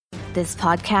This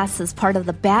podcast is part of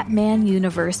the Batman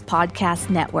Universe Podcast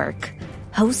Network,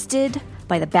 hosted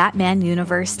by the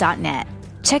BatmanUniverse.net.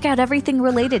 Check out everything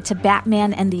related to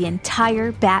Batman and the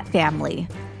entire Bat family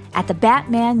at the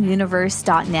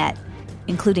BatmanUniverse.net,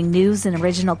 including news and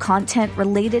original content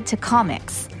related to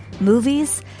comics,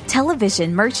 movies,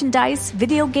 television, merchandise,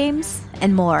 video games,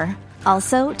 and more.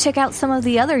 Also, check out some of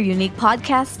the other unique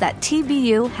podcasts that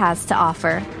TBU has to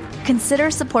offer. Consider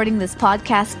supporting this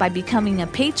podcast by becoming a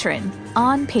patron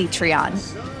on Patreon.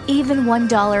 Even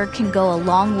 $1 can go a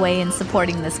long way in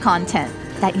supporting this content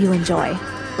that you enjoy.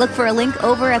 Look for a link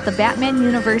over at the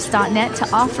BatmanUniverse.net to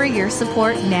offer your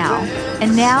support now.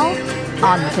 And now,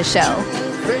 on with the show.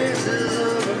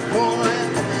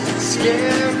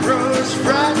 Scarecrows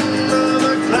frightened of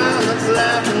a clown that's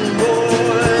laughing,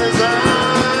 boys. I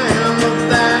am a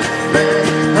Batman.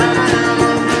 I am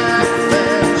a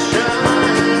Batman.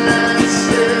 Shine that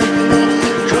signal,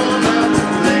 come out to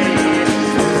play.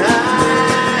 I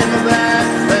am a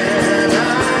Batman. I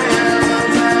am a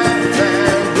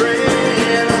Batman. Bring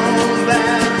it on,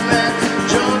 Batman.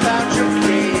 Jump out your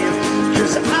cave,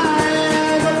 'cause I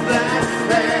am a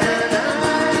Batman.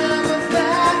 I am a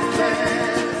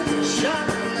Batman. Shine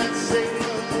that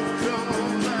signal, come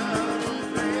out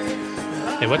and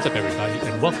play. Hey, what's up, everybody,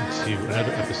 and welcome to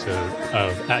another episode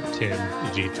of At 10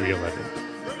 G311.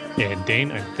 And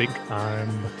Dane, I think I'm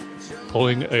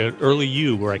pulling an early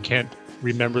U where I can't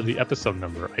remember the episode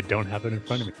number. I don't have it in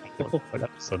front of me. What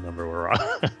episode number we're on?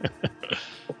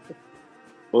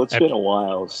 Well, it's been a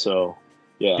while, so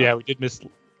yeah. Yeah, we did miss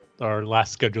our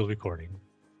last scheduled recording,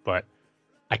 but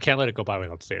I can't let it go by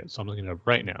without saying it, so I'm looking it up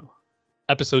right now.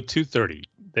 Episode 230.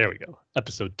 There we go.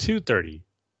 Episode 230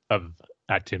 of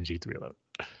At 10 G311.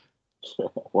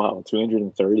 Wow,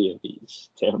 230 of these.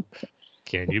 Damn.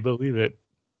 Can you believe it?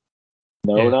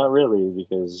 No, Yeah. Not really,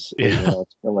 because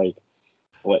it's been like,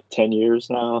 what, 10 years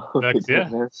now? Next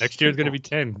year is going to be. be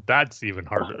 10. That's even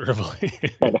harder to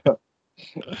believe. I know.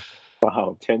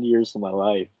 Wow, 10 years of my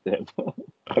life that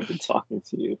I've been talking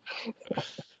to you.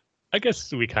 I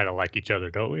guess we kind of like each other,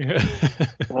 don't we?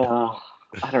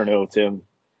 I don't know, Tim.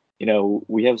 You know,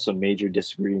 we have some major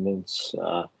disagreements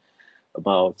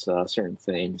about certain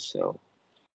things, so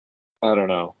I don't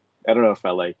know. I don't know if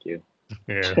I like you.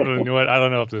 Yeah, you know what? I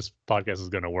don't know if this podcast is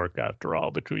going to work after all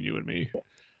between you and me.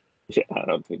 Yeah, I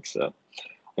don't think so.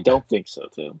 I don't think so,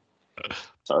 Tim.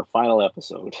 It's our final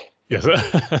episode. Yes.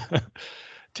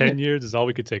 10 years is all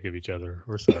we could take of each other.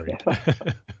 We're sorry.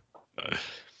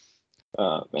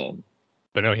 Oh, man.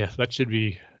 But no, yeah, that should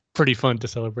be pretty fun to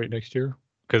celebrate next year.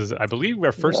 Because I believe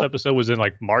our first episode was in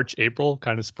like March, April,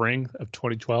 kind of spring of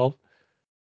 2012.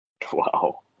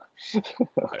 Wow.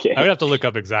 Okay. I would have to look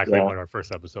up exactly when our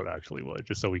first episode actually was,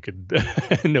 just so we could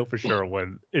know for sure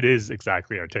when it is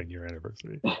exactly our 10-year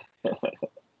anniversary.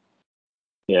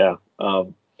 Yeah.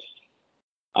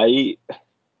 I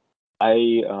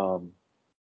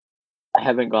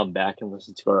haven't gone back and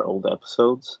listened to our old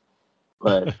episodes,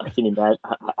 but I can imagine.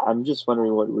 I'm just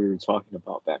wondering what we were talking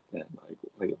about back then.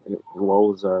 Like what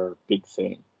was our big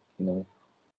thing? You know.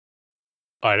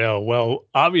 I know. Well,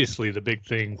 obviously, the big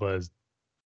thing was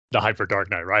the hype for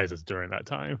Dark Knight Rises during that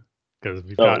time, because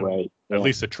we've got at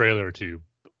least a trailer or two.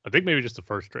 I think maybe just the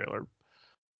first trailer.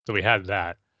 So we had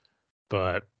that.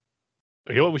 But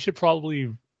you know what? We should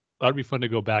probably. That'd be fun to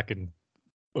go back and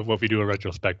if we do a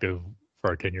retrospective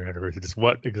for our 10-year anniversary. Just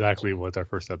what exactly was our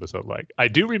first episode like? I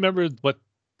do remember what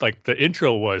like the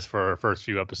intro was for our first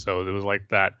few episodes. It was like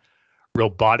that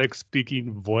robotic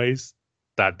speaking voice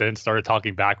that then started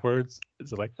talking backwards.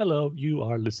 It's like, hello, you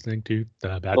are listening to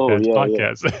the Bad Fans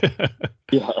podcast.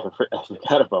 Yeah, I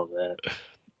forgot about that.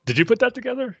 Did you put that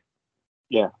together?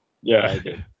 Yeah, I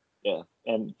did. Yeah,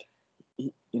 and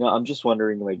you know, I'm just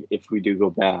wondering, like, if we do go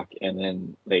back and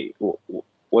then, like,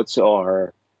 what's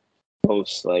our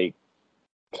most like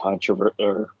controversial,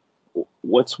 or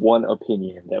what's one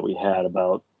opinion that we had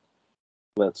about,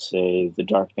 let's say, The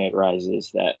Dark Knight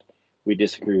Rises that we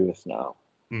disagree with now?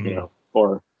 Mm-hmm. You know,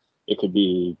 or it could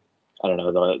be, I don't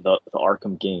know, the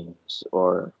Arkham games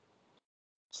or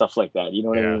stuff like that. You know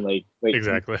what I mean? Like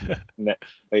exactly.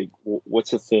 Like,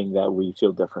 what's the thing that we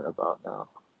feel different about now?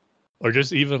 Or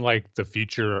just even like the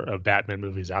future of Batman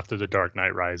movies after The Dark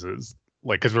Knight Rises.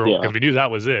 Like, because we knew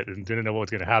that was it and didn't know what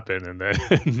was going to happen. And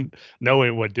then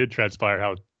knowing what did transpire,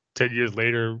 how 10 years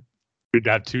later, we'd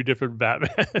have two different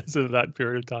Batmans in that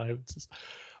period of time. It's just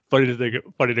funny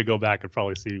to go back and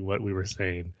probably see what we were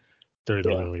saying during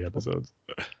the early episodes.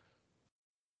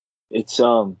 It's, I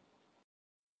don't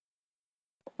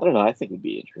know. I think it'd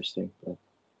be interesting. But...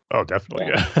 Oh, definitely.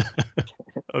 Yeah.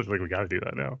 I was like, we got to do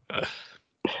that now.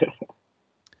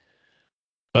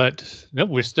 But no,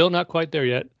 we're still not quite there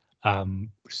yet. We're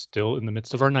still in the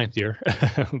midst of our 9th year,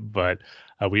 but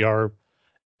we are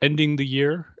ending the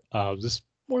year. This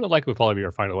more than likely will probably be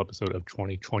our final episode of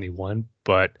 2021,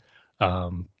 but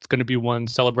it's going to be one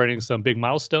celebrating some big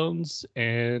milestones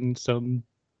and some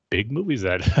big movies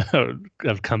that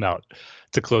have come out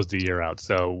to close the year out.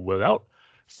 So without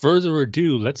further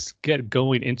ado, let's get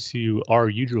going into our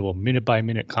usual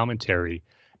minute-by-minute commentary.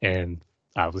 And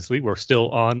obviously, we're still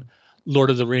on Lord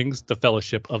of the Rings, The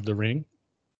Fellowship of the Ring.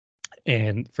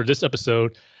 And for this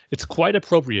episode, it's quite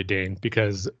appropriate, Dane,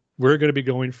 because we're going to be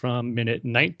going from minute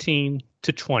 19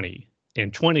 to 20,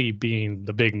 and 20 being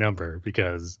the big number,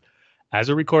 because as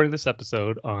we're recording this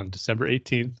episode on December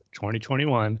 18th,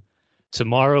 2021,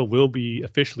 tomorrow will be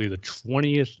officially the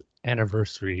 20th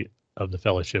anniversary of the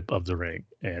Fellowship of the Ring.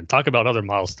 And talk about other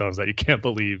milestones that you can't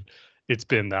believe it's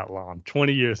been that long.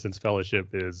 20 years since Fellowship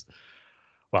is,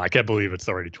 well, I can't believe it's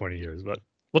already 20 years, but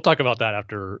we'll talk about that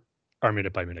after our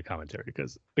minute-by-minute commentary,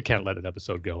 because I can't let an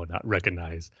episode go and not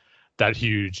recognize that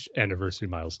huge anniversary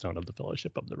milestone of the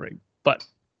Fellowship of the Ring. But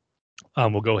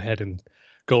we'll go ahead and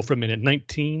go from minute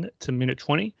 19 to minute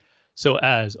 20. So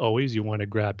as always, you want to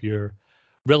grab your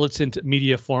relevant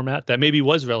media format that maybe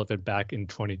was relevant back in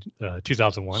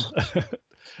 2001.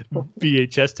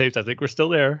 VHS tapes, I think we're still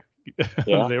there.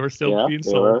 Yeah, they were still being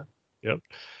sold. Were. Yep.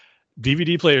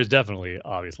 DVD players, definitely,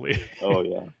 obviously. Oh,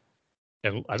 yeah.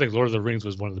 And I think Lord of the Rings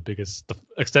was one of the biggest, the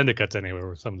extended cuts anyway,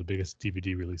 were some of the biggest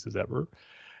DVD releases ever.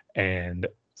 And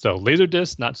so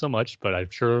Laserdisc, not so much, but I'm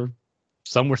sure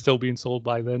some were still being sold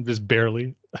by then, just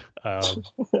barely.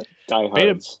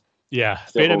 Diehards. Yeah,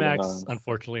 Betamax,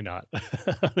 unfortunately not. I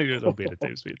think there's no beta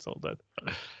tapes being sold then.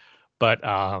 But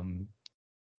I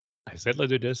said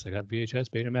Laserdisc, I got VHS,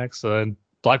 Betamax, and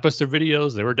Blockbuster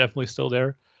videos, they were definitely still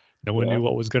there. No one knew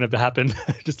what was going to happen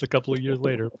just a couple of years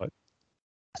later, but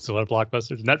still had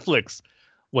Blockbusters. Netflix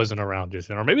wasn't around just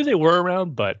then, or maybe they were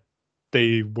around, but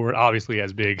they weren't obviously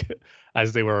as big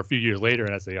as they were a few years later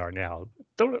and as they are now.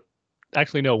 Don't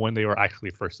actually know when they were actually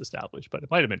first established, but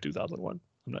it might have been 2001.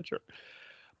 I'm not sure.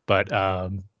 But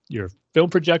your film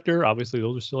projector, obviously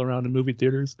those are still around in movie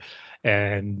theaters,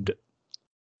 and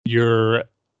your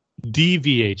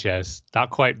DVHS, not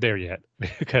quite there yet,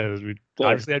 because we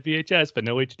obviously had VHS, but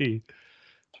no HD.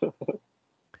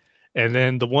 And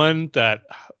then the one that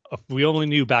if we only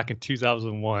knew back in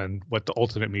 2001 what the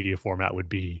ultimate media format would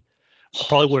be, I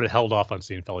probably would have held off on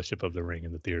seeing Fellowship of the Ring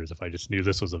in the theaters if I just knew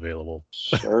this was available.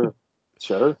 Sure.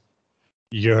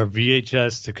 Your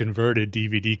VHS to converted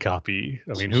DVD copy.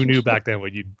 I mean, who knew back then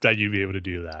that you'd be able to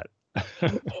do that?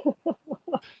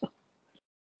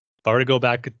 If I were to go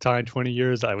back in time 20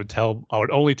 years, I would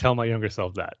only tell my younger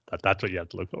self that's what you have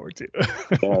to look forward to.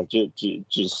 Yeah,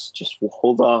 just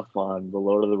hold off on the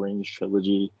Lord of the Rings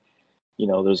trilogy. You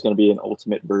know, there's going to be an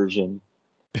ultimate version.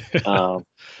 20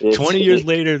 years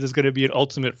later, there's going to be an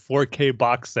ultimate 4K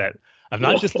box set of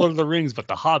not just Lord of the Rings, but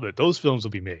The Hobbit. Those films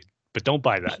will be made, but don't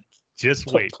buy that. Just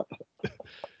wait.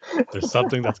 There's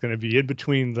something that's going to be in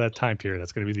between that time period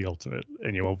that's going to be the ultimate,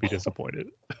 and you won't be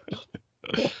disappointed.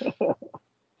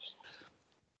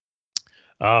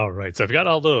 All right, so if you got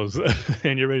all those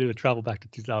and you're ready to travel back to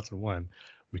 2001,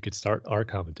 we could start our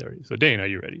commentary. So Dane, are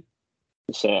you ready?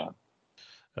 Yes, I am.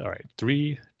 All right,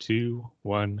 3, 2,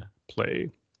 1, play.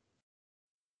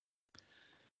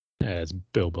 As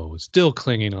Bilbo is still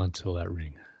clinging onto that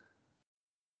ring.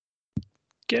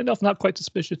 Gandalf not quite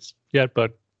suspicious yet,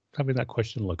 but having that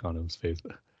question look on his face.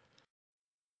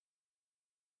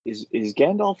 Is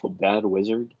Gandalf a bad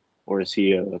wizard, or is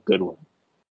he a good one?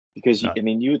 Because I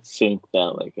mean, you would think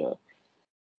that like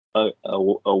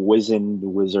a wizened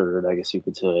wizard, I guess you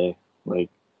could say, like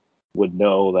would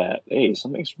know that hey,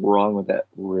 something's wrong with that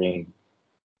ring.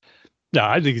 No,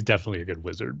 I think he's definitely a good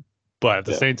wizard, but at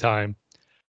the same time,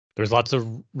 there's lots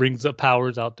of rings of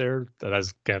powers out there that,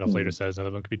 as Gandalf later says, none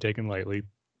of them can be taken lightly.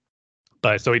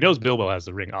 But so he knows Bilbo has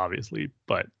the ring, obviously,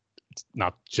 but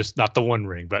it's not the one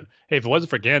ring. But hey, if it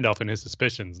wasn't for Gandalf and his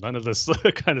suspicions, none of this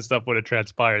kind of stuff would have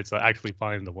transpired. So actually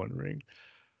find the one ring.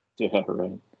 Yeah,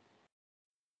 right.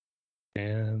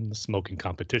 And the smoking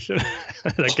competition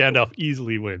that Gandalf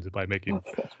easily wins by making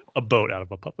a boat out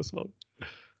of a puff of smoke.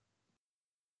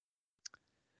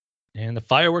 And the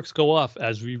fireworks go off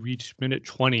as we reach minute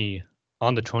 20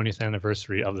 on the 20th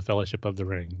anniversary of the Fellowship of the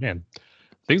Ring. Man,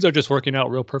 things are just working out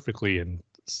real perfectly and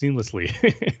seamlessly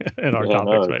in our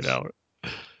topics right now.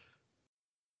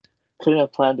 Couldn't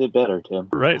have planned it better, Tim.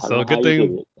 Right. So good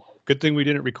thing we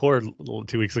didn't record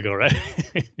 2 weeks ago, right?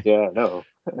 Yeah, no.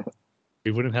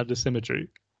 We wouldn't have the symmetry.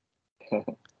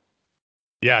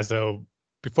 Yeah. So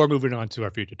before moving on to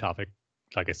our future topic,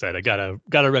 like I said, I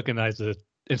gotta recognize the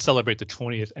celebrate the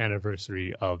 20th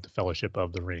anniversary of the Fellowship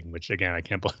of the Ring, which again, I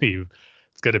can't believe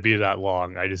it's going to be that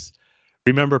long. I just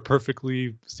remember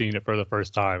perfectly seeing it for the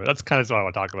first time. That's kind of what I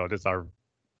want to talk about. Just our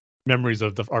memories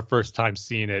of our first time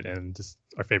seeing it and just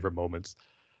our favorite moments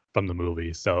from the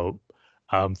movie. So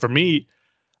for me,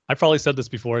 I probably said this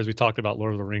before as we talked about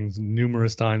Lord of the Rings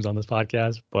numerous times on this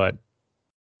podcast, but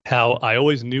how I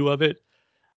always knew of it,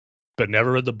 but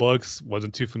never read the books,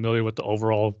 wasn't too familiar with the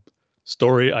overall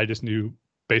story. I just knew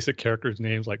basic characters'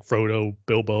 names like Frodo,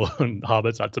 Bilbo, and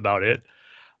hobbits. That's about it.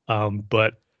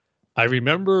 But I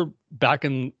remember back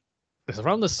in, it's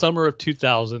around the summer of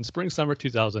 2000, spring, summer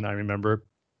 2000, I remember,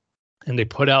 and they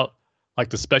put out like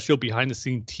the special behind the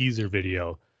scene teaser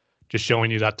video, just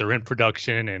showing you that they're in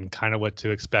production and kind of what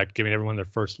to expect, giving everyone their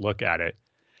first look at it.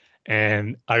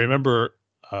 And I remember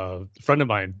a friend of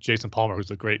mine, Jason Palmer,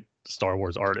 who's a great Star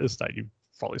Wars artist that you've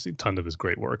probably seen tons of his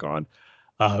great work on.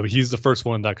 He's the first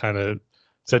one that kind of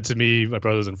said to me, my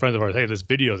brothers and friends of ours, hey, this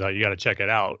video's out, you got to check it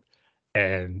out.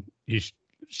 And he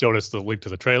showed us the link to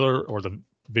the trailer or the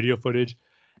video footage,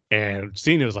 and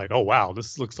seeing it was like, oh, wow,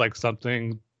 this looks like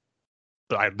something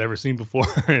that I've never seen before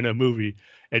in a movie.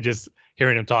 And just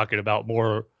hearing him talking about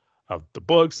more of the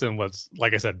books and what's,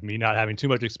 like I said, me not having too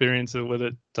much experience with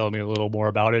it, telling me a little more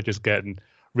about it, just getting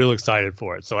real excited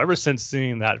for it. So ever since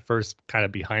seeing that first kind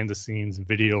of behind the scenes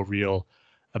video reel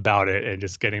about it and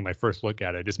just getting my first look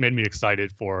at it, just made me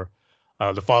excited for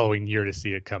the following year to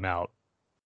see it come out.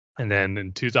 And then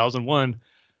in 2001,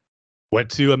 went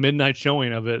to a midnight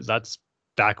showing of it. That's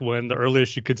back when the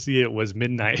earliest you could see it was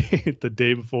midnight, the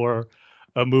day before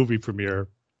a movie premiere,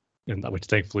 and which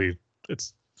thankfully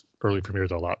it's early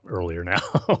premieres a lot earlier now,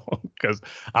 because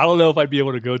I don't know if I'd be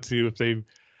able to go to if they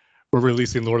were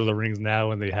releasing Lord of the Rings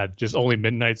now and they had just only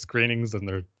midnight screenings and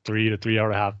they're 3 to 3 hour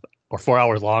and a half or 4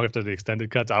 hours long after the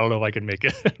extended cuts. I don't know if I can make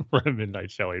it for a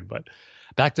midnight showing, but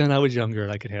back then I was younger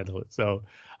and I could handle it. So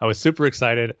I was super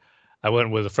excited. I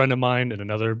went with a friend of mine and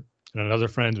another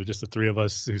friend, with just the three of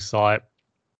us who saw it.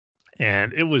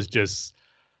 And it was just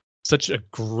such a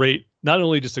great, not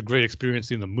only just a great experience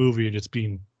seeing the movie and just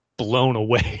being blown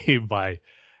away by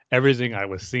everything I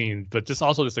was seeing, but just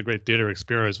also just a great theater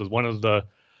experience. Was one of the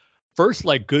first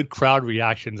like good crowd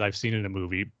reactions I've seen in a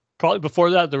movie. Probably before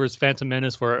that, there was Phantom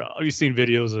Menace, where you've seen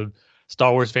videos of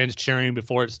Star Wars fans cheering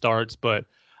before it starts, but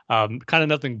kind of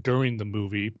nothing during the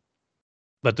movie.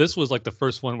 But this was like the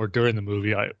first one where during the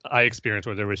movie I experienced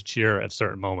where there was cheer at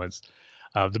certain moments.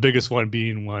 The biggest one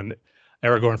being when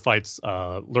Aragorn fights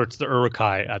Lurtz the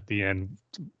Uruk-hai at the end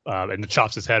and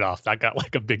chops his head off. That got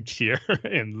like a big cheer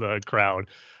in the crowd.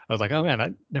 I was like, oh man,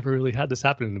 I never really had this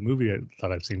happen in the movie I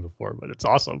thought I've seen before, but it's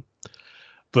awesome.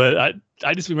 But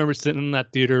I just remember sitting in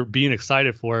that theater being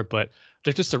excited for it, but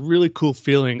there's just a really cool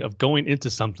feeling of going into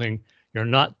something you're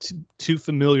not too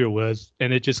familiar with,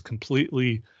 and it just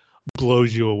completely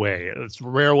blows you away. It's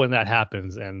rare when that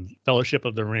happens, and Fellowship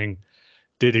of the Ring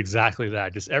did exactly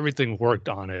that. Just everything worked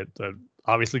on it.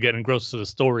 Obviously getting engrossed to the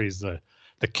stories, the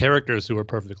characters who were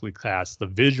perfectly cast, the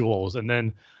visuals, and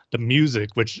then the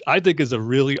music, which I think is a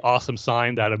really awesome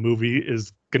sign that a movie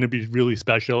is going to be really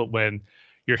special when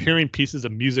you're hearing pieces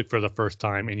of music for the first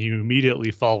time and you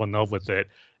immediately fall in love with it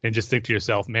and just think to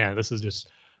yourself, man, this is just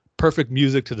perfect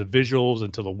music to the visuals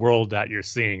and to the world that you're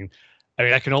seeing. I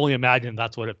mean, I can only imagine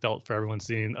that's what it felt for everyone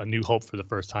seeing A New Hope for the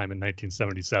first time in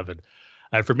 1977.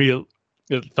 And for me,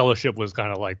 Fellowship was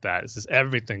kind of like that. It's just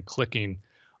everything clicking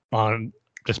on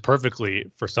just perfectly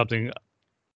for something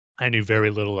I knew very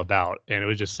little about. And it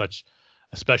was just such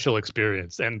a special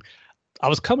experience. And I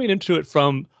was coming into it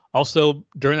from also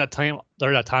during that time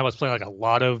I was playing like a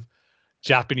lot of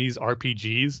Japanese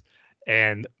RPGs.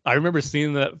 And I remember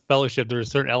seeing the Fellowship. There are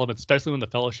certain elements, especially when the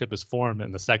Fellowship is formed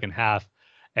in the second half,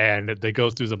 and they go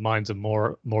through the mines of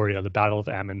Moria, the Battle of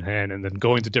Amon Hen, and then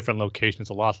going to different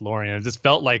locations of Lothlorien. It just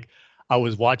felt like I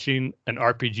was watching an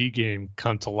RPG game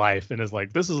come to life. And it's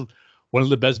like, this is one of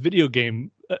the best video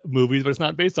game movies, but it's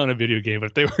not based on a video game. But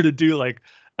if they were to do like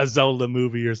a Zelda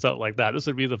movie or something like that, this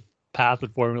would be the path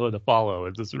and formula to follow.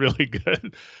 It's just really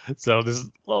good. So this is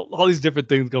all these different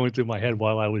things going through my head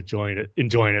while I was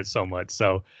enjoying it so much.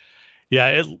 So yeah,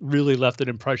 it really left an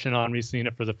impression on me seeing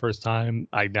it for the first time.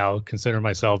 I now consider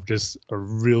myself just a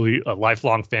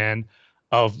lifelong fan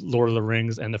of Lord of the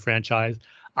Rings and the franchise.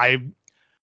 I'm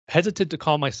hesitant to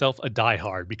call myself a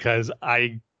diehard because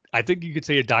I think you could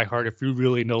say a diehard if you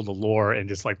really know the lore and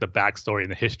just like the backstory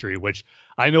and the history, which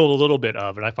I know a little bit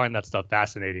of, and I find that stuff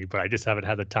fascinating, but I just haven't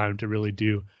had the time to really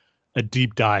do a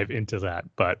deep dive into that.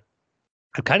 But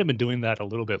I've kind of been doing that a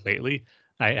little bit lately.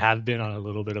 I have been on a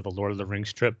little bit of a Lord of the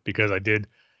Rings trip because I did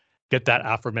get that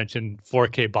aforementioned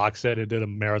 4K box set. I did a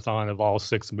marathon of all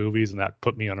 6 movies, and that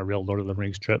put me on a real Lord of the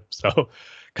Rings trip. So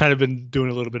kind of been doing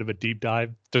a little bit of a deep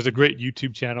dive. There's a great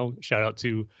YouTube channel. Shout out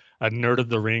to Nerd of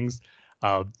the Rings.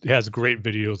 It has great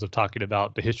videos of talking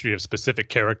about the history of specific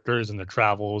characters and their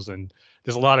travels. And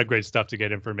there's a lot of great stuff to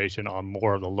get information on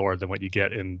more of the lore than what you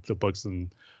get in the books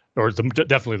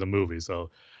definitely the movies. So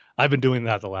I've been doing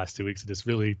that the last 2 weeks, and it's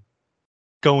really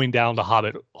going down the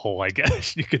Hobbit hole, I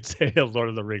guess you could say, of Lord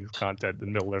of the Rings content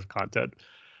and Middle-earth content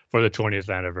for the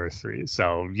 20th anniversary.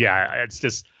 So yeah, it's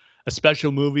just a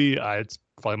special movie. It's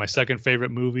probably my second favorite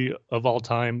movie of all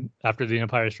time after The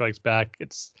Empire Strikes Back.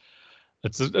 It's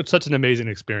such an amazing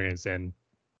experience, and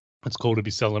it's cool to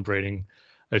be celebrating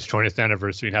its 20th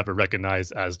anniversary and have it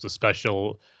recognized as the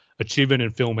special achievement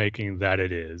in filmmaking that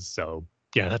it is. So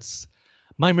yeah, that's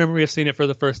my memory of seeing it for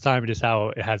the first time, just how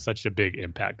it had such a big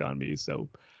impact on me. So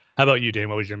how about you, Dane?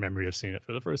 What was your memory of seeing it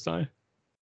for the first time?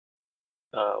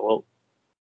 Well,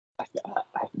 I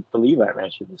believe I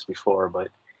mentioned this before, but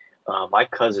my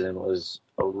cousin was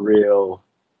a real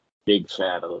big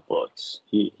fan of the books.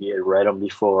 He had read them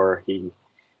before. He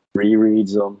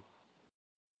rereads them.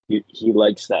 He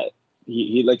likes that.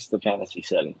 He likes the fantasy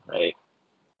setting, right?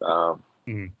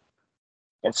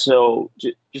 And so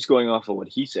just going off of what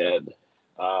he said,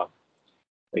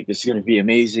 like this is going to be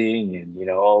amazing, and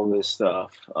all this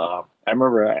stuff. I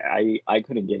remember I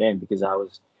couldn't get in because I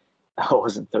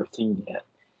wasn't 13 yet.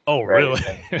 Oh, right? really?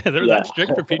 They're that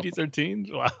strict for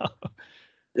PG-13s? Wow.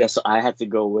 Yeah, so I had to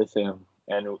go with him,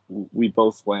 and we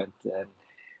both went, and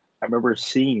I remember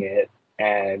seeing it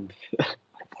and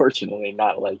unfortunately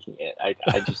not liking it. I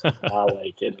just did not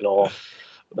like it at all.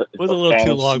 It was a little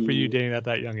too long for you, Dane, at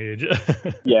that young age.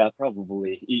 Yeah,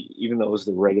 probably. Even though it was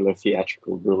the regular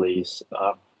theatrical release.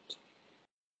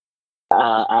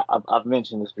 I've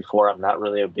mentioned this before. I'm not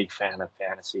really a big fan of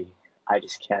fantasy. I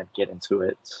just can't get into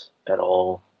it at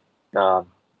all.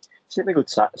 Same thing with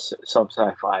some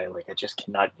sci-fi. Like I just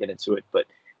cannot get into it. But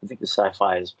I think the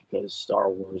sci-fi is because Star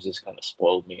Wars has kind of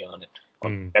spoiled me on it,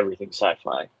 on everything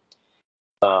sci-fi.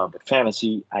 But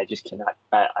fantasy, I just cannot.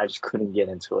 I just couldn't get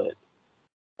into it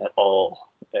at all,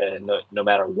 no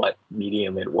matter what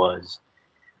medium it was.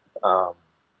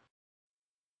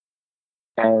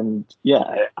 And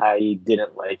yeah, I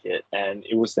didn't like it. And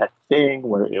it was that thing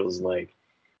where it was like,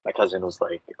 my cousin was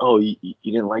like, "Oh, you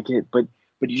didn't like it, but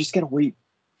you just gotta wait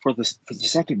for the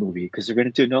second movie because they're gonna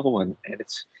do another one, and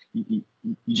it's you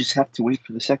just have to wait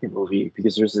for the second movie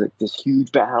because there's this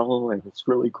huge battle and it's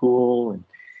really cool." And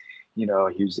he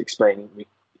was explaining to me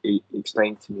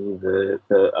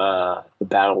the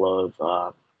battle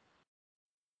of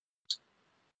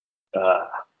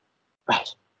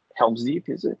Helm's Deep,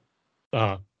 is it?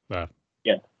 Yeah,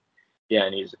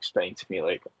 and he was explaining to me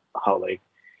like how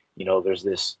there's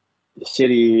this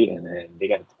city, and then they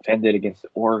got to defend it against the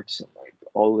orcs and like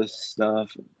all this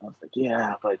stuff. And I was like,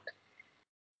 yeah, but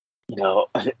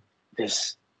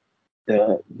this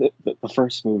the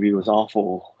first movie was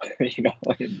awful,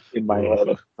 in my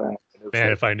head.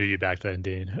 Man, if I knew you back then,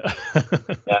 Dean.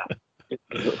 Yeah,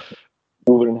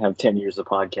 we wouldn't have 10 years of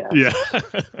podcast. Yeah.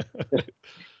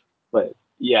 But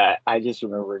yeah, I just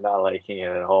remember not liking it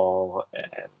at all,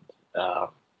 and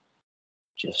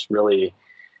just really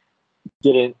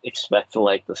didn't expect to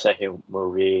like the second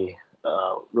movie.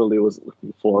 Really was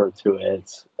looking forward to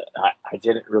it. I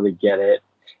didn't really get it,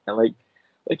 and like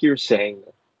you were saying,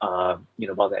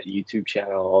 about that YouTube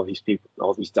channel, all these people,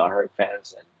 all these diehard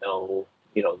fans that know,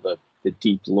 the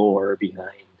deep lore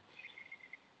behind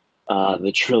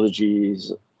the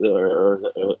trilogies or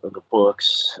the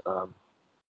books.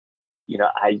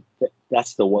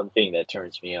 That's the one thing that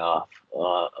turns me off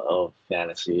of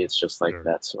fantasy. It's just like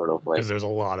that sort of like, because there's a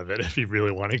lot of it if you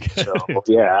really want to get so,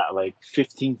 yeah, like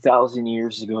 15,000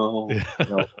 years ago,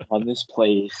 on this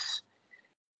place,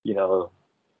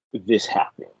 this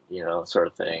happened, sort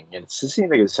of thing. And it's the same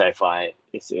thing with sci-fi.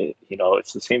 It's the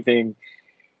same thing.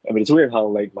 I mean, it's weird how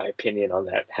like my opinion on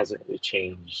that hasn't really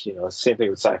changed. Same thing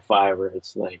with sci-fi, where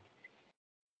it's like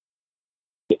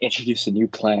they introduce a new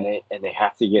planet and they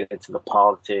have to get into the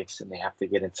politics and they have to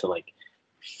get into like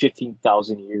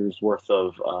 15,000 years worth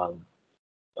of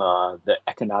the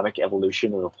economic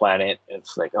evolution of the planet. And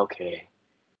it's like, okay,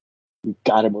 we've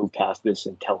got to move past this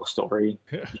and tell a story.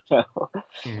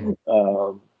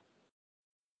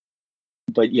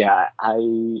 But yeah, I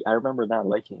remember not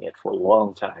liking it for a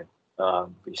long time.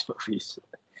 These movies,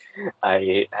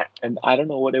 I don't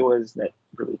know what it was that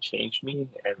really changed me,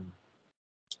 and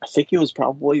I think it was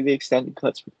probably the extended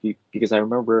cuts because I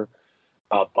remember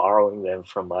borrowing them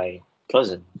from my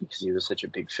cousin because he was such a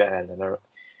big fan, and I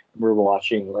we're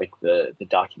watching like the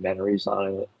documentaries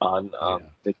on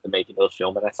the making of the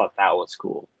film, and I thought that was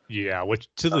cool. Yeah, which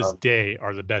to this day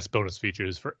are the best bonus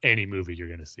features for any movie you're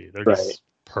going to see. They're right. just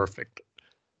perfect.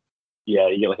 Yeah,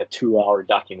 you get like a 2-hour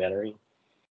documentary,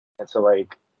 and so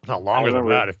like not longer than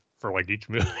that for like each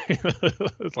movie.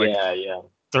 It's like, yeah.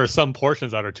 There are some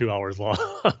portions that are 2 hours long,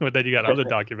 but then you got other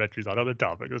documentaries on other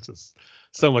topics. It's just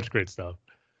so much great stuff.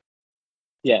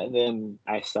 Yeah, and then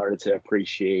I started to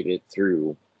appreciate it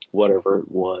through whatever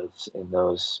it was in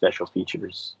those special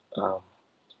features.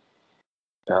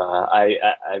 I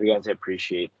began to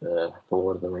appreciate the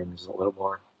Lord of the Rings a little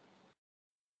more.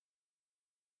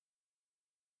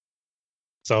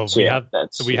 So we have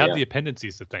the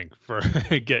appendices to thank for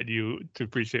getting you to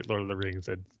appreciate Lord of the Rings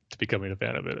and to becoming a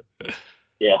fan of it.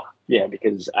 Yeah,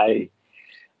 because I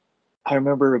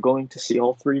remember going to see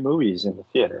all 3 movies in the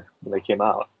theater when they came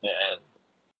out and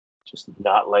just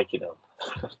not liking them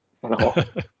at all.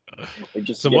 Like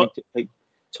just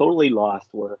totally lost.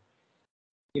 Where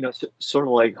sort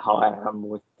of like how I am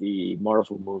with the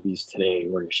Marvel movies today,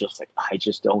 where it's just like I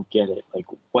just don't get it. Like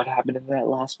what happened in that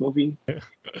last movie,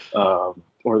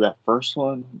 or that first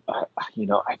one? I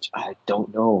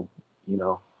don't know.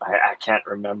 I can't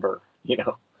remember.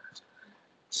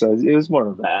 So it was more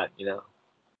of that.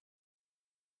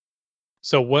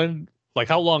 So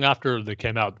how long after they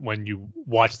came out when you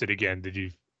watched it again did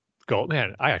you go,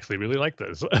 man, I actually really like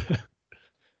this?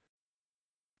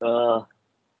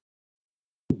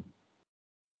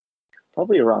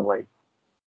 Probably around like,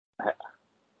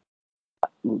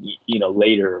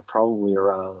 later, probably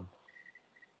around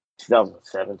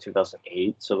 2007,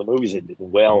 2008. So the movies had been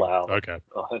well out. Okay.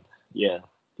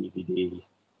 DVD.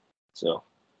 So.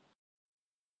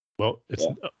 Well, as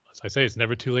I say, it's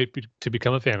never too late to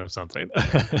become a fan of something.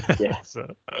 Yeah.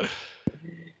 So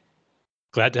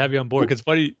glad to have you on board. Because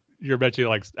funny, you're mentioning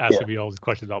like asking me all these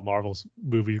questions about Marvel's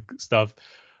movie stuff,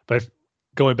 but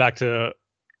going back to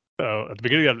at the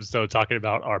beginning of the episode, talking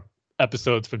about our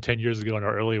episodes from 10 years ago and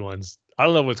our early ones. I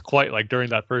don't know if it's quite like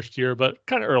during that first year, but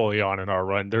kind of early on in our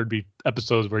run, there'd be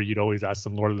episodes where you'd always ask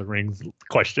some Lord of the Rings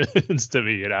questions to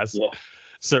me and ask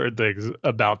certain things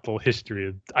about the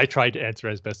history. I tried to answer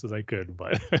as best as I could,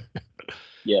 but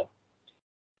yeah,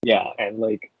 and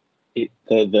like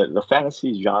the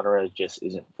fantasy genre just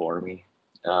isn't for me.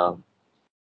 And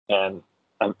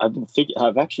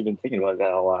I've actually been thinking about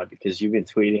that a lot because you've been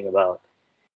tweeting about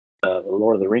the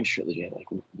Lord of the Rings trilogy. Like,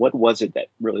 what was it that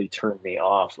really turned me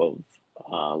off of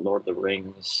Lord of the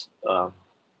Rings? My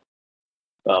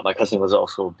cousin was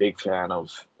also a big fan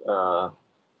of the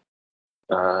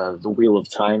Wheel of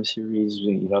Time series.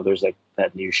 There's like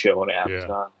that new show on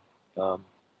Amazon.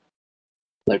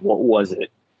 Like, what was it?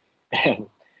 And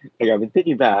like I've been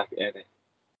thinking back, and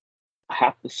I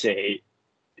have to say,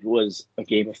 it was a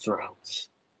Game of Thrones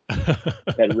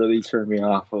that really turned me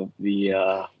off of the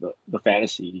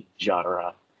fantasy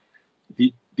genre,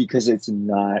 because it's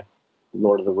not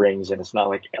Lord of the Rings and it's not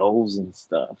like elves and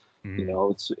stuff.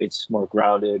 It's more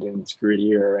grounded and it's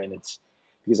grittier, and it's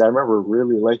because I remember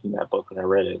really liking that book when I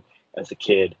read it as a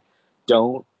kid.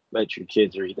 Don't let your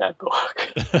kids read that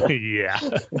book. Yeah,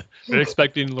 they're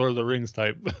expecting Lord of the Rings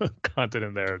type content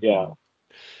in there. Yeah,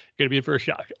 gonna be a first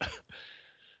shock.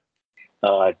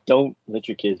 Don't let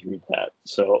your kids read that.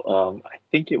 So I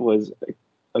think it was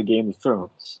a Game of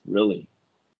Thrones, really,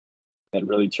 that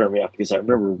really turned me off, because I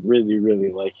remember really,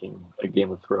 really liking a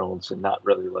Game of Thrones and not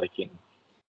really liking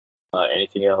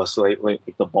anything else, like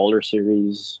the Baldur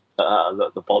series,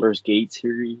 the Baldur's Gate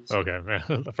series. Okay, man,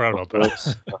 I forgot about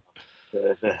that.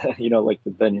 Like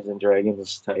the Dungeons and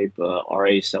Dragons type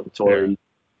R.A. Salvatore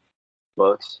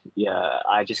books. Yeah,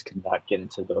 I just could not get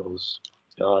into those.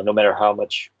 No matter how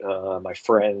much my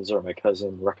friends or my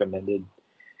cousin recommended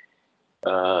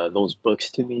those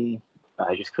books to me,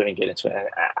 I just couldn't get into it.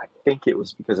 I think it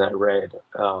was because I read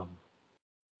a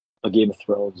Game of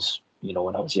Thrones,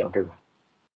 when I was younger.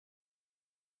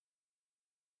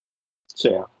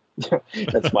 So yeah,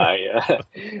 that's my.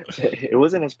 It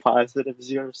wasn't as positive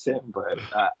as yours, Sam, but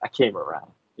I came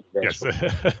around. Eventually.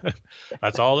 Yes,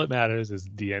 that's all that matters. Is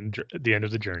the end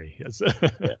of the journey. Yes.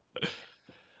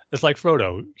 It's like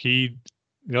Frodo. He,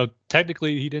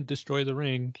 technically he didn't destroy the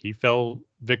ring. He fell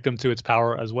victim to its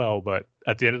power as well. But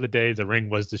at the end of the day, the ring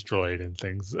was destroyed and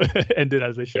things ended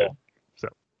as they should. So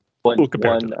one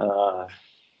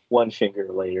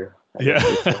finger later. Yeah.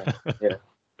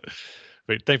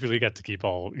 But thankfully, you got to keep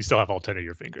you still have all 10 of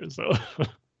your fingers. So,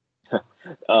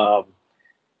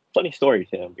 funny story,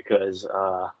 Tim, because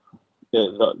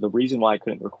the reason why I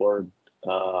couldn't record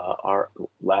our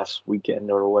last weekend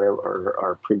or whatever, or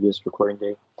our previous recording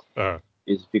day,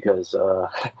 is because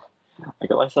I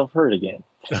got myself hurt again.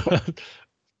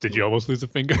 Did you almost lose a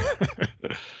finger?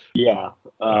 Yeah.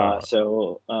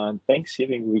 So on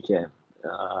Thanksgiving weekend,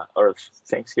 or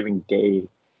Thanksgiving Day,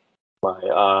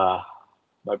 my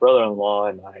brother-in-law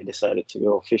and I decided to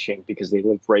go fishing because they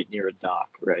live right near a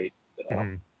dock, right?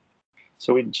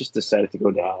 So we just decided to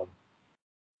go down,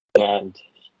 and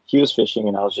he was fishing,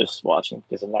 and I was just watching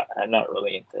because I'm not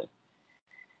really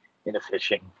into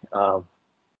fishing.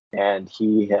 And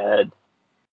he had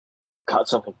caught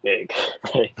something big,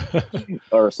 right?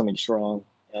 Or something strong.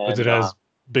 And, was it as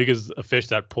big as a fish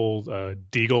that pulled a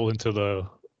deagle into the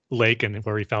lake and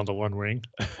where he found the one ring?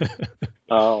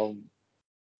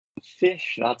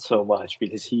 Fish, not so much,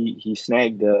 because he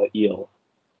snagged the eel.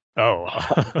 Oh,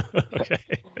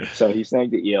 okay. So he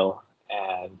snagged the eel,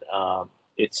 and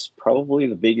it's probably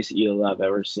the biggest eel I've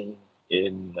ever seen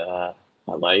in my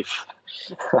life.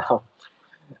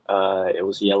 It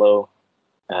was yellow.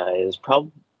 It was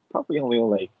probably only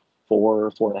like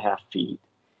 4.5 feet,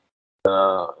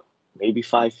 maybe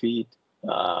 5 feet.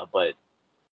 But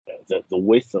the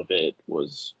width of it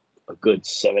was a good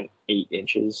 7-8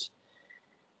 inches.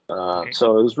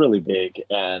 So it was really big,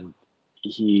 and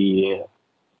he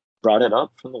brought it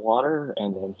up from the water,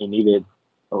 and then he needed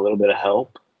a little bit of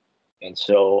help, and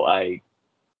so I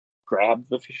grabbed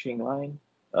the fishing line.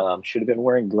 Should have been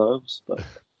wearing gloves, but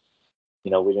we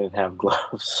didn't have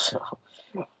gloves. So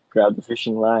grabbed the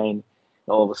fishing line.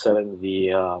 All of a sudden,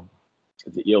 the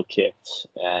eel kicked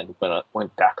and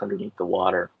went back underneath the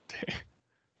water,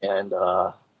 and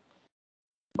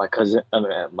my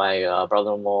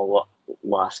brother-in-law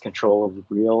lost control of the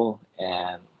reel,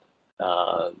 and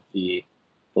the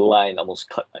line almost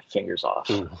cut my fingers off.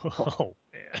 Oh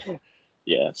man!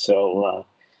 Yeah, so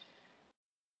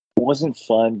it wasn't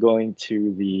fun going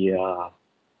to the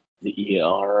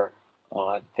ER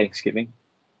on Thanksgiving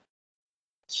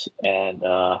and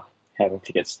having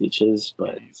to get stitches,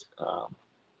 but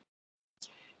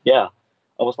yeah,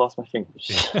 almost lost my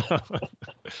fingers.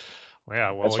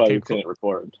 Yeah, well, that's why we couldn't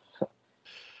record.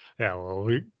 Yeah, well,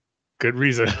 good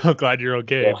reason. I'm glad you're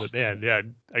okay. Yeah. But man, yeah,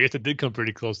 I guess it did come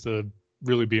pretty close to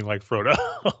really being like Frodo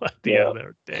at the end of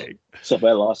there. Dang. So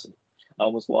I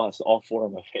almost lost all 4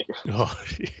 of my fingers. Oh,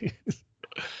 jeez.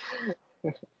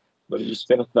 But it just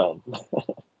been a thumb.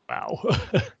 Wow.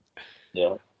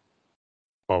 Yeah.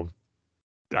 Well,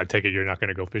 I take it you're not going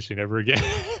to go fishing ever again.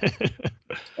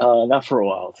 Not for a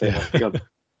while. I think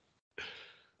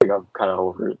I'm kind of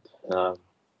over it.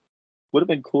 Would have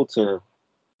been cool to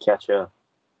catch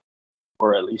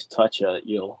or at least touch a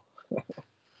eel.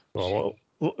 Well,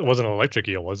 it wasn't an electric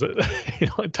eel, was it?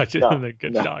 Touch it and then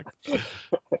get shocked.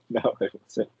 No, it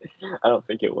wasn't. I don't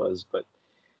think it was, but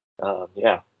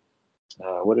yeah,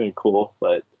 would have been cool.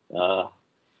 But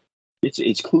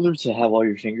it's cooler to have all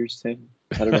your fingers, Tim.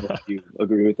 I don't know if you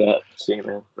agree with that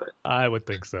statement, but I would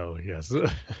think so. Yes.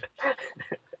 But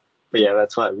yeah,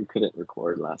 that's why we couldn't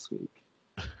record last week.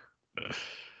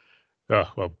 Oh,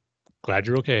 well, glad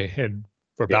you're okay. And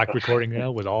we're back recording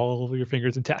now with all of your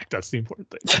fingers intact. That's the important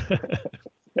thing.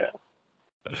 Yeah.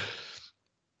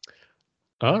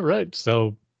 All right.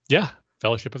 So, yeah,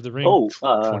 Fellowship of the Ring. Oh,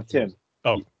 Tim.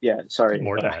 Oh, yeah, sorry.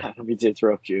 More I didn't mean to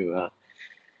interrupt you.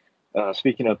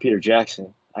 Speaking of Peter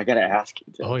Jackson, I got to ask you,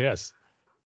 Tim. Oh, yes.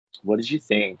 What did you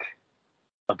think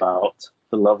about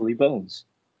The Lovely Bones?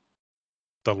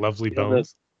 The Lovely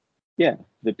Bones? The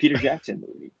Peter Jackson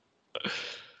movie.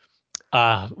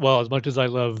 Well, as much as I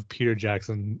love Peter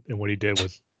Jackson and what he did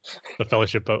with the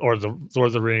Fellowship or the Lord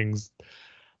of the Rings,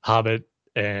 Hobbit,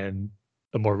 and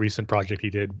a more recent project he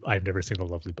did, I've never seen The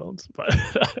Lovely Bones. But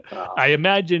I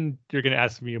imagine you're going to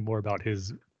ask me more about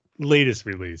his latest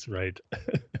release, right?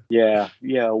 Yeah.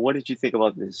 What did you think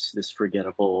about this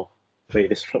forgettable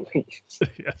latest release?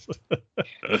 Yes.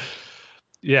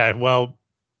 Yeah. Well,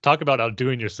 talk about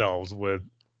outdoing yourselves with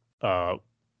the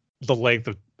length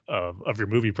of your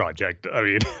movie project. I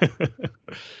mean,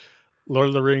 Lord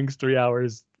of the Rings, 3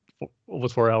 hours,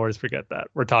 almost 4 hours. Forget that.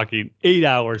 We're talking 8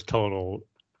 hours total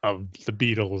of the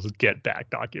Beatles Get Back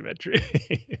documentary.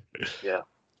 Yeah.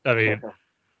 I mean,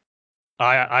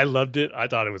 I loved it. I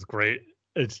thought it was great.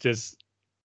 It's just,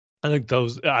 I think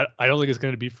I don't think it's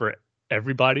going to be for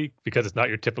everybody because it's not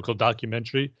your typical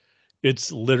documentary.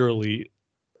 It's literally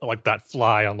like that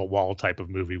fly on the wall type of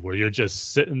movie where you're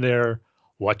just sitting there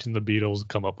watching the Beatles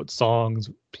come up with songs,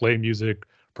 play music,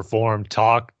 perform,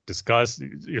 talk, discuss.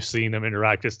 You're seeing them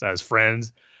interact just as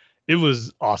friends. It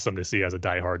was awesome to see as a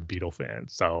diehard Beatle fan.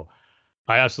 So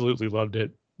I absolutely loved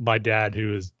it. My dad,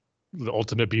 who is the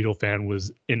ultimate Beatle fan,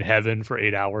 was in heaven for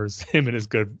 8 hours. Him and his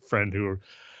good friend who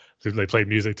they played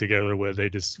music together with, they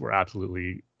just were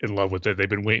absolutely in love with it. They've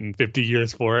been waiting 50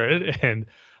 years for it. And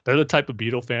they're the type of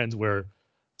Beatle fans where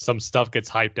some stuff gets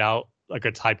hyped out, like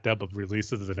it's hyped up of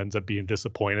releases that ends up being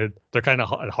disappointed. They're kind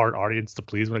of a hard audience to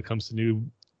please when it comes to new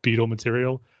Beatle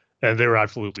material, and they were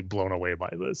absolutely blown away by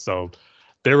this. So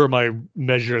they were my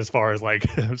measure as far as like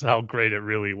how great it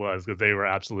really was, because they were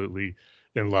absolutely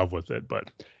in love with it.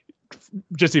 But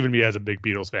just even me as a big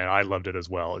Beatles fan, I loved it as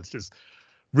well. It's just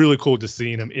really cool to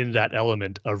seeing them in that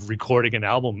element of recording an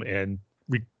album and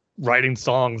writing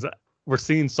songs. We're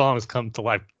seeing songs come to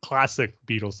life, classic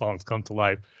Beatles songs come to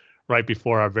life right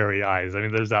before our very eyes. I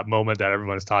mean, there's that moment that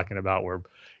everyone's talking about where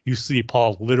you see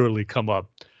Paul literally come up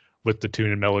with the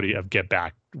tune and melody of Get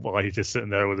Back while he's just sitting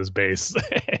there with his bass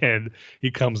and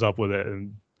he comes up with it.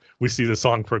 And we see the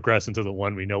song progress into the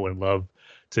one we know and love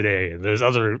today. And there's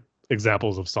other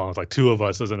examples of songs, like Two of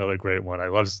Us is another great one. I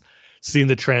love seeing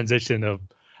the transition of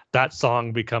that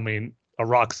song becoming a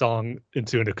rock song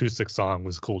into an acoustic song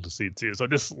was cool to see too. So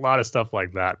just a lot of stuff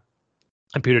like that.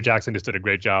 And Peter Jackson just did a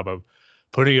great job of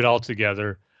putting it all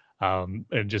together. And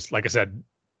just, like I said,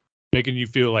 making you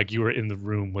feel like you were in the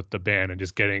room with the band and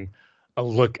just getting a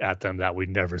look at them that we'd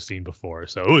never seen before.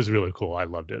 So it was really cool. I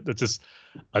loved it. It's just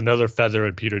another feather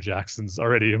in Peter Jackson's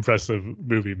already impressive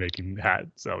movie making hat.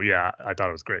 So yeah, I thought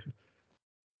it was great.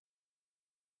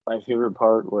 My favorite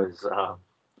part was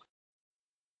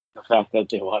the fact that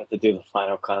they wanted to do the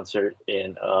final concert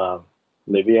in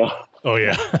Libya. Oh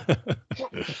yeah.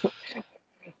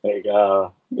 Like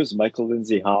it was Michael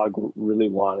Lindsay Hogg really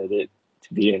wanted it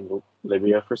to be in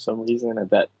Libya for some reason at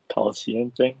that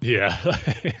Coliseum thing. Yeah.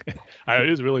 I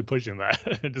was really pushing that.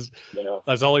 Just,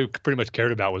 that's all he pretty much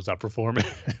cared about was that performance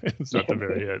at the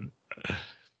very end.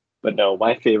 But no,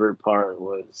 my favorite part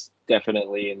was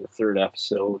definitely in the third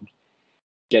episode,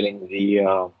 getting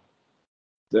the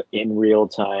in real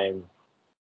time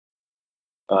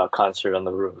concert on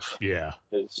the roof. Yeah.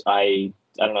 Because I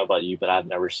don't know about you, but I've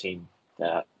never seen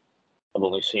that. I've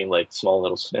only seen like small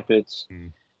little snippets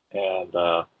and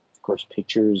of course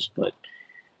pictures, but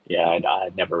yeah, I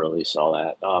never really saw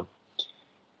that.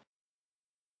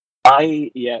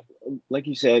 Like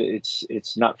you said,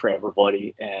 it's not for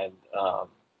everybody, and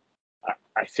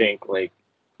I think like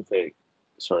the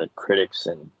sort of critics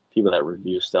and people that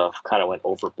review stuff kind of went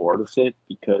overboard with it,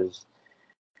 because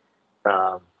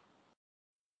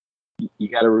you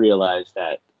got to realize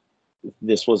that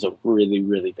this was a really,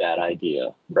 really bad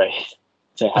idea, right?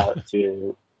 To have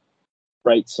to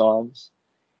write songs,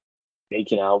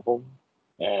 make an album,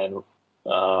 and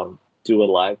do a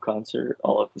live concert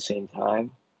all at the same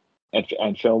time,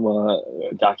 and film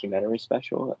a documentary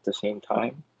special at the same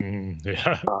time.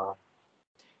 Yeah.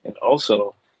 And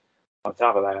also, on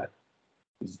top of that,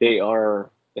 they are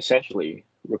essentially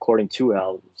recording two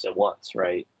albums at once,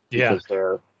 right? Yeah.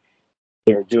 Because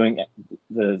they're doing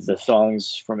the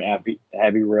songs from Abbey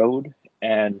Road,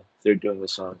 and they're doing the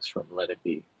songs from Let It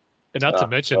Be. And not to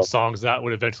mention songs that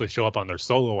would eventually show up on their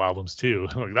solo albums too.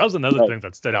 Like, that was another thing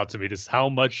that stood out to me, just how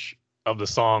much of the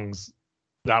songs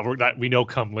that we know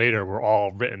come later were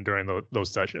all written during those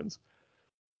sessions.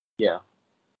 Yeah.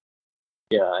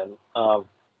 Yeah, and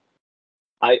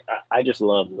I just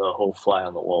love the whole fly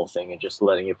on the wall thing and just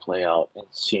letting it play out and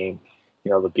seeing, the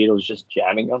Beatles just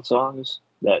jamming on songs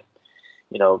that,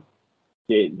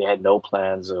 they had no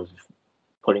plans of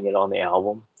putting it on the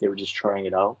album. They were just trying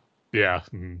it out. Yeah.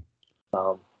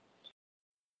 But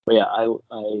yeah,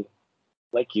 I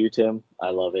like you, Tim.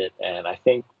 I love it, and I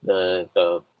think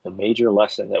the major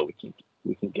lesson that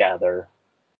we can gather,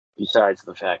 besides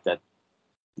the fact that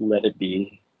Let It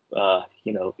Be,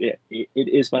 it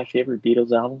is my favorite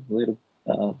Beatles album.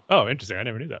 Oh, interesting. I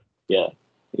never knew that. Yeah,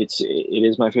 it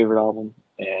is my favorite album,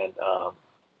 and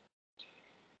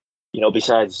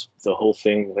besides the whole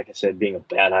thing, like I said, being a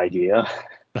bad idea,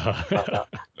 I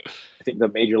think the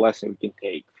major lesson we can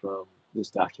take from this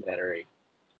documentary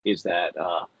is that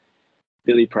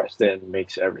Billy Preston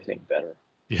makes everything better.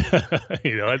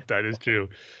 Yeah, that is true.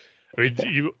 I mean,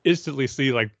 you instantly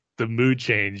see like the mood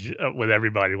change with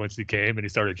everybody once he came and he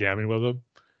started jamming with them.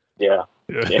 Yeah.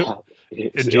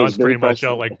 And John's pretty much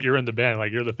out like, you're in the band,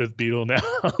 like you're the fifth Beatle now.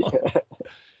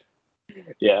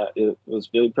 Yeah, it was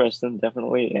Billy Preston,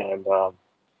 definitely. And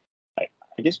I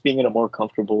guess being in a more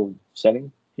comfortable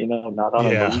setting, not on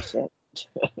a movie set.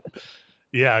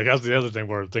 Yeah, that's the other thing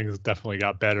where things definitely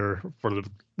got better for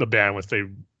the band once they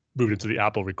moved into the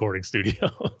Apple recording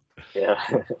studio. Yeah.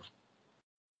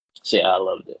 So yeah, I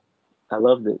loved it. I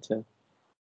loved it too.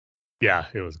 Yeah,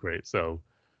 it was great. So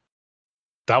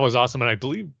that was awesome. And I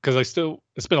believe, because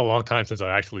it's been a long time since I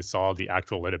actually saw the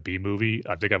actual Let It Be movie.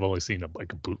 I think I've only seen a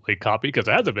bootleg copy, because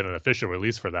there hasn't been an official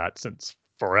release for that since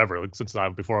forever,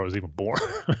 before I was even born.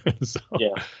 So,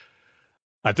 yeah.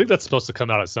 I think that's supposed to come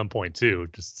out at some point too,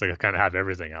 just to kind of have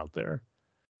everything out there.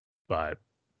 But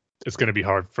it's going to be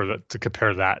hard to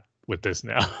compare that with this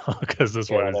now, because this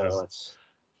one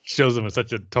shows them in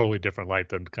such a totally different light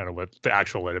than kind of what the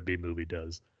actual Let It Be movie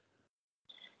does.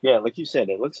 Yeah, like you said,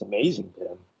 it looks amazing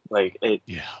to him. Like it.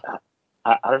 Yeah.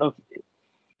 I don't know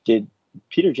if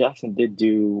Peter Jackson did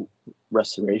do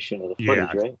restoration of the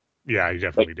footage, right? Yeah, he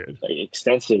definitely did. Like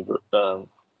extensive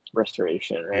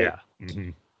restoration, right? Yeah. Mm-hmm.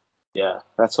 Yeah,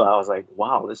 that's why I was like,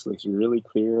 wow, this looks really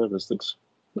clear. This looks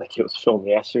like it was filmed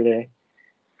yesterday.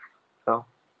 Oh,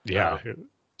 yeah.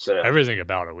 So everything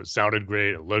about it sounded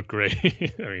great. It looked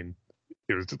great. I mean,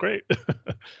 it was great.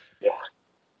 Yeah.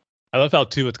 I love how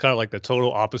too it's kind of like the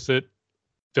total opposite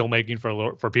filmmaking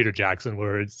for Peter Jackson,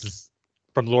 where it's just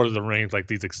from Lord of the Rings, like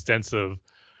these extensive,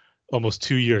 almost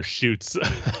 2-year shoots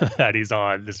that he's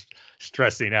on, just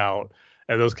stressing out,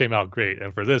 and those came out great.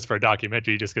 And for a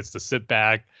documentary, he just gets to sit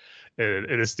back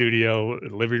in a studio,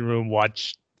 living room,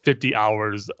 watch 50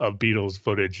 hours of Beatles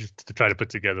footage to try to put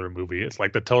together a movie. It's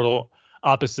like the total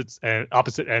opposite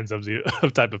ends of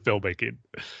the type of filmmaking.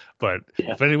 But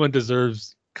if anyone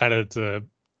deserves kind of to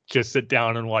just sit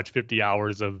down and watch 50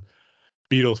 hours of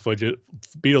Beatles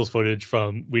footage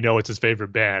from, we know it's his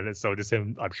favorite band, and so just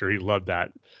him, I'm sure he loved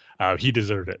that. He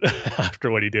deserved it after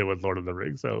what he did with Lord of the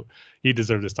Rings. So he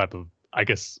deserved this type of, I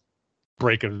guess,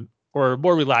 break of, or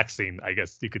more relaxing, I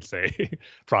guess you could say,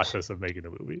 process of making a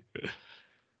movie.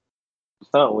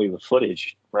 It's not only the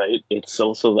footage, right? It's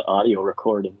also the audio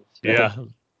recordings. Yeah.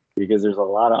 Because there's a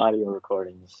lot of audio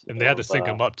recordings. And they had to sync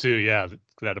them up too. Yeah.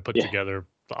 They had to put together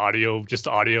the audio, just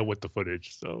the audio with the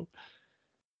footage. So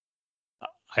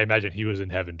I imagine he was in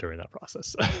heaven during that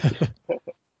process.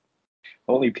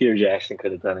 Only Peter Jackson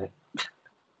could have done it.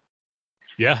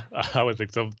 Yeah, I would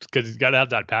think so, because he's got to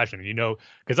have that passion,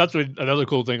 because that's what another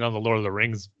cool thing on the Lord of the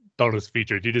Rings bonus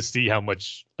features. You just see how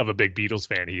much of a big Beatles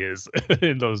fan he is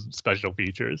in those special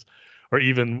features, or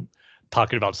even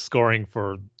talking about scoring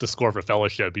for the score for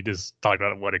Fellowship. He just talked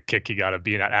about what a kick he got of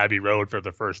being at Abbey Road for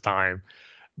the first time,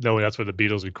 knowing that's where the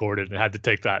Beatles recorded, and had to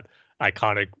take that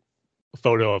iconic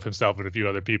photo of himself and a few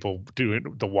other people doing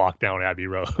the walk down Abbey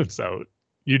Road. So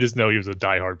you just know he was a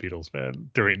diehard Beatles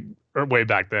fan way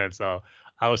back then. So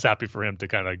I was happy for him to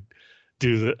kind of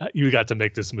you got to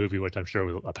make this movie, which I'm sure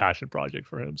was a passion project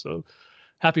for him. So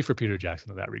happy for Peter Jackson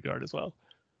in that regard as well.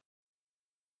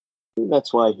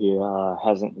 That's why he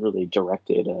hasn't really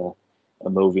directed a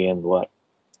movie in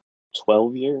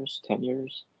 12 years, 10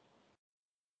 years.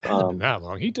 It hasn't been that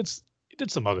long. He did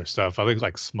some other stuff. I think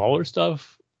like smaller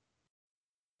stuff.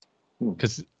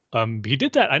 Because he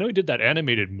did that. I know he did that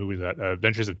animated movie, that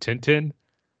Adventures of Tintin.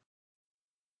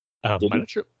 I'm not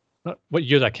sure what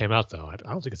year that came out, though. I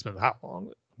don't think it's been that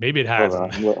long. Maybe it has.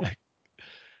 I'm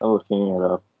looking it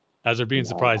up. As they're being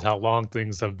surprised how long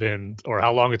things have been, or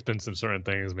how long it's been some certain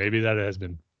things. Maybe that has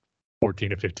been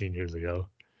 14 to 15 years ago.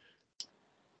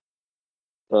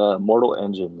 Mortal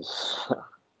Engines.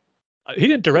 He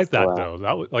didn't direct that, though.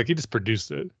 That was, like, he just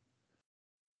produced it.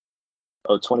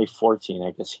 Oh, 2014,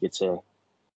 I guess you could say.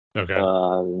 Okay. That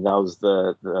was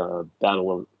the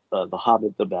Battle of the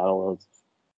Hobbit, the Battle of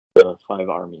the Five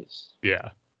Armies.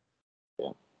 Yeah. Yeah.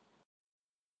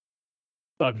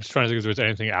 I'm just trying to think if there's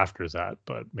anything after that,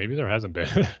 but maybe there hasn't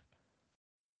been.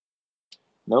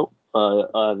 Nope.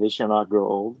 They Shall Not Grow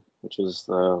Old, which is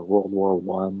the World War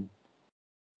One.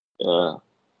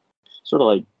 Sort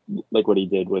of like what he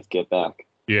did with Get Back.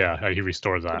 Yeah, how he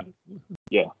restored that.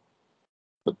 Yeah.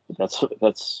 But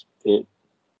that's it.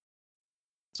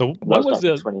 So when was the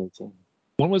 2018?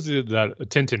 When was that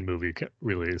Tintin movie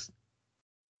released?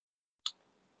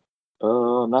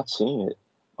 I'm not seeing it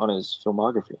on his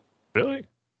filmography. Really?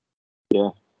 Yeah.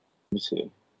 Let me see.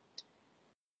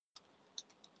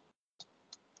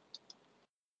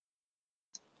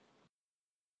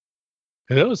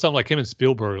 It doesn't sound like him and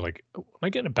Spielberg. Like, am I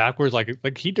getting it backwards?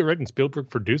 Like he directed and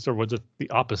Spielberg produced, or was it the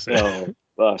opposite?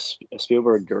 No,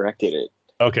 Spielberg directed it.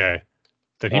 Okay,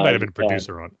 then he might have been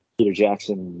producer on. Peter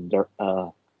Jackson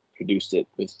produced it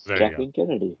with Kathleen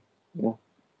Kennedy. Yeah,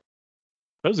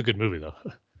 that was a good movie, though.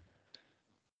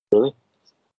 Really?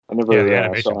 I never. Yeah, the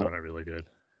animation's on it really good.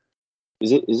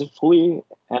 Is it fully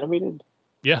animated?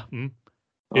 Yeah,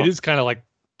 It is kind of like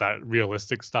that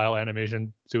realistic style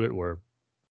animation to it, where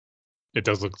it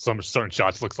does look, some certain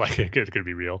shots looks like it could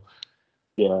be real.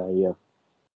 Yeah.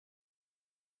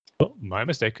 Oh, my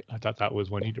mistake. I thought that was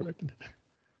when he directed it.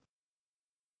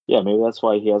 Yeah, maybe that's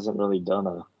why he hasn't really done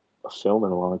a film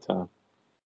in a long time.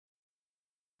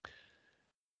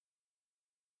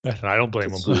 And I don't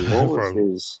blame him.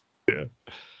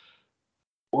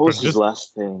 What was his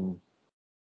last thing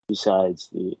besides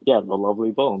the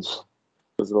Lovely Bones?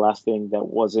 was the last thing that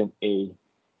wasn't a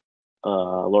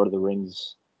Lord of the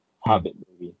Rings Hobbit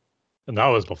movie. And that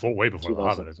was way before The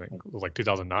Hobbit, I think. It was like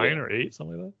 2009 or 8,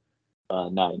 something like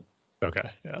that. 9. Okay,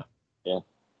 yeah. Yeah.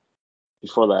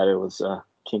 Before that, it was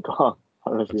King Kong. I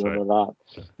don't know if you remember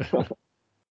that.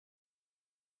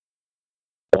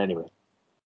 Anyway,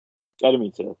 I didn't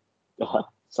mean to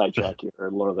sidetrack your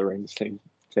Lord of the Rings thing.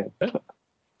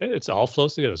 It's all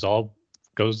flows together. It all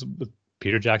goes with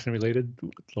Peter Jackson related,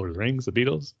 Lord of the Rings, the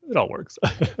Beatles. It all works.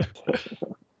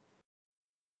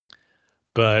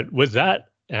 But with that,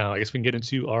 I guess we can get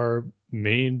into our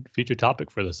main feature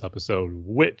topic for this episode,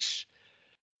 which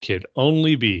could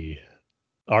only be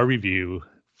our review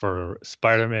for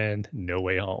Spider-Man No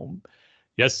Way Home.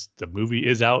 Yes, the movie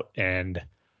is out, and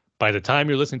by the time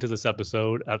you're listening to this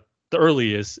episode, at the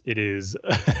earliest, it is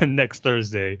next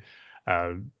Thursday,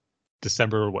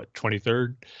 December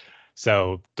 23rd.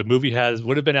 So the movie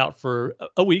would have been out for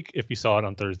a week if you saw it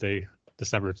on Thursday,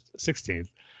 December 16th.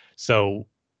 So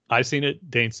I've seen it,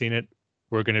 Dane's seen it.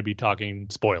 We're going to be talking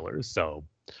spoilers. So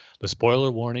the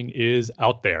spoiler warning is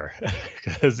out there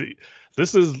because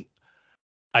this is,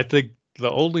 I think,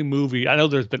 the only movie, I know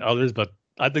there's been others, but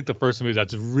I think the first movie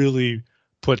that's really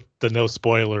put the no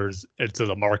spoilers into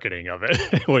the marketing of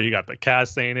it. Where you got the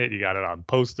cast saying it, you got it on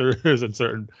posters and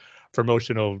certain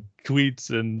promotional tweets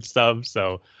and stuff.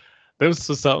 So this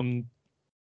was something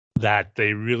that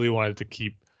they really wanted to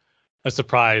keep a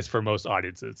surprise for most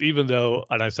audiences, even though,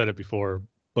 and I've said it before,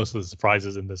 most of the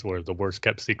surprises in this were the worst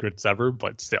kept secrets ever,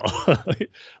 but still, at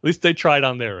least they tried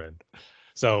on their end.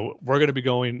 So we're going to be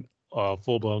going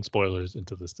full-blown spoilers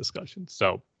into this discussion.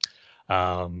 So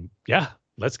yeah,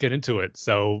 let's get into it.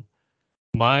 So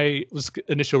my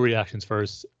initial reactions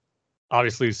first,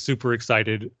 obviously super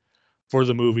excited for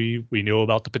the movie. We knew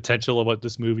about the potential of what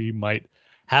this movie might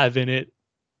have in it.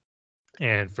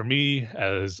 And for me,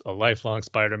 as a lifelong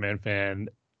Spider-Man fan,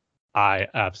 I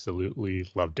absolutely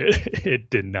loved it. It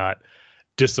did not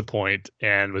disappoint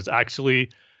and was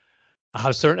actually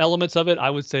certain elements of it, I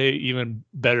would say, even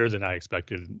better than I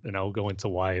expected. And I'll go into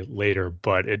why later,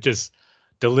 but it just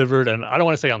delivered. And I don't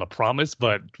want to say on the promise,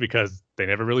 but because they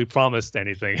never really promised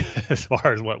anything as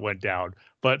far as what went down,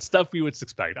 but stuff we would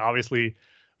expect. Obviously,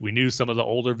 we knew some of the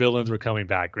older villains were coming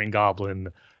back. Green Goblin,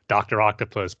 Dr.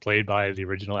 Octopus, played by the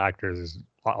original actors,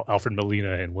 Alfred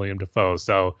Molina and William Dafoe.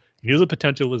 So you knew the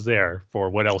potential was there for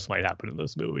what else might happen in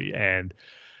this movie. And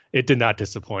it did not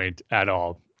disappoint at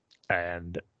all.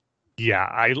 And yeah,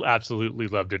 I absolutely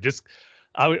loved it.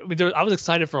 I was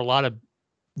excited for a lot of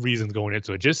reasons going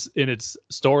into it. Just in its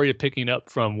story of picking up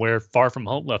from where Far From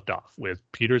Home left off, with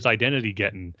Peter's identity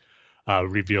getting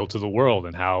revealed to the world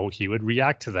and how he would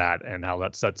react to that and how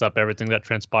that sets up everything that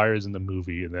transpires in the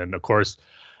movie. And then, of course,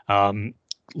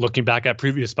 looking back at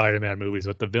previous Spider-Man movies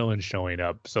with the villains showing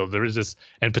up. So there is this,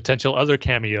 and potential other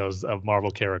cameos of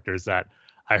Marvel characters that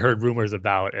I heard rumors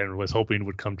about and was hoping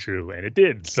would come true, and it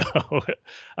did. So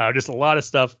just a lot of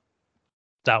stuff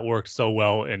that worked so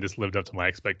well and just lived up to my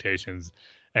expectations.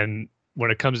 And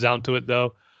when it comes down to it,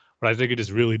 though, what I think it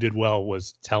just really did well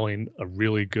was telling a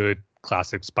really good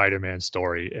classic Spider-Man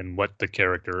story and what the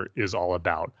character is all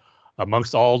about.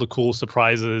 Amongst all the cool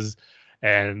surprises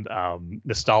and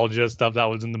nostalgia stuff that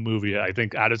was in the movie, I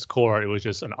think at its core, it was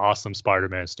just an awesome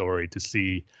Spider-Man story to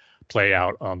see play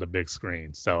out on the big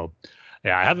screen. So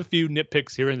yeah, I have a few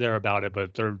nitpicks here and there about it,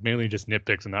 but they're mainly just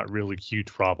nitpicks and not really huge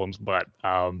problems. But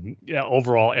yeah,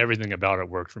 overall, everything about it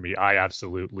worked for me. I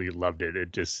absolutely loved it.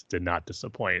 It just did not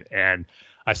disappoint. And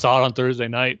I saw it on Thursday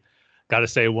night. Got to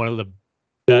say, one of the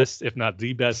best, if not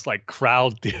the best, like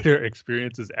crowd theater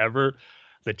experiences ever.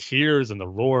 The cheers and the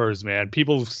roars, man.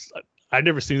 I'd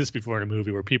never seen this before in a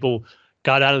movie where people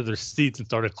got out of their seats and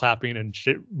started clapping and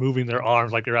moving their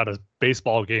arms like they're at a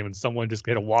baseball game and someone just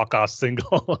hit a walk-off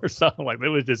single or something. Like, it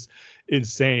was just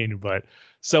insane, but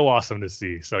so awesome to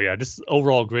see. So yeah, just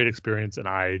overall great experience, and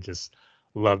I just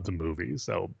loved the movie.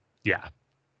 So yeah,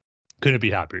 couldn't be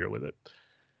happier with it.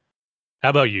 How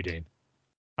about you, Dane?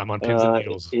 I'm on pins and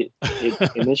needles.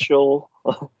 Initial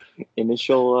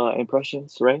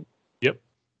impressions, right? Yep.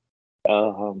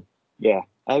 Yeah,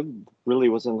 I really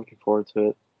wasn't looking forward to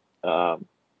it.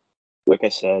 Like I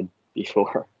said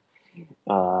before,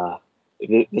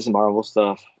 this Marvel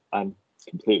stuff, I'm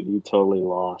completely, totally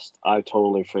lost. I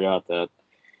totally forgot that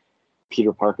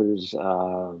Peter Parker's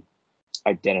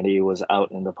identity was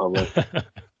out in the public.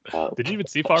 Did you even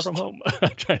see Far From Home?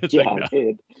 Yeah,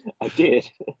 I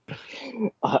did.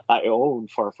 I own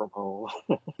Far From Home.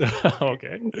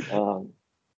 Okay.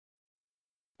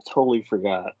 Totally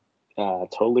forgot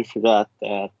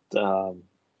that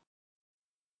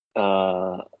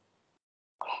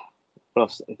what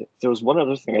else? There was one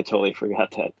other thing I totally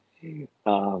forgot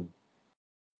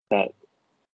that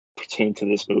pertained to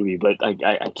this movie, but I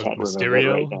can't remember it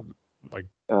right now. Like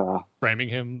framing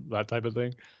him, that type of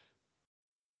thing.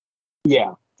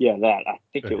 Yeah, that. I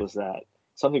think it was that.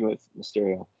 Something with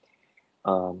Mysterio.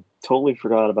 Totally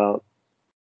forgot about.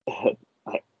 I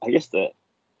guess the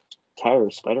entire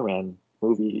Spider-Man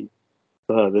movie,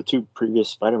 the two previous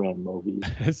Spider-Man movies.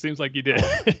 It seems like you did.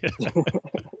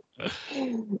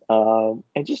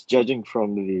 And just judging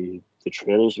from the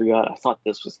trailers we got, I thought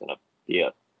this was gonna be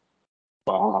a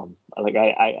bomb. Like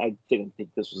I didn't think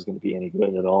this was gonna be any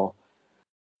good at all.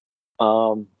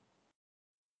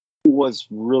 Was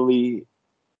really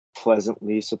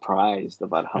pleasantly surprised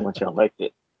about how much I liked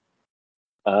it.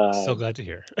 So glad to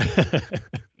hear.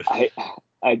 I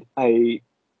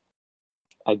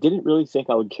didn't really think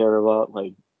I would care about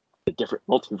like the different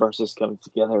multiverses coming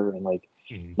together, and like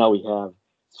now we have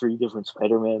 3 different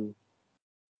Spider-Men,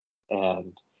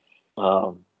 and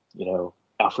you know,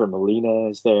 Alfred Molina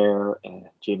is there, and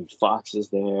Jamie Foxx is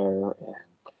there, and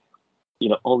you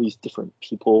know, all these different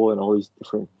people and all these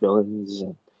different villains,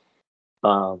 and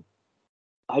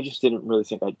I just didn't really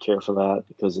think I'd care for that,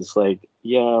 because it's like,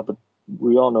 yeah, but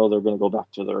we all know they're going to go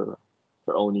back to their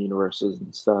own universes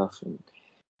and stuff, and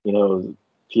you know,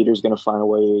 Peter's going to find a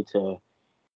way to,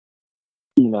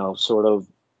 you know, sort of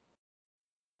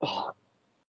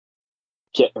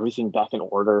get everything back in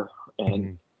order,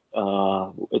 and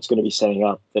it's going to be setting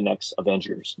up the next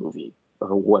Avengers movie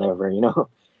or whatever, you know.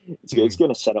 It's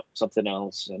going to set up something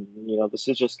else, and you know, this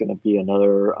is just going to be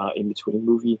another in-between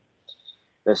movie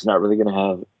that's not really going to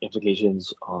have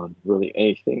implications on really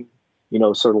anything, you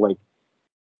know, sort of like,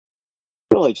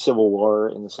 you know, like Civil War,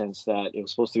 in the sense that it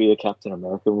was supposed to be a Captain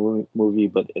America movie,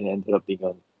 but it ended up being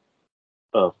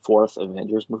a fifth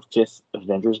Avengers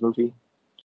movie.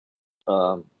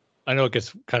 I know it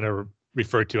gets kind of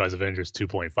referred to as Avengers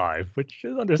 2.5, which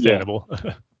is understandable.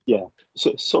 Yeah,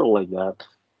 so sort of like that.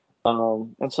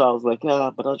 And so I was like, yeah,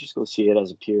 but I'll just go see it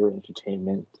as a pure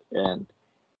entertainment, and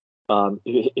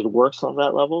it works on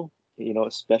that level, you know,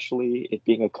 especially it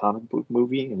being a comic book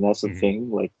movie, and that's the thing.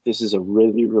 Like, this is a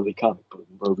really, really comic book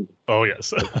movie. Oh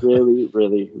yes, really,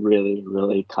 really, really,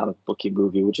 really comic booky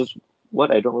movie, which is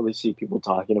what I don't really see people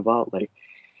talking about. Like,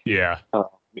 yeah,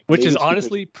 which is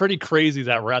honestly pretty crazy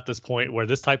that we're at this point where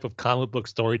this type of comic book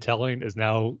storytelling is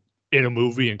now in a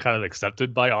movie and kind of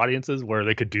accepted by audiences, where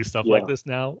they could do stuff like this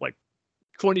now. Like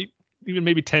 20, even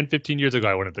maybe 10, 15 years ago,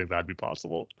 I wouldn't think that'd be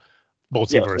possible.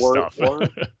 Multiverse stuff.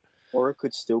 or it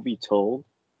could still be told,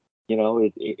 you know,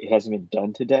 it hasn't been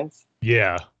done to death.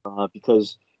 Yeah.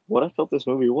 Because what I felt this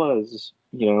movie was,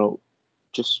 you know,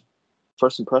 just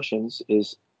first impressions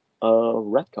is a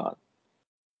retcon.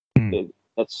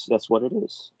 That's what it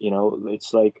is. You know,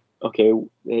 it's like, okay,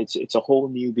 it's a whole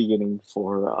new beginning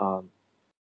for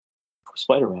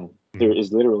Spider-Man. There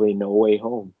is literally no way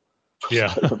home.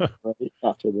 Yeah. Right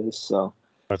after this, so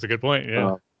that's a good point.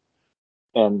 Yeah.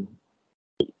 And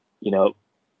you know,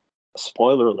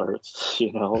 spoiler alerts.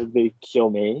 You know, they kill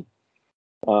May.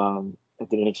 I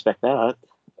didn't expect that.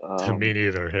 Me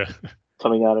neither. Yeah.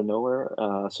 Coming out of nowhere.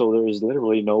 So there is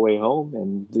literally no way home,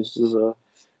 and this is a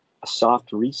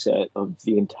soft reset of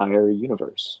the entire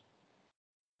universe.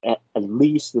 At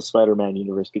least the Spider-Man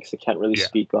universe, because I can't really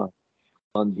speak on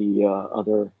the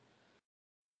other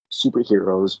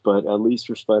superheroes, but at least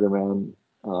for Spider-Man,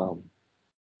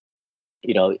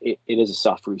 you know, it is a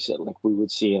soft reset, like we would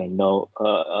see in a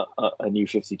New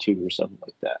 52 or something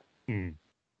like that.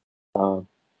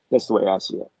 That's the way I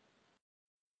see it.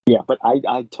 Yeah, but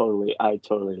I totally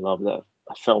love that.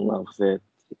 I fell in love with it.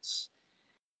 It's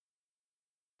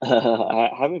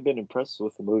I haven't been impressed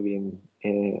with the movie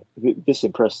this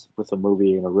impressed with a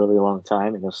movie in a really long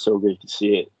time, and it's so great to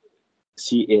see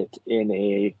it in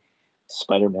a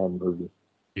Spider-Man movie.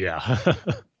 Yeah.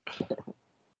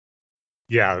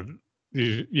 Yeah,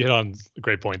 you hit on a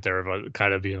great point there about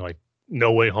kind of being like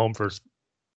no way home for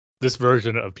this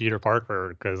version of Peter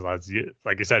Parker, because like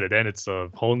you said, it's a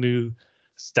whole new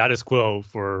status quo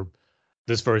for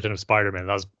this version of Spider-Man.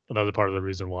 That was another part of the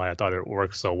reason why I thought it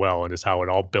worked so well, and just how it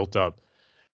all built up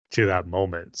to that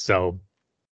moment. So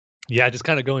yeah, just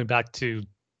kind of going back to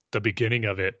the beginning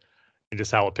of it and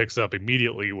just how it picks up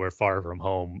immediately where Far From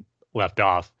Home left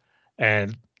off.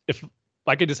 And if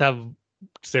I could just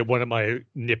say one of my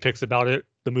nitpicks about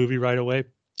the movie right away,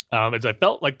 is I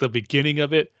felt like the beginning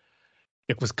of it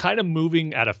was kind of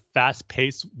moving at a fast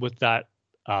pace with that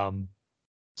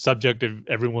subject of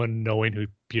everyone knowing who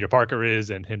Peter Parker is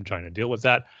and him trying to deal with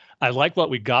that. I like what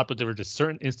we got, but there were just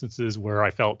certain instances where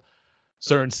I felt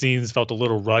certain scenes felt a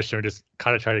little rushed, or just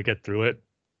kind of try to get through it.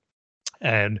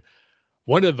 And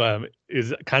One of them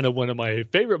is kind of one of my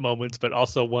favorite moments, but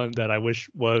also one that I wish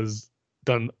was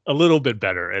done a little bit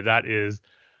better, and that is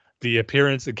the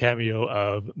appearance and cameo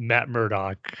of Matt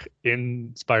Murdock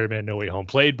in Spider-Man No Way Home,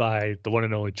 played by the one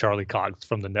and only Charlie Cox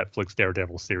from the Netflix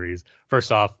Daredevil series.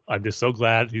 First off, I'm just so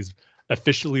glad he's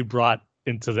officially brought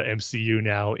into the MCU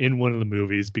now in one of the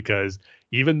movies, because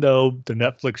even though the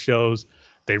Netflix shows,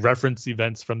 they reference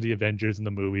events from the Avengers in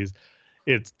the movies,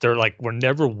 they're like, we're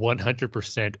never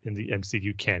 100% in the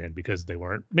MCU canon because they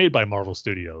weren't made by Marvel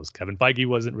Studios. Kevin Feige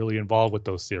wasn't really involved with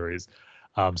those series.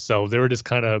 So they were just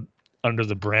kind of under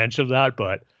the branch of that.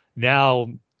 But now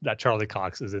that Charlie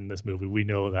Cox is in this movie, we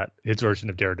know that his version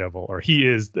of Daredevil, or he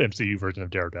is the MCU version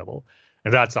of Daredevil.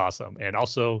 And that's awesome. And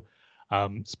also,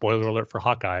 spoiler alert for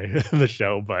Hawkeye, the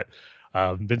show, but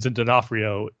Vincent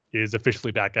D'Onofrio is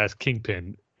officially back as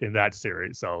Kingpin in that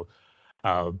series. So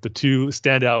the two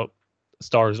standout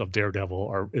stars of Daredevil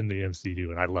are in the MCU,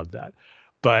 and I love that.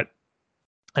 But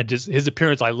his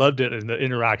appearance, I loved it, and the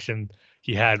interaction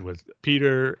he had with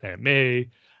Peter and May,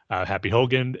 Happy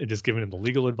Hogan, and just giving him the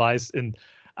legal advice. And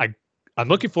I'm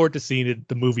looking forward to seeing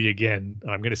the movie again.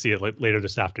 I'm going to see it later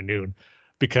this afternoon,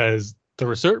 because there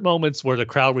were certain moments where the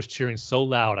crowd was cheering so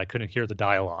loud I couldn't hear the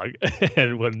dialogue.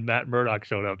 And when Matt Murdock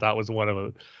showed up, that was one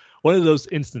of those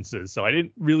instances. So I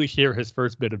didn't really hear his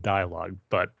first bit of dialogue.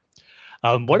 But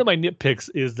one of my nitpicks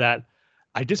is that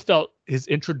I just felt his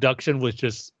introduction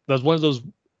was one of those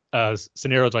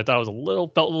scenarios where I thought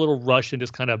it felt a little rushed and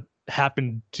just kind of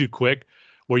happened too quick,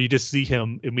 where you just see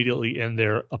him immediately in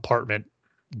their apartment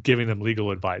giving them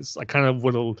legal advice. I kind of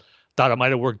would have thought it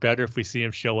might have worked better if we see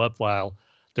him show up while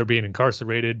they're being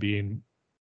incarcerated, being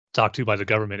talked to by the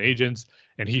government agents,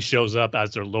 and he shows up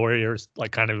as their lawyers,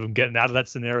 like kind of getting out of that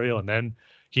scenario, and then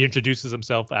he introduces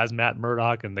himself as Matt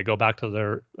Murdock, and they go back to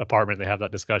their apartment, they have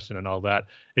that discussion and all that.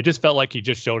 It just felt like he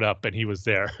just showed up and he was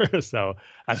there. So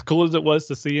as cool as it was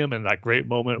to see him in that great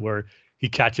moment where he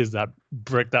catches that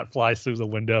brick that flies through the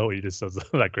window, he just says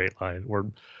that great line where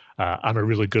I'm a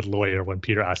really good lawyer, when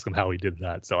Peter asks him how he did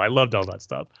that. So I loved all that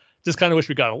stuff. Just kind of wish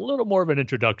we got a little more of an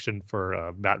introduction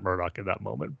for Matt Murdock in that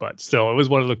moment. But still, it was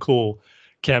one of the cool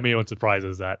cameo and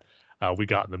surprises that we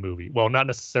got in the movie. Well, not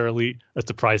necessarily a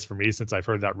surprise for me since I've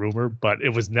heard that rumor, but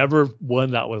it was never one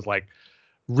that was like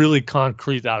really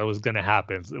concrete that it was going to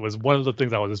happen. It was one of the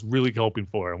things I was just really hoping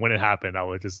for. And when it happened, I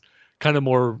was just kind of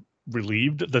more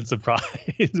relieved than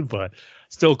surprised, but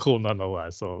still cool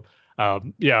nonetheless. So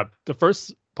yeah, the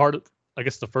first portion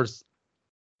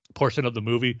of the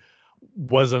movie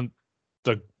wasn't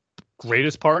the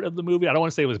greatest part of the movie. I don't want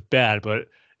to say it was bad, but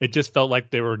it just felt like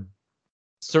there were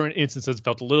certain instances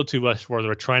felt a little too much where they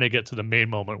were trying to get to the main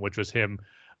moment, which was him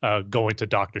going to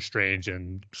Doctor Strange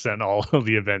and setting all of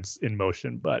the events in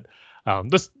motion. But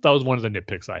that was one of the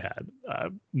nitpicks I had.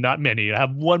 Not many. I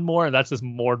have one more, and that's just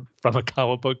more from a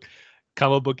comic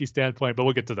booky standpoint, but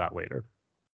we'll get to that later.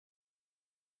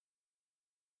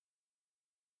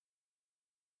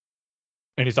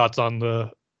 Any thoughts on the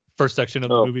first section of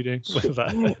the movie, Dane?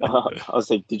 I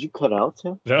was like, did you cut out,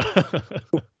 Tim? No.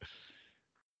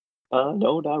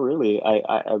 No, not really.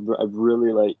 I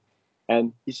really like,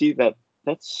 and you see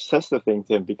that's the thing,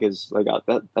 Tim, because like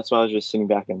that's why I was just sitting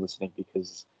back and listening,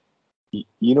 because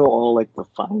you know all like the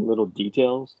fine little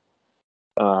details.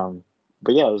 But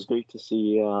yeah, it was great to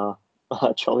see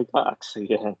Charlie Cox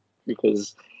again,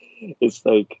 because it's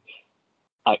like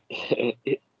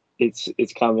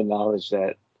it's common knowledge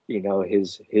that, you know,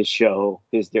 his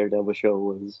Daredevil show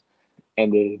was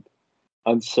ended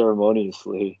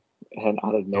unceremoniously and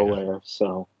out of nowhere.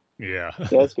 So yeah,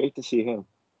 it's great to see him.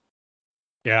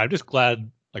 Yeah, I'm just glad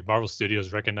like Marvel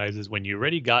Studios recognizes when you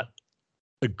already got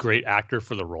a great actor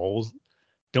for the roles,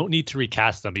 don't need to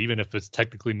recast them, even if it's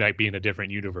technically might be in a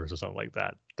different universe or something like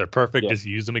that. They're perfect. Yeah. Just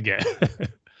use them again.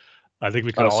 I think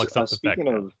we can all accept the fact.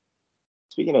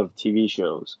 Speaking of TV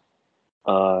shows,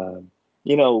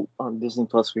 you know, on Disney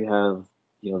Plus we have,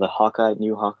 you know, the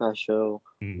new Hawkeye show.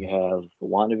 We have the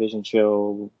WandaVision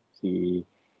show, the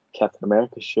Captain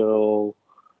America show.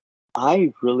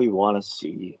 I really want to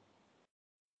see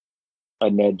a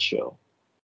Ned show.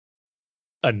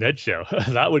 A Ned show?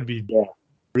 That would be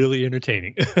really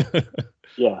entertaining.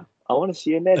 Yeah, I want to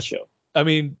see a Ned show. I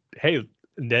mean, hey,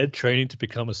 Ned training to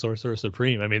become a Sorcerer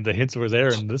Supreme. I mean, the hints were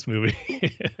there in this movie.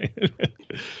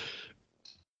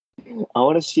 I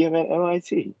want to see him at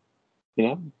MIT. You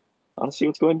know, I want to see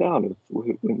what's going down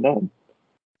with Ned.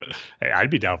 Hey,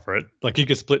 I'd be down for it. Like, you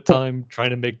could split time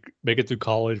trying to make it through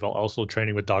college while also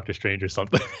training with Doctor Strange or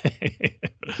something.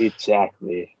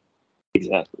 Exactly.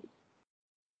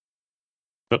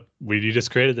 But you just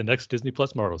created the next Disney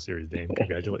Plus Marvel series, Dane.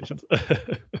 Congratulations.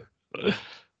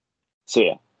 So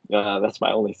yeah, that's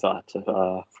my only thought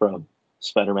from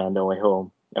Spider-Man: No Way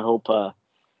Home. I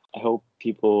hope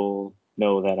people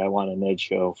know that I want a Ned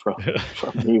show from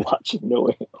me watching No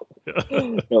Way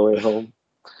Home. No Way Home.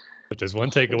 But there's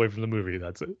one takeaway from the movie.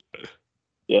 That's it.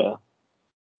 Yeah.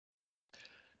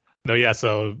 No, yeah.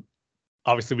 So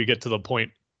obviously we get to the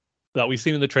point that we've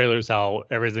seen in the trailers how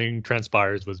everything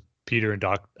transpires was Peter and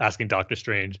Doc asking Doctor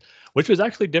Strange, which was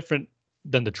actually different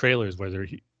than the trailers, whether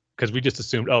because we just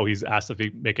assumed, oh, he's asked if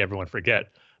he make everyone forget,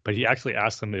 but he actually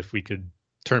asked them if we could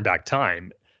turn back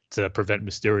time to prevent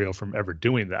Mysterio from ever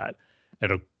doing that.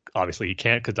 And obviously he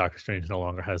can't because Doctor Strange no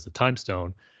longer has the time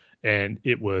stone. And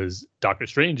it was Doctor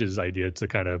Strange's idea to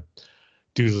kind of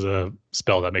do the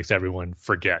spell that makes everyone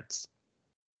forget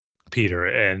Peter,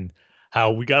 and how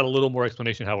we got a little more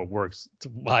explanation how it works,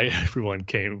 why everyone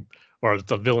came, or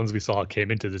the villains we saw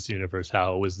came into this universe,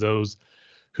 how it was those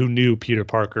who knew Peter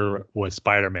Parker was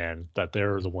Spider-Man, that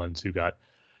they're the ones who got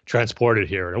transported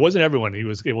here. And it wasn't everyone. He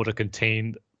was able to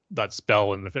contain that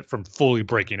spell and from fully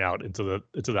breaking out into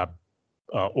that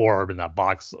orb in that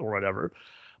box or whatever.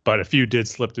 But a few did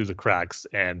slip through the cracks.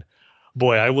 And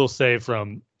boy, I will say,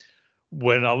 from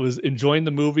when I was enjoying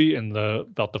the movie and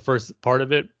about the first part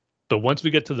of it, but once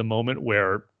we get to the moment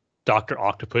where Dr.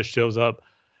 Octopus shows up,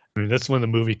 I mean, that's when the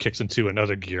movie kicks into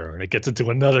another gear, and it gets into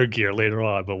another gear later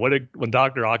on. But when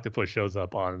Dr. Octopus shows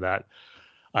up on that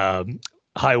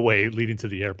highway leading to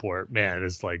the airport, man,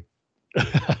 it's like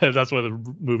that's when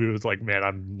the movie was like, man,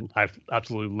 I'm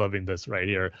absolutely loving this right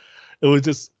here. It was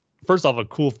just, first off, a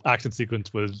cool action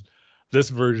sequence was this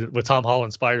version with Tom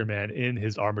Holland Spider-Man in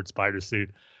his armored spider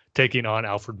suit taking on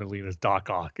Alfred Molina's Doc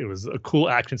Ock. It was a cool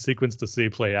action sequence to see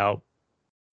play out,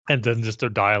 and then just their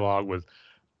dialogue with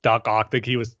Doc Ock.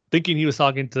 Thinking he was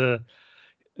talking to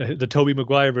the Tobey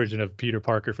Maguire version of Peter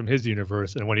Parker from his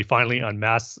universe, and when he finally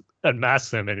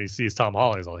unmasks him and he sees Tom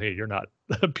Holland, he's like, "Hey, you're not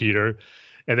Peter."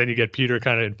 And then you get Peter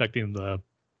kind of infecting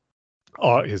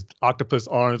his octopus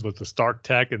arms with the Stark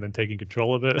tech, and then taking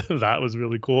control of it. That was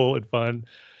really cool and fun.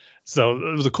 So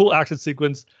it was a cool action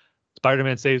sequence.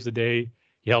 Spider-Man saves the day.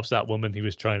 He helps that woman he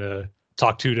was trying to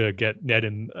talk to get Ned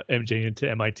and MJ into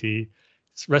MIT.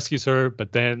 Rescues her,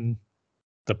 but then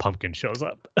the pumpkin shows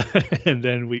up. And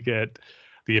then we get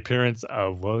the appearance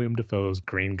of William Dafoe's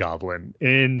Green Goblin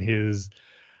in his,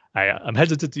 I'm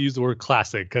hesitant to use the word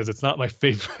classic because it's not my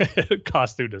favorite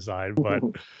costume design, but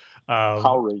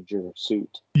Power Ranger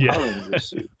suit. Yeah. Power Ranger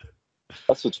suit.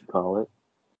 That's what you call it.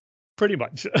 Pretty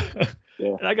much.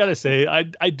 Yeah. And I gotta say,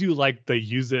 I do like they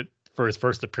use it for his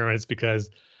first appearance, because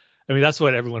I mean that's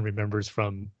what everyone remembers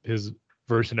from his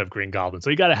version of Green Goblin. So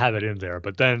you gotta have it in there.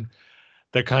 But then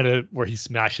the kind of where he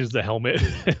smashes the helmet.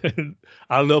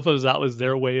 I don't know if that was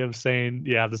their way of saying,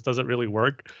 yeah, this doesn't really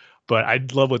work. But I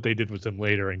love what they did with him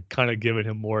later and kind of giving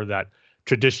him more of that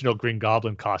traditional Green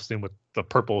Goblin costume with the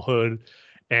purple hood,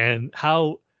 and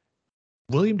how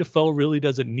William Dafoe really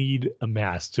doesn't need a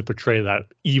mask to portray that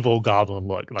evil goblin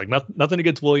look. Like nothing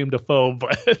against William Dafoe,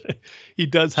 but he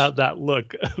does have that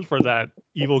look for that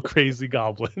evil, crazy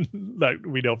goblin that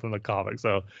we know from the comics.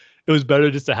 So it was better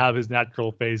just to have his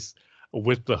natural face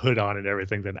with the hood on and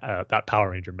everything than that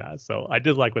Power Ranger mask. So I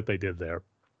did like what they did there.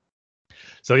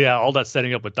 So yeah, all that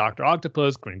setting up with Dr.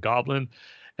 Octopus, Green Goblin,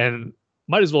 and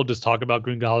might as well just talk about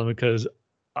Green Goblin because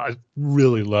I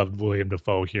really loved William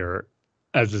Dafoe here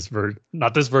as this version.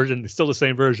 Not this version, still the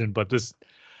same version, but this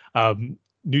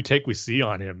new take we see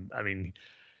on him. I mean,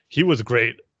 he was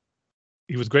great.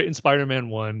 He was great in Spider-Man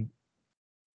 1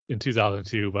 in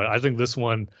 2002, but I think this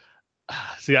one,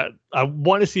 see, I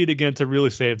want to see it again to really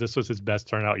say if this was his best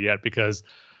turnout yet, because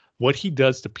what he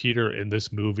does to Peter in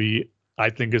this movie, I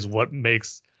think, is what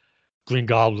makes Green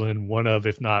Goblin one of,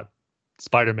 if not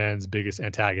Spider-Man's biggest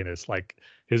antagonists, like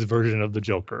his version of the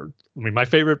Joker. I mean, my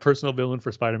favorite personal villain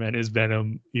for Spider-Man is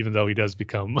Venom, even though he does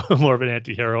become more of an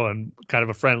anti-hero and kind of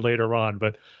a friend later on.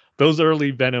 But those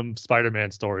early Venom Spider-Man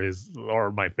stories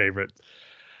are my favorite.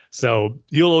 So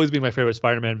he'll always be my favorite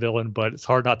Spider-Man villain, but it's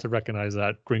hard not to recognize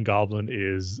that Green Goblin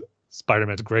is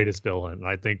Spider-Man's greatest villain. And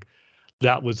I think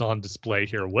that was on display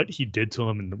here. What he did to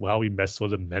him and how he messed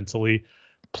with him mentally,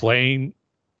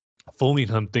 fooling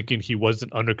him, thinking he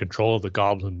wasn't under control of the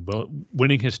Goblin,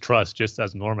 winning his trust just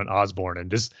as Norman Osborn,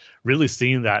 and just really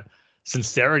seeing that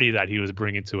sincerity that he was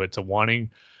bringing to it, to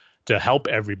wanting to help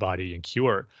everybody and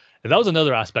cure. And that was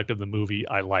another aspect of the movie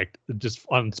I liked, just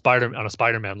on a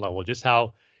Spider-Man level, just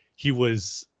how he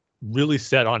was really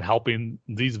set on helping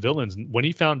these villains. When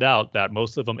he found out that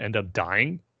most of them end up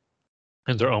dying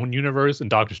in their own universe and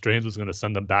Doctor Strange was going to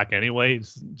send them back anyway,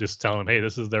 just telling them, hey,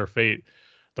 this is their fate.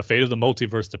 The fate of the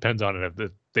multiverse depends on it.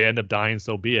 If they end up dying,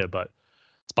 so be it. But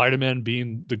Spider-Man,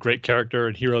 being the great character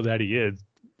and hero that he is,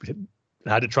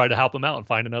 had to try to help him out and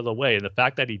find another way. And the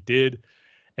fact that he did,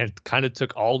 and kind of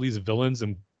took all these villains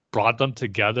and brought them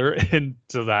together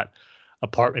into that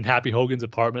apartment, Happy Hogan's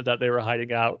apartment that they were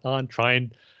hiding out on,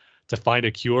 trying to find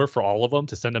a cure for all of them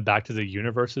to send them back to the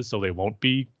universes so they won't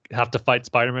have to fight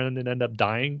Spider-Man and end up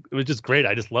dying. It was just great.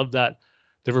 I just love that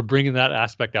they were bringing that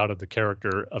aspect out of the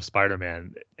character of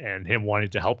Spider-Man and him wanting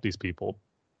to help these people.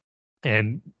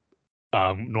 And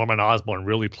Norman Osborn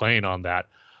really playing on that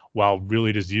while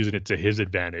really just using it to his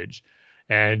advantage.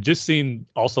 And just seeing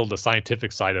also the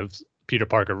scientific side of Peter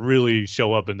Parker really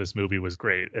show up in this movie was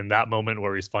great. And that moment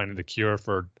where he's finding the cure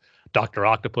for Dr.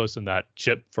 Octopus and that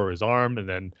chip for his arm, and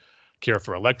then cure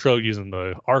for Electro using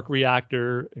the arc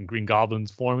reactor and Green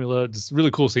Goblin's formula. It's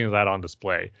really cool seeing that on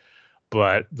display.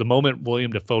 But the moment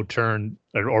William Dafoe turned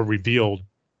or revealed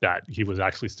that he was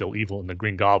actually still evil in the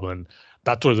Green Goblin,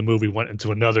 that's where the movie went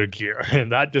into another gear.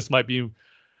 And that just might be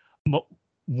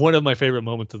one of my favorite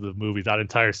moments of the movie, that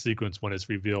entire sequence when it's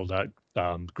revealed that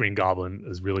Green Goblin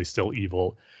is really still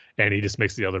evil, and he just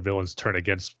makes the other villains turn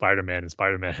against Spider-Man, and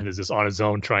Spider-Man is just on his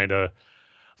own trying to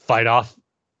fight off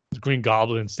Green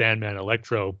Goblin, Sandman,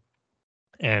 Electro,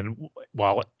 and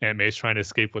while Aunt May's trying to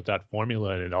escape with that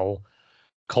formula, and it all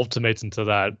culminates into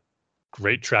that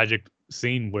great tragic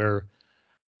scene where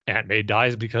Aunt May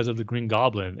dies because of the Green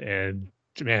Goblin. And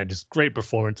man, just great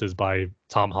performances by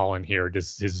Tom Holland here.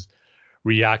 Just his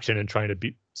reaction and trying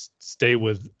to stay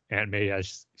with Aunt May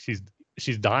as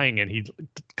she's dying, and he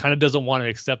kind of doesn't want to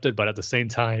accept it, but at the same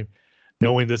time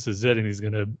knowing this is it and he's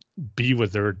going to be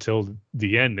with her till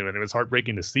the end. And it was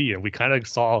heartbreaking to see. And we kind of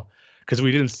saw, because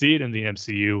we didn't see it in the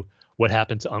MCU, what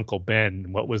happened to Uncle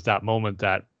Ben. What was that moment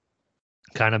that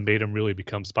kind of made him really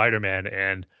become Spider-Man?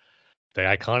 And the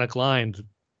iconic line,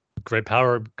 great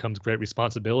power comes great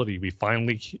responsibility. We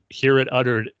finally hear it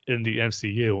uttered in the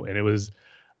MCU, and it was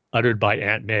uttered by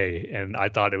Aunt May. And I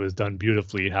thought it was done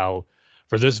beautifully, how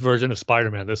for this version of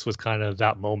Spider-Man, this was kind of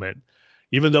that moment.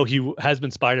 Even though he has been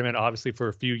Spider-Man obviously for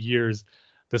a few years,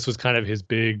 this was kind of his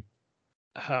big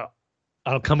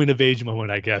coming of age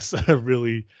moment, I guess,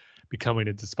 really becoming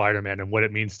into Spider-Man and what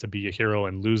it means to be a hero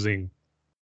and losing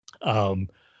the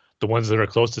ones that are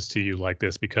closest to you like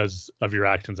this because of your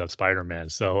actions of Spider-Man.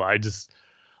 So I just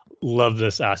love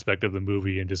this aspect of the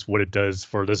movie and just what it does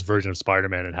for this version of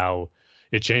Spider-Man and how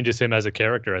it changes him as a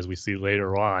character, as we see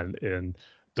later on. And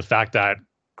the fact that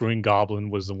Green Goblin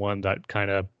was the one that kind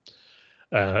of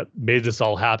made this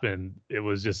all happen, it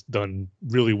was just done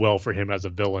really well for him as a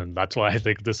villain. That's why I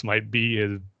think this might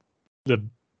be the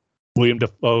William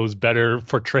Dafoe's better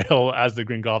portrayal as the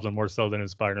Green Goblin, more so than in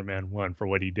Spider-Man 1, for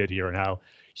what he did here and how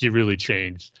he really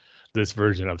changed this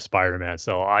version of Spider-Man.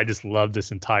 So I just love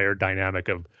this entire dynamic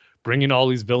of bringing all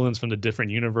these villains from the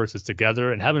different universes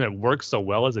together and having it work so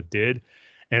well as it did.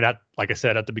 And like I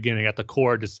said at the beginning, at the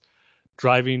core, just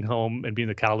driving home and being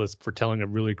the catalyst for telling a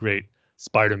really great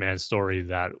Spider-Man story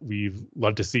that we've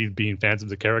loved to see, being fans of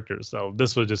the characters. So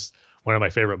this was just one of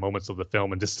my favorite moments of the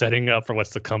film, and just setting up for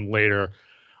what's to come later,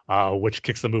 which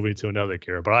kicks the movie to another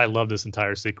gear. But I love this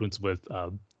entire sequence with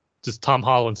just Tom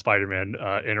Holland Spider-Man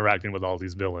interacting with all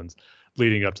these villains,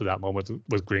 leading up to that moment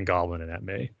with Green Goblin and Aunt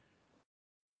May.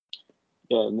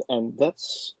 Yeah, and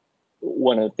that's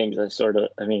one of the things I sort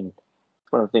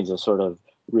of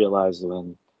realized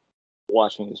when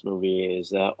watching this movie is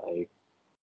that like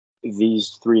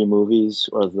these three movies,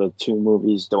 or the two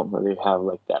movies, don't really have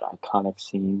like that iconic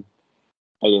scene,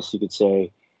 I guess you could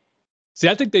say. See,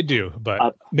 I think they do,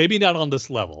 but maybe not on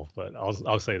this level, but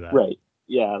I'll say that. Right.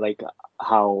 Yeah, like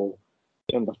how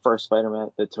in the first Spider-Man,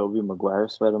 the Tobey Maguire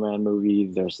Spider-Man movie,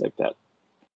 there's like that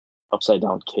upside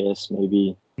down kiss,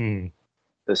 maybe.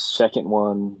 The second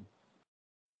one,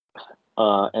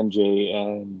 MJ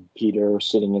and Peter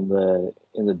sitting in the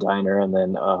diner, and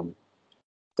then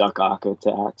Doc Ock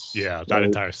attacks. Yeah, that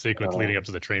entire sequence leading up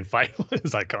to the train fight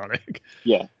is iconic.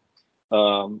 Yeah.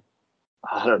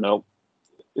 I don't know.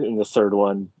 In the third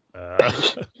one,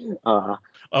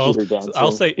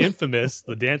 I'll say infamous,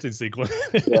 the dancing sequence.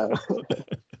 Yeah.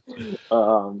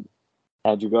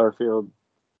 Andrew Garfield,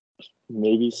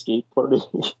 maybe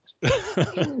skateboarding.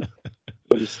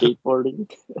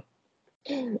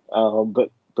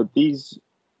 But these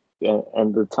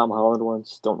and the Tom Holland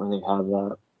ones don't really have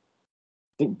that.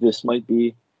 I think this might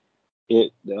be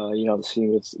it. The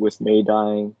scene with May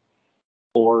dying,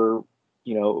 or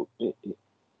in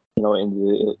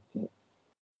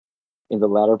the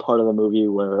latter part of the movie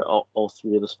where all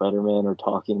three of the Spider-Man are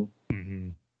talking,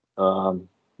 and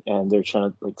they're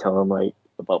trying to like tell him like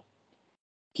about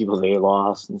people they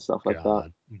lost and stuff like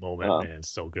that. Moment, man,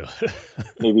 so good.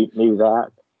 maybe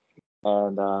that,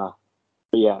 and but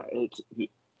yeah,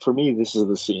 for me, this is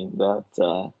the scene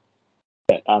that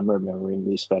I'm remembering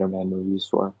these Spider-Man movies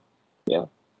for. Yeah.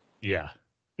 Yeah,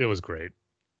 it was great.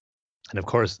 And of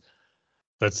course,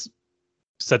 that's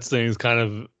sets things kind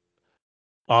of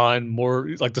on more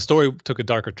like the story took a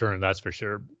darker turn, that's for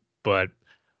sure. But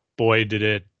boy, did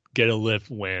it get a lift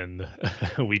when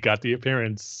we got the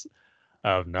appearance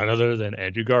of none other than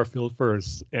Andrew Garfield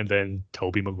first, and then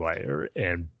Tobey Maguire.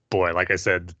 And boy, like I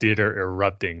said, the theater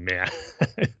erupting, man.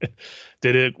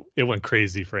 It went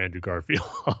crazy for Andrew Garfield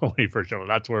when he first showed up.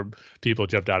 That's where people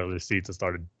jumped out of their seats and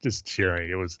started just cheering.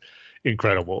 It was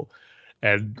incredible.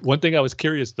 And one thing I was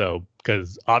curious though,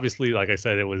 because obviously, like I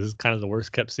said, it was kind of the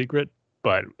worst kept secret,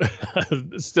 but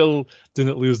still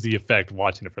didn't lose the effect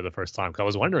watching it for the first time. Cause I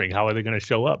was wondering, how are they going to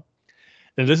show up?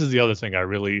 And this is the other thing I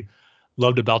really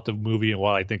loved about the movie and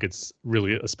why I think it's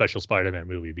really a special Spider-Man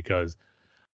movie, because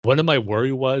one of my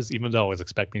worry was, even though I was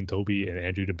expecting Tobey and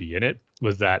Andrew to be in it,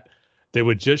 was that they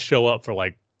would just show up for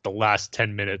like the last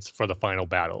 10 minutes for the final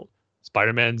battle.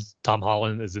 Spider-Man's Tom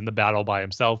Holland is in the battle by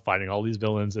himself fighting all these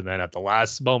villains, and then at the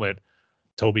last moment,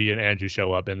 Tobey and Andrew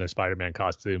show up in their Spider-Man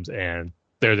costumes and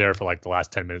they're there for like the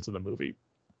last 10 minutes of the movie.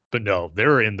 But no,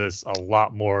 they're in this a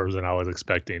lot more than I was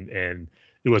expecting, and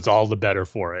it was all the better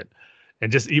for it.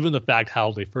 And just even the fact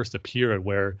how they first appeared,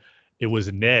 where it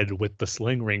was Ned with the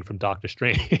sling ring from Doctor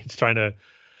Strange trying to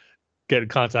get in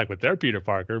contact with their Peter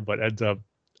Parker, but ends up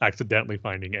accidentally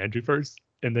finding Andrew first,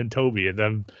 and then Tobey, and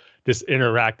then just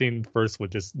interacting first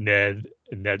with just Ned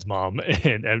and Ned's mom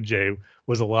and MJ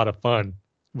was a lot of fun,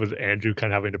 with Andrew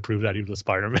kind of having to prove that he was a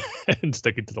Spider-Man and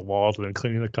sticking to the walls and then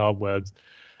cleaning the cobwebs.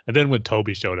 And then when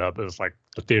Tobey showed up, it was like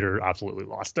the theater absolutely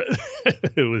lost it.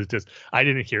 It was just, I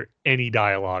didn't hear any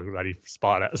dialogue that he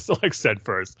said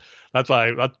first. That's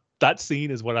why that scene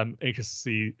is what I'm anxious to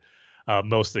see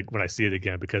most when I see it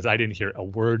again, because I didn't hear a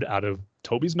word out of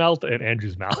Tobey's mouth and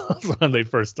Andrew's mouth when they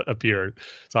first appeared.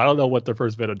 So I don't know what the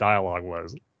first bit of dialogue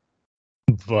was,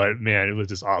 but man, it was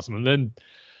just awesome. And then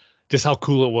just how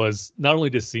cool it was, not only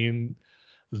just seeing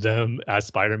them as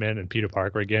Spider-Man and Peter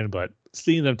Parker again, but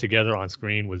seeing them together on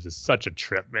screen was just such a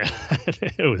trip, man.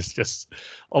 It was just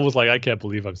almost like, I can't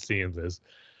believe I'm seeing this.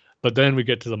 But then we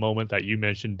get to the moment that you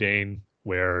mentioned, Dane,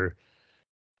 where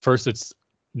first it's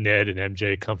Ned and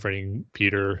MJ comforting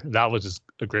Peter. That was just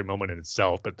a great moment in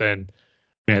itself. But then,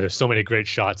 man, there's so many great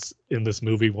shots in this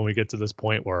movie when we get to this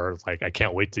point where, like, I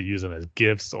can't wait to use them as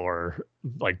GIFs or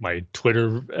like my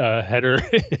Twitter header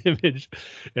image.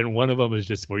 And one of them is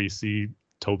just where you see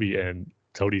Tobey and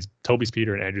Tobey's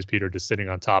Peter and Andrew's Peter just sitting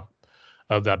on top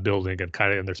of that building and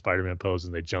kind of in their Spider-Man pose,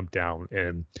 and they jump down.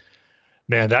 And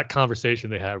man, that conversation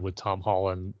they had with Tom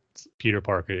Holland, Peter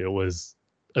Parker, it was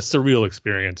a surreal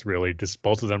experience, really. Just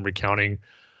both of them recounting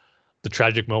the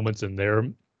tragic moments in their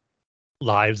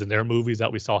lives and their movies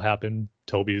that we saw happen.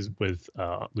 Tobey's with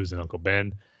losing Uncle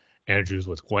Ben, Andrew's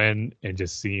with Gwen, and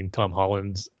just seeing Tom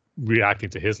Holland's reacting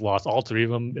to his loss, all three of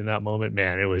them in that moment,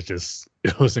 man, it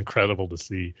was incredible to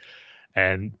see.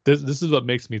 And this is what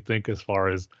makes me think, as far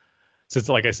as, since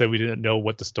like I said, we didn't know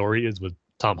what the story is with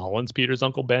Tom Holland's Peter's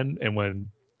Uncle Ben, and when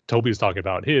Tobey was talking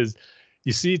about his,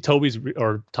 you see Tobey's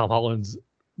or Tom Holland's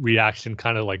reaction,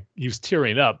 kind of like he was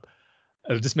tearing up.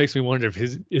 It just makes me wonder if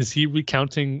is he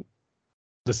recounting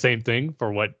the same thing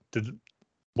for what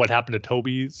happened to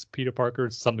Tobey's Peter Parker?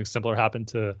 Something similar happened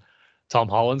to Tom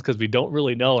Holland's, because we don't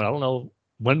really know, and I don't know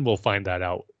when we'll find that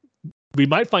out. We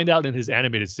might find out in his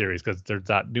animated series, because there's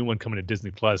that new one coming to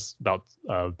Disney Plus about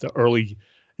the early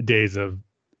days of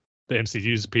the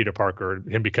MCU's Peter Parker,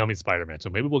 him becoming Spider-Man. So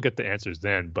maybe we'll get the answers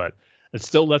then, but it's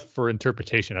still left for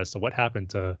interpretation as to what happened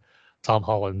to Tom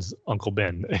Holland's Uncle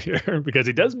Ben here, because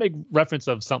he does make reference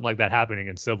of something like that happening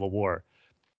in Civil War.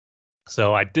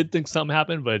 So I did think something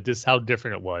happened, but just how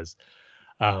different it was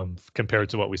compared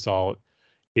to what we saw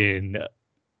in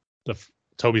the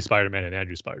Tobey Spider-Man and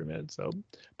Andrew Spider-Man. So,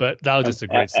 but that was just a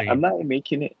great scene. I'm not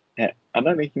making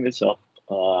this up.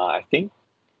 I think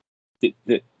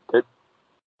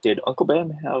did Uncle Ben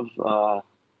have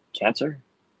cancer?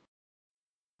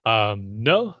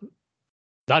 No,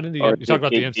 not in the. You're talking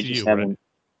about the MCU, right?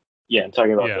 Yeah, I'm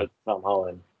talking about the Tom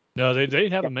Holland. No, they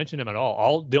haven't mentioned him at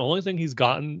all. The only thing he's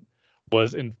gotten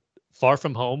was in Far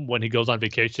From Home, when he goes on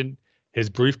vacation. His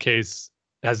briefcase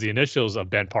has the initials of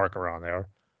Ben Parker on there.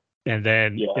 And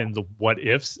then in the What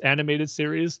Ifs animated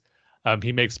series,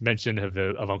 he makes mention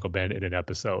of Uncle Ben in an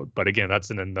episode. But again, that's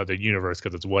in another universe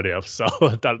because it's What If, so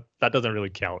that doesn't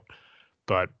really count.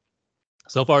 But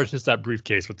so far, it's just that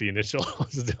briefcase with the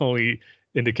initials is the only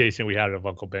indication we had of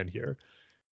Uncle Ben here.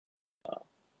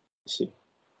 See.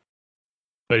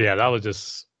 But yeah, that was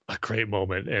just a great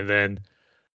moment. And then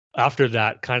after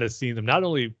that, kind of seeing them, not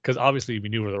only because obviously we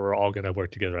knew they were all going to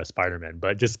work together as Spider-Man,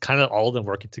 but just kind of all of them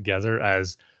working together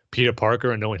as Peter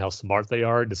Parker and knowing how smart they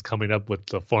are, just coming up with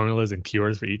the formulas and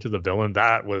cures for each of the villains.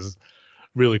 That was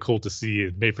really cool to see.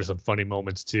 It made for some funny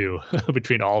moments too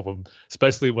between all of them,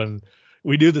 especially when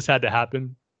we knew this had to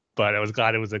happen, but I was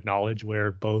glad it was acknowledged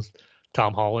where both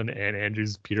Tom Holland and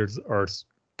Andrew's Peters are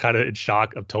kind of in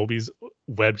shock of Toby's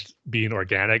webs being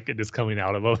organic and just coming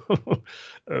out of him.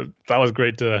 That was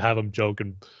great to have him joke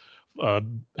and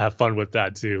have fun with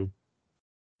that too.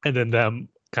 And then them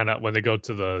kind of when they go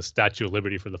to the Statue of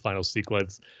Liberty for the final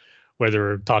sequence, where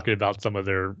they're talking about some of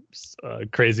their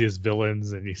craziest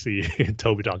villains, and you see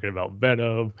Toby talking about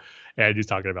Venom, and he's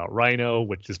talking about Rhino,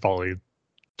 which is probably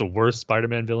the worst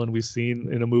Spider-Man villain we've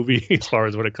seen in a movie as far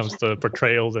as when it comes to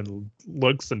portrayals and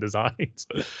looks and designs.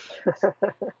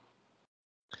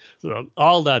 So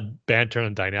all that banter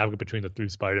and dynamic between the three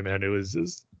Spider-Man, it was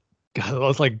just, God, it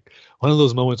was like one of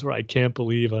those moments where I can't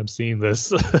believe I'm seeing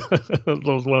this. One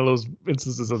of those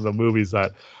instances in the movies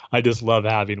that I just love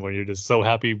having, when you're just so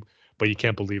happy, but you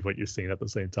can't believe what you're seeing at the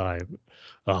same time.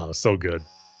 So good.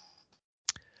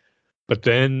 But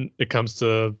then it comes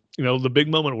to, the big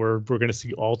moment where we're going to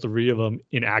see all three of them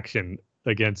in action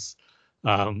against,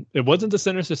 it wasn't the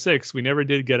Sinister Six. We never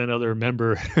did get another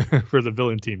member for the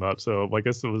villain team up. So I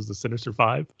guess it was the Sinister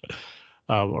Five.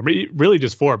 Or really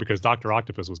just four, because Dr.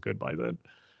 Octopus was good by then.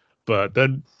 But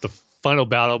then the final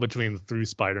battle between the three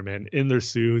Spider-Men in their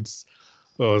suits,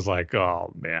 I was like,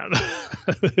 oh man,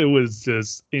 it was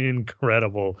just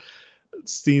incredible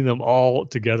seeing them all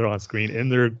together on screen in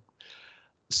their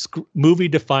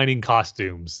movie-defining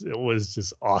costumes. It was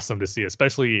just awesome to see,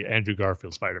 especially Andrew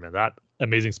Garfield Spider-Man. That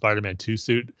Amazing Spider-Man 2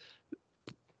 suit,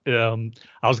 I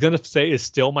was going to say is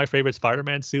still my favorite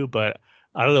Spider-Man suit, but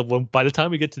I don't know, by the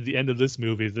time we get to the end of this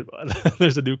movie,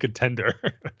 there's a new contender.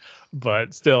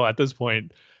 But still, at this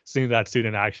point, seeing that suit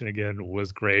in action again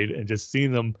was great. And just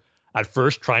seeing them at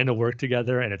first trying to work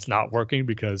together, and it's not working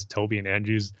because Toby and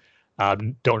Andrews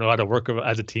don't know how to work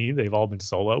as a team. They've all been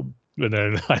solo. And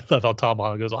then I love how Tom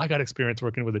Holland goes, I got experience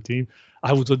working with a team.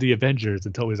 I was with the Avengers.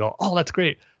 And Toby's all, oh, that's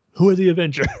great. Who are the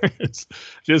Avengers?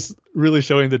 Just really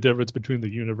showing the difference between the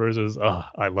universes. Oh,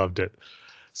 I loved it.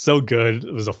 So good.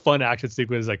 It was a fun action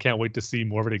sequence. I can't wait to see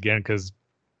more of it again, because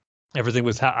everything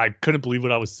was, I couldn't believe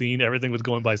what I was seeing. Everything was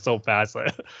going by so fast.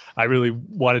 I really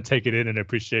want to take it in and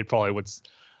appreciate probably what's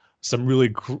some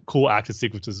really cool action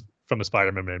sequences from a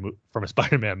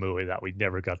Spider-Man movie that we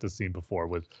never got to see before,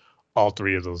 with all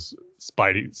three of those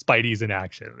Spideys in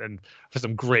action, and for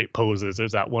some great poses.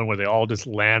 There's that one where they all just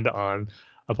land on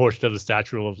a portion of the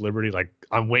Statue of Liberty. Like,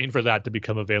 I'm waiting for that to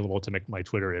become available to make my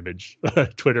Twitter image,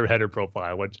 Twitter header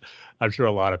profile, which I'm sure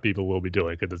a lot of people will be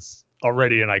doing, because it's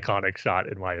already an iconic shot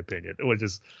in my opinion. It was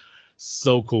just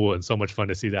so cool and so much fun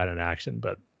to see that in action.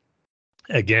 But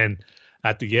again,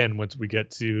 at the end, once we get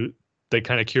to, they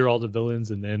kind of cure all the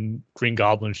villains, and then Green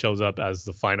Goblin shows up as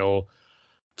the final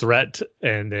threat,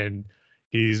 and then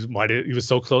he was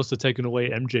so close to taking away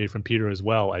MJ from Peter as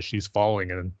well, as she's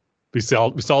falling. And we saw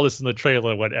this in the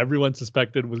trailer. What everyone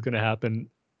suspected was going to happen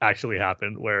actually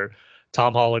happened, where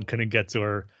Tom Holland couldn't get to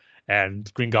her,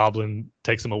 and Green Goblin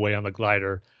takes him away on the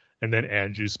glider, and then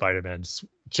Andrew Spider-Man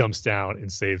jumps down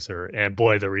and saves her. And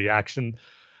boy, the reaction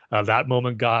that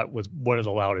moment got was one of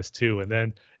the loudest too. And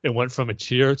then it went from a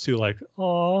cheer to like,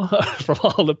 oh, from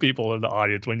all the people in the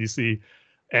audience when you see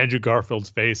Andrew Garfield's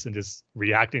face and just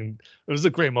reacting. It was a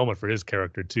great moment for his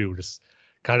character too, just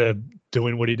kind of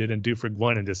doing what he didn't do for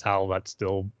Gwen, and just how that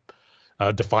still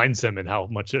defines him and how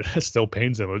much it still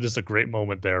pains him. It was just a great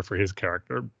moment there for his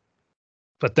character.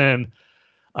 But then,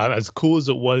 as cool as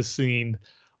it was seeing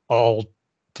all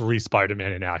three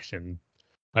Spider-Man in action,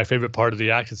 my favorite part of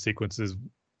the action sequences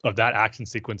at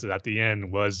the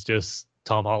end was just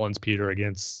Tom Holland's Peter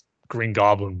against Green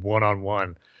Goblin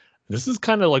one-on-one. This is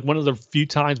kind of like one of the few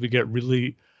times we get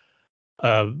really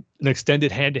an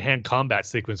extended hand-to-hand combat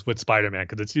sequence with Spider-Man,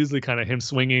 because it's usually kind of him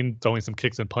swinging, throwing some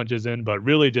kicks and punches in, but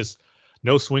really just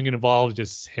no swinging involved,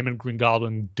 just him and Green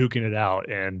Goblin duking it out.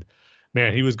 And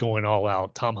man, he was going all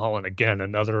out. Tom Holland, again,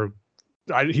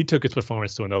 he took his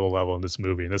performance to another level in this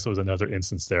movie, and this was another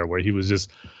instance there where he was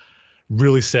just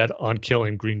really set on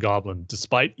killing Green Goblin,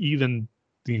 despite even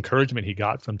the encouragement he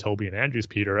got from Toby and Andrew's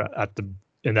Peter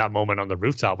in that moment on the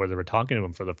rooftop where they were talking to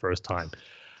him for the first time.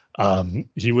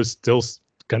 He was still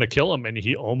going to kill him, and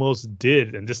he almost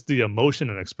did. And just the emotion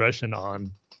and expression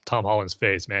on Tom Holland's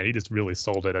face, man, he just really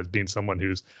sold it as being someone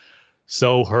who's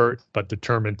so hurt but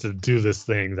determined to do this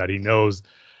thing that he knows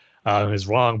is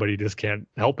wrong, but he just can't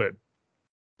help it.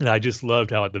 And I just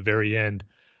loved how at the very end,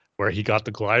 where he got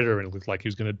the glider and it looked like he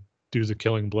was going to do the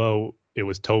killing blow, it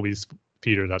was Tobey's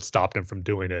Peter that stopped him from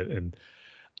doing it. And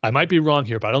I might be wrong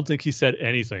here, but I don't think he said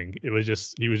anything. It was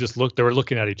just they were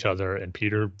looking at each other, and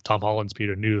Tom Holland's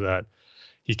Peter knew that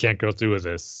he can't go through with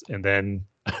this. And then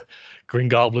Green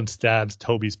Goblin stabs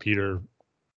Tobey's Peter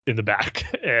in the back.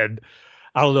 And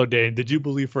I don't know, Dane, did you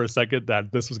believe for a second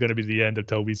that this was going to be the end of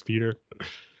Tobey's Peter?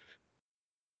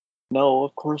 No,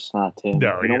 of course not, Tim.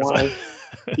 No, you know why?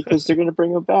 Because they're going to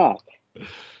bring him back.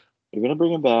 They're going to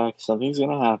bring him back. Something's going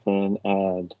to happen,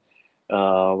 and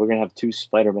we're going to have two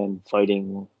Spider-Men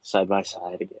fighting side by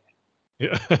side again.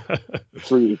 Yeah.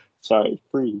 Free.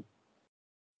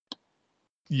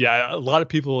 Yeah, a lot of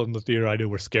people in the theater I knew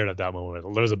were scared at that moment.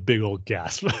 There was a big old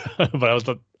gasp. But I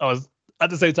was at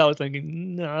the same time I was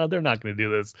thinking, no, they're not going to do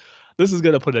this. This is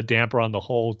going to put a damper on the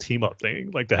whole team up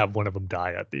thing, like to have one of them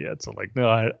die at the end. So like, no,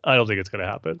 I don't think it's going to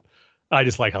happen. I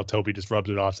just like how Tobey just rubs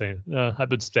it off saying, no, I've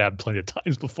been stabbed plenty of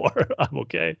times before. I'm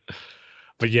okay.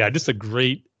 But yeah, just a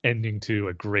great ending to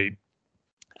a great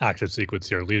action sequence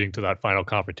here, leading to that final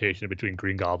confrontation between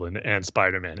Green Goblin and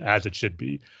Spider-Man, as it should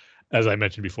be. As I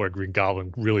mentioned before, Green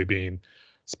Goblin really being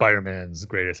Spider-Man's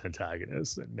greatest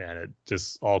antagonist. And man, it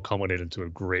just all culminated into a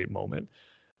great moment.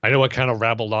 I know I kind of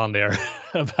rabbled on there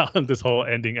about this whole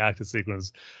ending action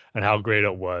sequence and how great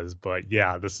it was. But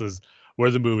yeah, this is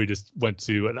where the movie just went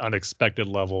to an unexpected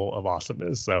level of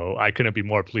awesomeness. So I couldn't be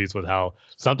more pleased with how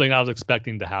something I was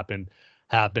expecting to happen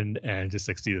happened and just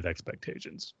exceeded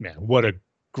expectations. Man, what a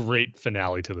great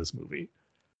finale to this movie.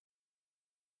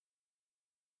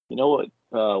 You know what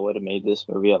would have made this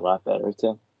movie a lot better,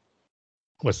 Tim?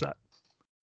 What's that?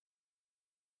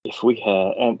 If we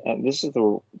had, and this is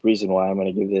the reason why I'm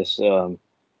going to give this a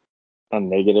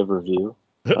negative review.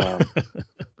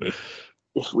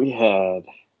 If we had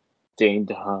Dane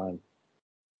DeHaan.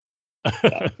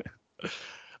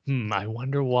 I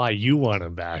wonder why you want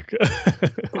him back.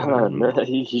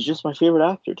 He's just my favorite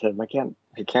actor, Tim. I can't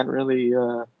really.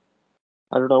 I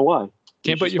don't know why.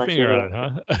 Can't put your finger on it,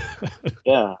 huh?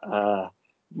 Yeah.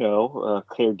 No,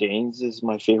 Claire Danes is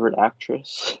my favorite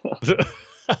actress.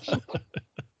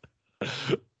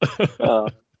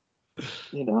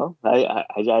 You know,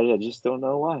 I just don't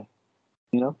know why.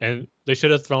 You know, and they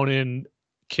should have thrown in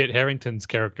Kit Harington's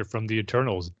character from the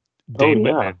Eternals, Dane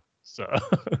Whitman. So,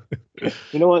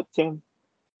 you know what, Tim?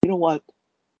 You know what?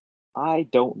 I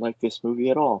don't like this movie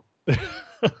at all.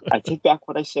 I take back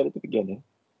what I said at the beginning.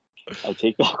 I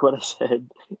take back what I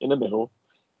said in the middle.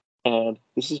 And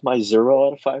this is my 0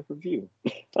 out of 5 review.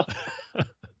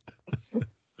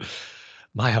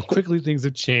 My, how quickly things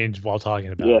have changed while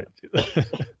talking about it.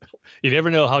 You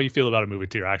never know how you feel about a movie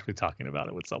till you're actually talking about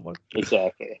it with someone.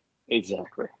 Exactly.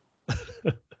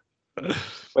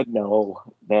 But no.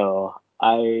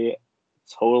 I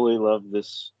totally love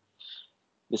this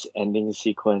ending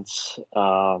sequence.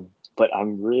 But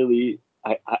I'm really,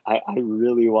 I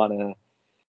really want to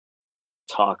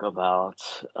talk about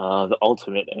the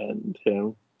ultimate end,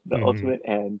 Tim. The ultimate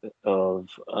end of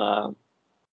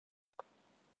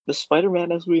the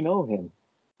Spider-Man as we know him.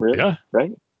 Really? Yeah.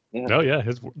 Right? Yeah. Oh yeah,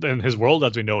 his world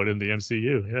as we know it in the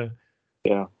MCU. Yeah.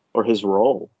 Yeah. Or his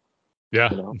role.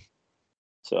 Yeah. You know?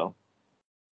 So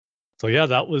yeah,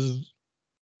 that was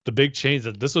the big change.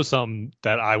 That this was something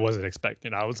that I wasn't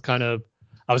expecting. I was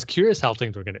curious how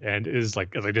things were going to end.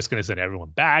 Are they just going to send everyone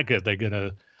back? Are they going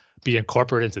to be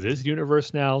incorporated into this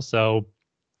universe now? So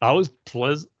I was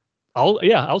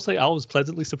I'll say I was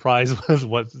pleasantly surprised with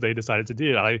what they decided to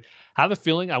do. I have a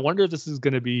feeling, I wonder if this is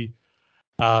going to be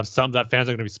something that fans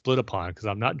are going to be split upon, because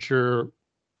I'm not sure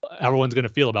everyone's going to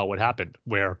feel about what happened,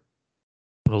 where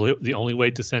the only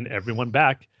way to send everyone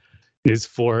back is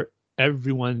for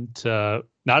everyone to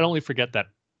not only forget that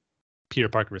Peter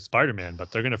Parker is Spider-Man,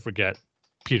 but they're going to forget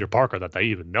Peter Parker, that they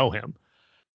even know him.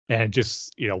 And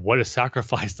just, what a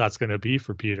sacrifice that's going to be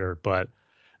for Peter. But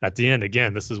at the end,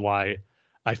 again, this is why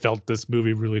I felt this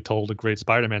movie really told a great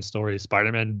Spider-Man story.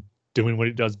 Spider-Man doing what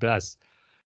he does best.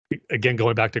 Again,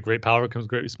 going back to great power comes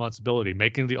great responsibility,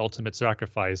 making the ultimate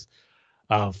sacrifice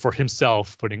for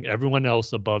himself, putting everyone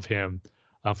else above him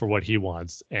for what he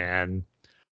wants. And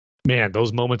man,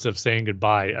 those moments of saying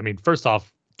goodbye. I mean, first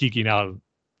off, geeking out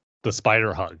the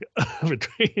spider hug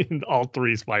between all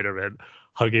three Spider-Men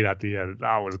hugging at the end.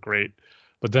 That was great.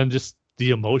 But then just the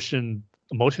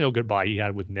emotional goodbye he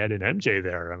had with Ned and MJ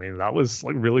there. I mean, that was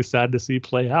really sad to see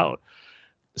play out.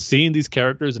 Seeing these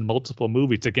characters in multiple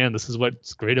movies, again, this is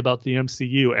what's great about the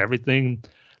MCU. Everything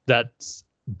that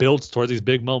builds towards these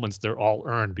big moments, they're all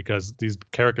earned because these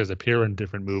characters appear in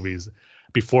different movies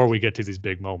before we get to these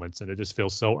big moments, and it just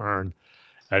feels so earned.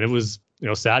 And it was,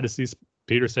 sad to see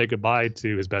Peter say goodbye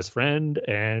to his best friend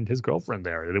and his girlfriend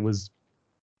there. It was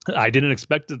I didn't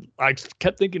expect it. I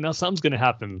kept thinking, now something's going to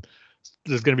happen.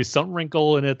 There's going to be some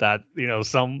wrinkle in it that,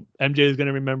 some MJ is going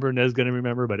to remember, Ned's going to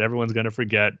remember, but everyone's going to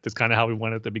forget. That's kind of how we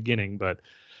went at the beginning. But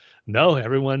no,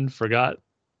 everyone forgot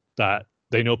that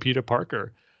they know Peter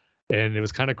Parker. And it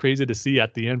was kind of crazy to see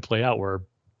at the end play out where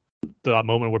the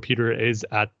moment where Peter is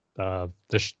at the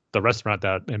restaurant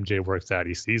that MJ works at.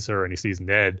 He sees her and he sees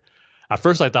Ned. At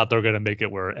first, I thought they were going to make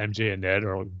it where MJ and Ned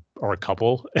are a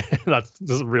couple. That's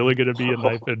just really going to be a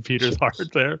knife in Peter's heart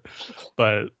there.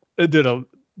 But they didn't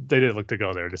look to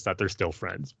go there, just that they're still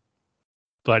friends.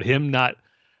 But him not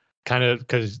kind of,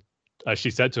 because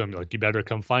she said to him, like, you better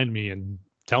come find me and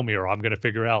tell me, or I'm going to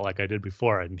figure out like I did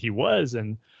before. And he was.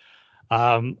 And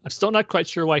I'm still not quite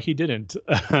sure why he didn't,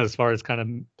 as far as kind of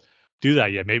do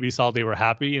that yet. Maybe he saw they were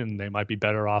happy and they might be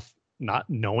better off not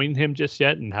knowing him just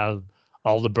yet and have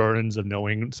all the burdens of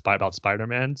knowing about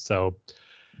Spider-Man. So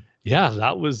yeah,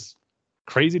 that was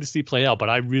crazy to see play out, but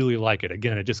I really like it.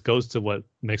 Again, it just goes to what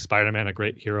makes Spider-Man a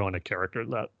great hero and a character,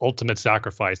 that ultimate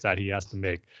sacrifice that he has to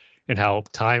make, and how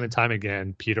time and time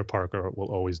again, Peter Parker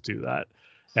will always do that.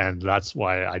 And that's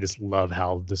why I just love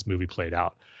how this movie played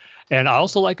out. And I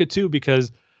also like it too,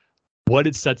 because what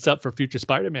it sets up for future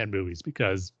Spider-Man movies,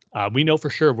 because we know for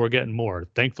sure we're getting more.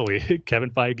 Thankfully, Kevin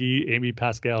Feige, Amy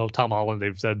Pascal, Tom Holland,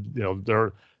 they've said,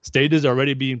 their stages are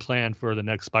already being planned for the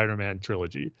next Spider-Man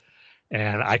trilogy.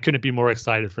 And I couldn't be more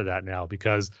excited for that now,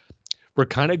 because we're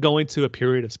kind of going to a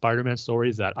period of Spider-Man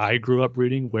stories that I grew up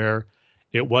reading where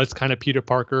it was kind of Peter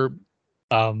Parker,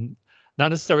 not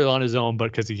necessarily on his own,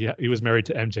 but because he was married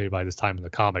to MJ by this time in the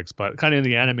comics, but kind of in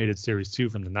the animated series too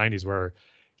from the 90s, where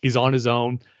he's on his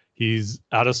own. He's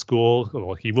out of school.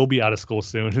 Well, he will be out of school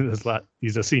soon.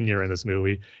 He's a senior in this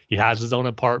movie. He has his own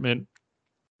apartment.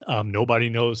 Nobody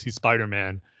knows he's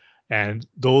Spider-Man. And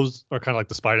those are kind of like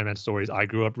the Spider-Man stories I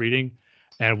grew up reading.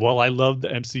 And while I love the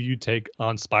MCU take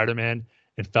on Spider-Man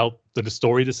and felt that the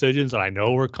story decisions that I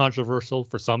know were controversial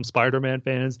for some Spider-Man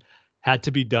fans had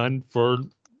to be done for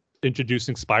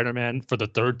introducing Spider-Man for the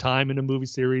third time in a movie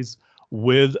series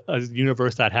with a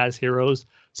universe that has heroes.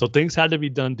 So things had to be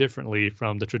done differently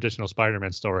from the traditional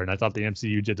Spider-Man story. And I thought the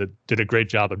MCU did a great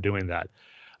job of doing that.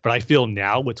 But I feel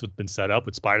now what's been set up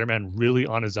with Spider-Man really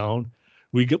on his own,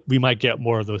 we might get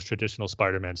more of those traditional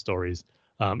Spider-Man stories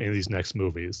in these next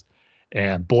movies.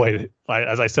 And boy,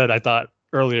 as I said, I thought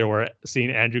earlier, we're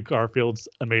seeing Andrew Garfield's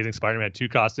Amazing Spider-Man 2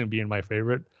 costume being my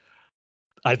favorite.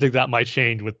 I think that might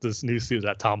change with this new suit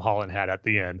that Tom Holland had at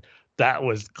the end. That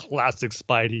was classic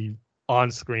Spidey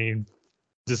on screen,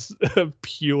 just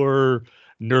pure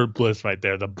nerd bliss right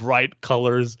there. The bright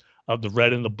colors of the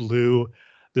red and the blue.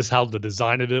 This how the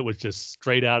design of it was just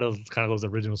straight out of kind of those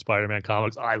original Spider-Man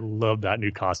comics. I love that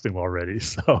new costume already.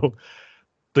 So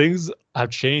things have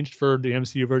changed for the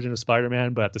MCU version of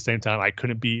Spider-Man, but at the same time, I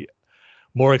couldn't be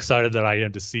more excited than I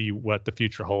am to see what the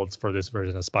future holds for this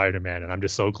version of Spider-Man. And I'm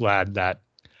just so glad that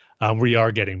we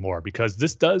are getting more, because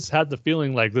this does have the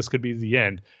feeling like this could be the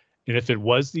end. And if it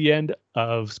was the end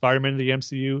of Spider-Man in the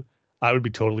MCU, I would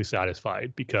be totally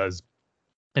satisfied, because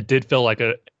it did feel like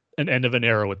an end of an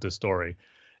era with this story.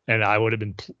 And I would have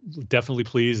been definitely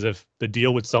pleased if the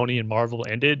deal with Sony and Marvel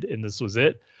ended and this was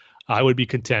it. I would be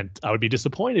content. I would be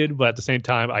disappointed, but at the same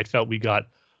time, I felt we got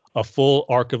a full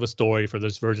arc of a story for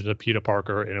this version of Peter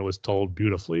Parker, and it was told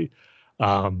beautifully.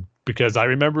 Because I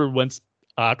remember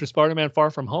after Spider-Man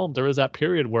Far From Home, there was that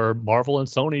period where Marvel and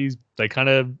Sony, they kind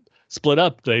of split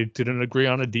up. They didn't agree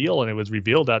on a deal, and it was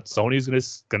revealed that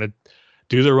Sony's going to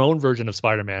do their own version of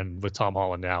Spider-Man with Tom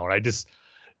Holland now. And I just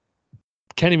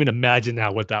can't even imagine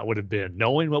now what that would have been.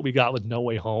 Knowing what we got with No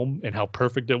Way Home and how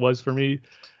perfect it was for me,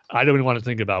 I don't even want to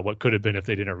think about what could have been if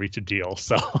they didn't reach a deal.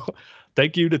 So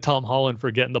thank you to Tom Holland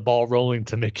for getting the ball rolling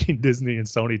to making Disney and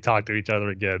Sony talk to each other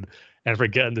again, and for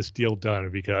getting this deal done,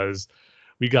 because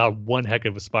we got one heck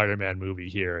of a Spider-Man movie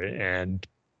here, and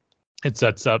it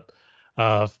sets up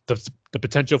the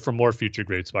potential for more future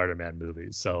great Spider-Man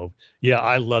movies. So yeah,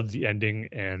 I love the ending,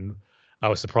 and I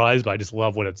was surprised, but I just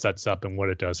love what it sets up and what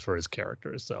it does for his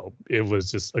characters. So it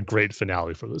was just a great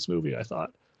finale for this movie, I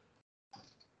thought.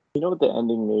 You know what the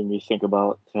ending made me think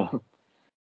about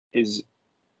is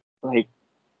like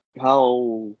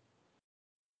how,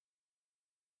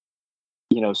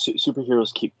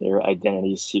 superheroes keep their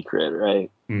identities secret,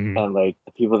 right? Mm-hmm. And like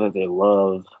the people that they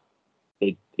love,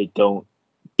 they don't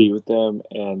be with them,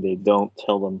 and they don't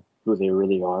tell them who they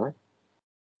really are.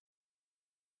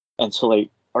 And so, like,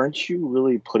 aren't you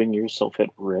really putting yourself at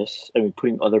risk? I mean,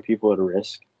 putting other people at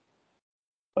risk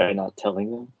by not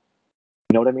telling them.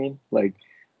 You know what I mean? Like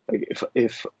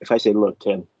if I say, look,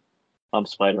 Tim, I'm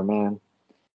Spider-Man,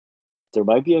 there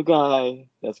might be a guy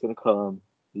that's gonna come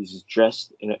He's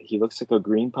dressed he looks like a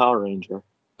green Power Ranger,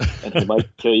 and he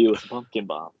might kill you with a pumpkin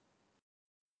bomb.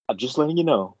 I'm just letting you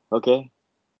know, okay?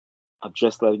 I'm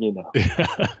just letting you know.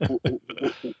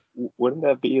 Wouldn't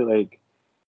that be like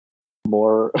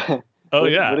more? Oh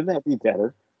yeah. Wouldn't that be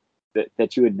better?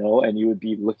 That you would know and you would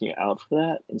be looking out for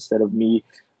that instead of me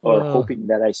hoping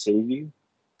that I save you.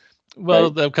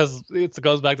 Well, right? Because it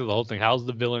goes back to the whole thing. How's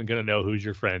the villain going to know who's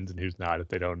your friends and who's not if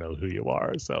they don't know who you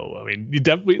are? So I mean, you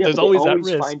definitely there's always that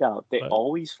risk. Find out. They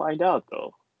always find out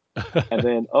though, and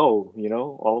then all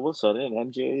of a sudden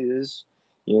MJ is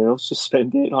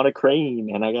suspended on a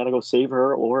crane, and I gotta go save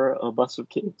her or a bus of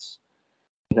kids.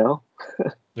 Yeah,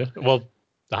 well,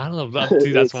 I don't know.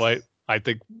 See, that's why I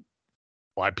think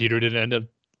why Peter didn't end up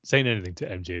saying anything to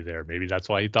MJ there. Maybe that's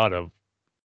why he thought of.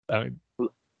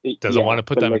 Doesn't want to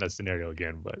put them in that scenario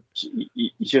again, but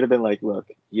you should have been like, "Look,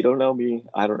 you don't know me.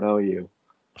 I don't know you.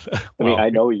 I mean, I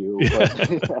know you, but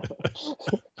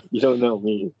you don't know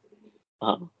me."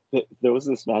 There was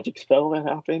this magic spell that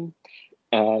happened,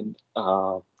 and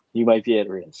you might be at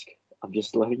risk. I'm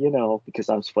just letting you know because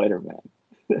I'm Spider-Man.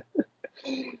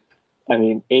 I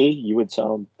mean, you would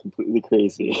sound completely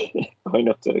crazy going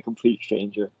up to a complete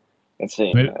stranger and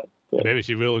saying that. But maybe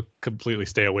she will completely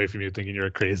stay away from you thinking you're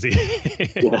crazy.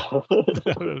 If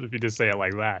you just say it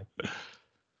like that.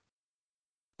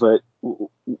 But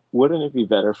wouldn't it be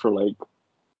better for like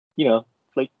you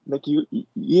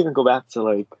even go back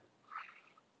to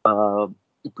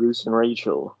Bruce and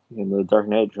Rachel in the Dark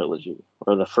Knight trilogy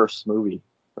or the first movie,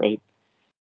 right?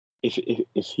 If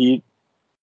you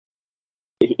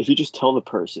just tell the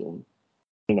person,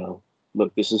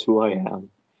 look, this is who I am,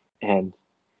 and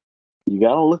you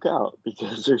gotta look out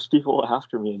because there's people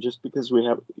after me, and just because we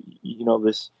have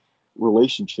this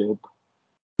relationship,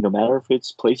 no matter if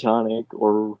it's platonic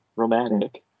or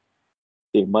romantic,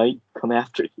 they might come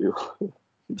after you.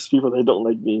 These people that don't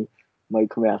like me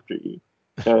might come after you.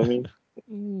 You know what I mean?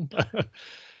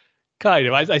 Kind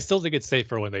of. I still think it's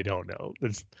safer when they don't know.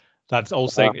 That's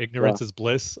old saying, ignorance is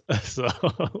bliss. So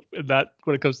that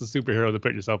when it comes to superheroes, to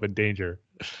put yourself in danger,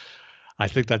 I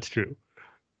think that's true.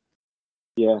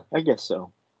 Yeah, I guess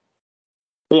so.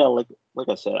 But yeah, like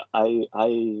I said, I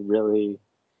really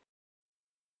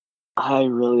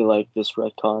like this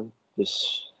retcon.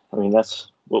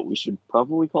 That's what we should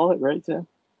probably call it, right, Tim?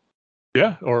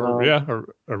 Yeah, or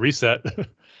a reset.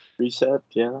 Reset,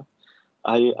 yeah.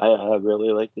 I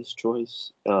really like this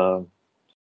choice.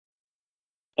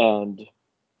 And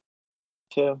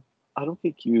Tim, I don't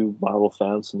think you Marvel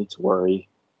fans need to worry.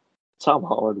 Tom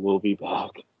Holland will be back.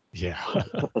 Yeah.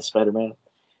 As Spider-Man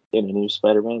in a new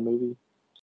Spider-Man movie.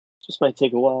 Just might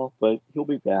take a while, but he'll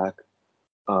be back.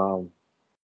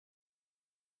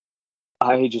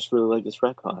 I just really like this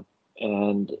retcon,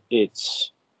 and it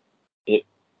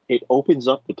opens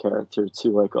up the character to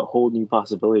like a whole new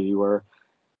possibility where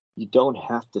you don't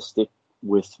have to stick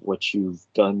with what you've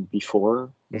done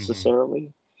before necessarily.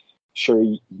 Mm-hmm. Sure,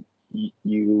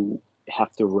 you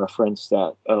have to reference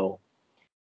that,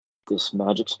 this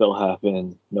magic spell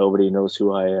happened. Nobody knows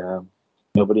who I am.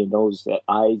 Nobody knows that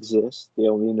I exist. They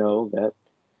only know that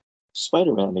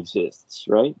Spider-Man exists,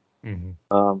 right?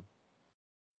 Mm-hmm.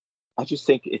 I just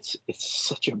think it's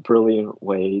such a brilliant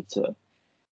way to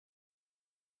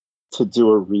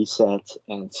do a reset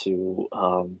and to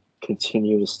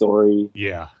continue the story.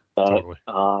 Yeah, totally.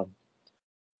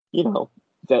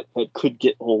 That could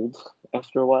get old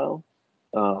after a while.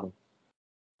 I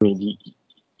mean,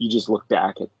 you just look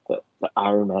back at the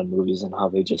Iron Man movies and how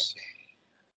they just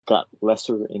got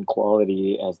lesser in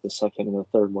quality as the second and the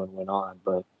third one went on.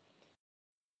 But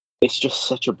it's just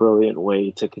such a brilliant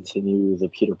way to continue the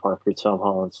Peter Parker Tom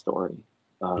Holland story.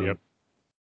 Yep.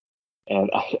 And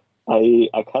I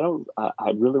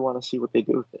really want to see what they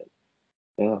do with it.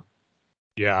 Yeah.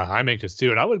 Yeah, I'm anxious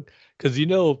too. And I would, because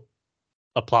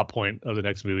a plot point of the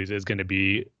next movies is going to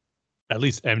be at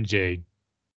least MJ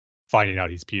finding out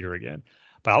he's Peter again.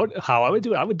 But I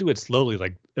would do it slowly.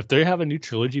 Like if they have a new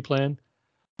trilogy plan,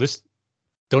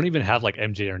 don't even have like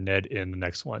MJ or Ned in the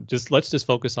next one. Let's just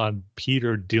focus on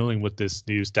Peter dealing with this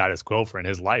new status quo for in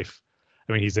his life.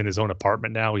 I mean, he's in his own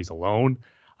apartment now. He's alone.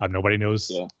 Nobody knows.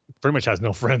 Yeah. Pretty much has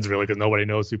no friends really because nobody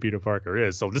knows who Peter Parker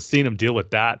is. So just seeing him deal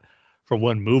with that for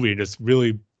one movie and just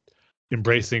really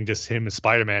embracing just him as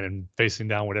Spider-Man and facing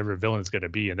down whatever villain it's going to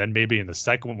be. And then maybe in the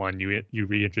second one, you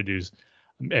reintroduce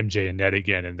MJ and Ned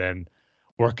again and then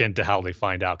work into how they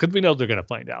find out. Because we know they're going to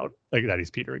find out like that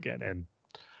he's Peter again. And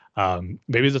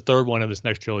maybe the third one of this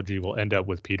next trilogy will end up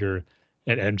with Peter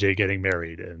and MJ getting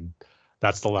married. And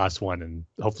that's the last one. And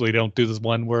hopefully they don't do this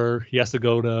one where he has to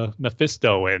go to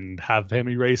Mephisto and have him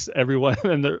erase everyone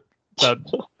and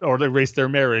or they erase their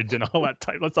marriage and all that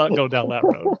type. Let's not go down that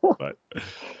road. But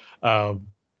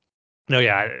no,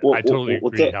 yeah, I totally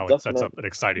agree how it sets up an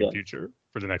exciting future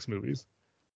for the next movies.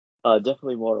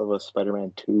 Definitely more of a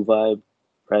Spider-Man 2 vibe,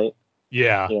 right?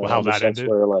 Yeah, how that ended.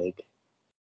 Where like,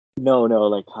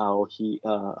 like how he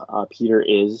Peter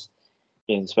is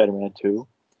in Spider-Man 2,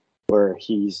 where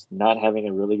he's not having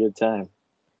a really good time,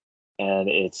 and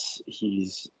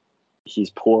he's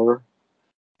poor.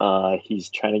 He's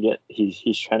trying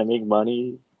to make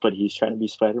money, but he's trying to be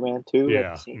Spider-Man too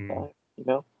at the same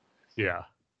time. Yeah.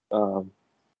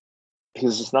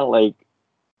 Because it's not like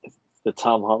the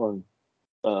Tom Holland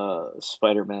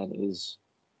Spider-Man is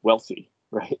wealthy,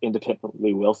 right?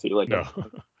 Independently wealthy, like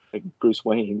Bruce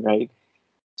Wayne, right?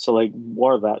 So like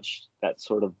more of that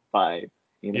sort of vibe,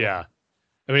 Yeah,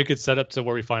 I mean, it could set up to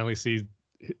where we finally see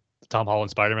Tom Holland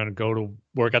Spider-Man go to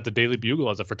work at the Daily Bugle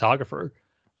as a photographer.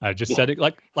 Setting,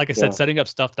 like I said, setting up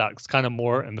stuff that's kind of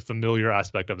more in the familiar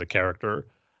aspect of the character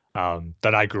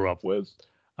that I grew up with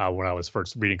when I was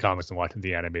first reading comics and watching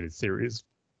the animated series.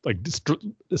 Like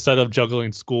instead of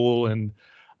juggling school and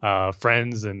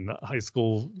friends and high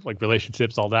school like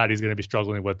relationships, all that, he's going to be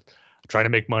struggling with trying to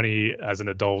make money as an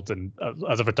adult and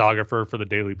as a photographer for the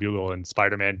Daily Bugle, and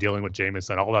Spider-Man dealing with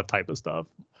Jameson, all that type of stuff.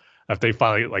 If they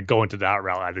finally like go into that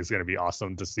route, I think it's going to be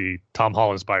awesome to see Tom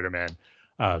Holland Spider-Man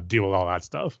deal with all that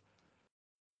stuff.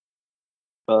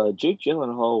 Jake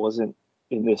Gyllenhaal wasn't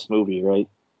in this movie, right?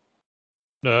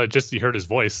 Just you heard his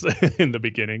voice in the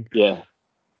beginning. Yeah.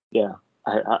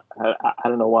 I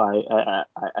don't know why.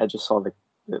 I just saw the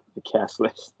cast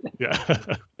list. Yeah.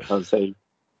 I was like,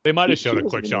 they might have shown a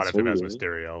quick shot of him as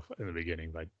Mysterio in the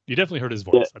beginning, but you definitely heard his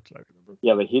voice. Yeah. That's what I remember.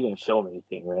 Yeah, but he didn't film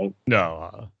anything, right?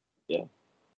 No. Yeah,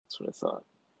 that's what I thought.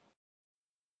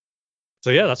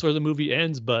 So yeah, that's where the movie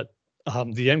ends. But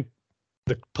the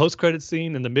post-credit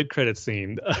scene and the mid-credit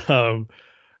scene, the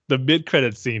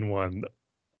mid-credit scene one,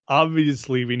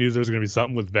 obviously we knew there was going to be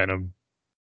something with Venom.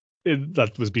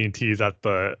 That was being teased at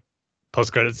the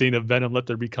post-credit scene of Venom Let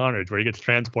There Be Carnage, where he gets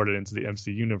transported into the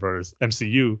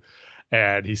MCU,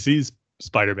 and he sees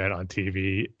Spider-Man on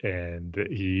TV, and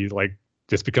he like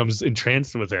just becomes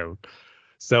entranced with him.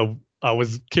 So I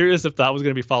was curious if that was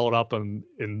going to be followed up in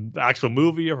the actual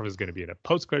movie, or if it was going to be in a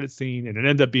post-credit scene, and it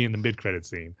ended up being the mid-credit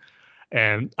scene.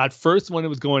 And at first, when it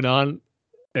was going on,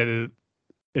 and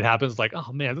it happens, like,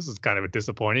 oh man, this is kind of a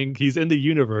disappointing. He's in the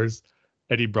universe,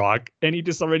 Eddie Brock, and he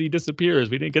just already disappears.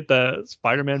 We didn't get the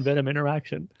Spider-Man Venom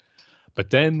interaction. But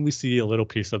then we see a little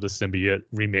piece of the symbiote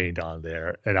remained on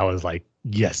there, and I was like,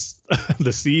 yes,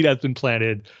 the seed has been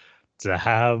planted to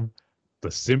have the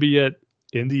symbiote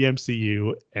in the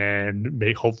MCU and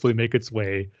hopefully make its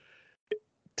way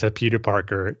to Peter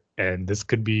Parker. And this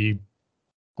could be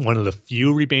one of the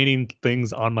few remaining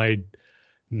things on my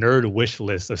nerd wish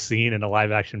list of seeing in a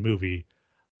live action movie.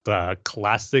 The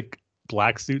classic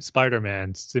black suit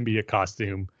Spider-Man symbiote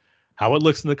costume, how it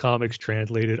looks in the comics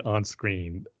translated on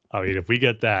screen. I mean, if we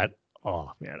get that,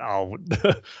 oh man,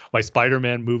 my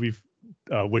Spider-Man movie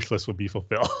wish list would be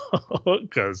fulfilled,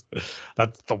 because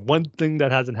that's the one thing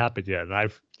that hasn't happened yet.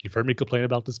 And you've heard me complain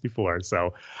about this before,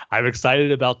 so I'm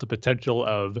excited about the potential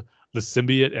of the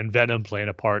symbiote and Venom playing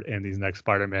a part in these next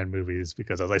Spider-Man movies,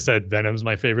 because as I said, Venom's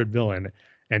my favorite villain,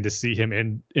 and to see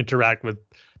him interact with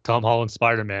Tom Holland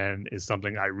Spider-Man is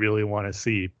something I really want to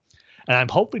see. And I'm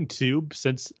hoping too,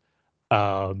 since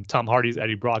Tom Hardy's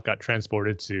Eddie Brock got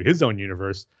transported to his own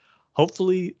universe,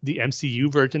 hopefully the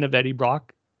MCU version of Eddie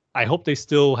Brock, I hope they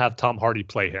still have Tom Hardy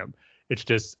play him.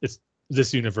 It's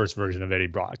this universe version of Eddie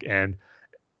Brock, and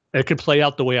it could play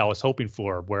out the way I was hoping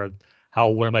for,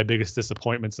 one of my biggest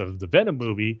disappointments of the Venom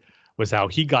movie was how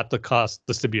he got the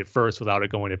symbiote first without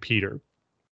it going to Peter.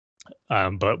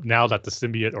 But now that the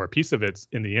symbiote or a piece of it's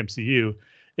in the MCU,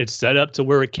 it's set up to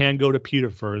where it can go to Peter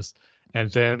first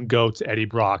and then go to Eddie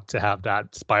Brock to have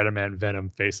that Spider-Man Venom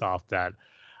face-off that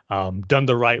done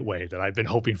the right way that I've been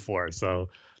hoping for. So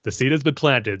the seed has been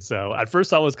planted. So at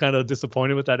first I was kind of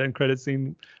disappointed with that end credit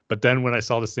scene, but then when I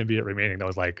saw the symbiote remaining, I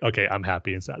was like, okay, I'm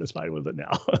happy and satisfied with it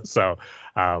now. So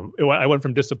I went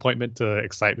from disappointment to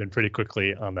excitement pretty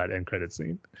quickly on that end credit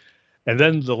scene. And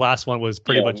then the last one was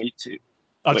pretty much... me too.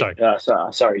 I'm sorry.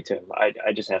 Sorry, Tim.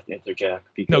 I just have to interject.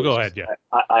 Because no, go ahead. Yeah.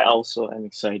 I also am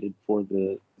excited for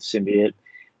the symbiote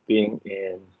being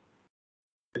in,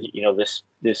 this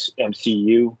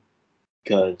MCU,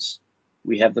 because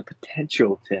we have the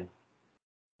potential, Tim.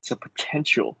 It's a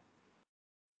potential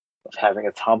of having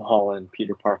a Tom Holland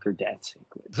Peter Parker dance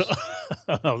sequence.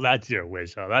 Oh, that's your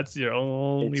wish. Oh, that's your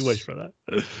only wish for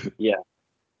that. Yeah,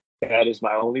 that is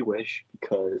my only wish,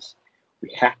 because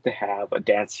we have to have a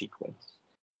dance sequence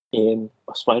in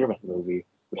a Spider-Man movie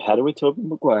We had it with Tobey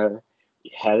Maguire.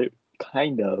 We had it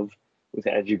kind of with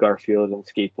Andrew Garfield and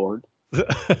skateboard.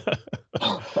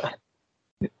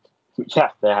 We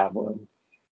have to have one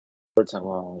for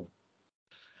tomorrow.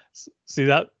 See,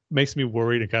 that makes me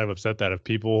worried and kind of upset that if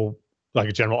people, like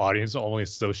a general audience, only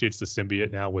associates the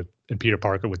symbiote now with and Peter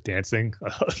Parker with dancing.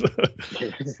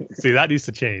 See, that needs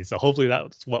to change. So hopefully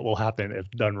that's what will happen if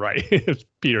done right. If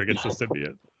Peter gets the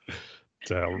symbiote,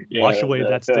 so wash away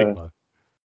that stigma.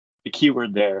 The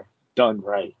keyword there, done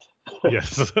right.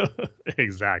 Yes,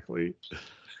 exactly.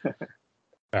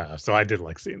 So I did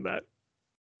like seeing that.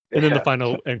 And then the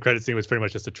final end credit scene was pretty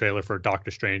much just a trailer for Doctor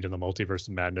Strange and the Multiverse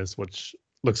of Madness, which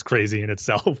looks crazy in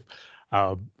itself.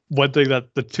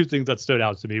 The two things that stood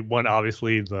out to me, one,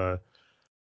 obviously the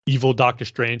evil Doctor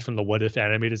Strange from the What If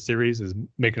animated series is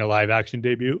making a live action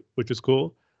debut, which was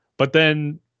cool. But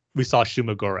then we saw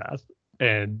Shuma Gorath.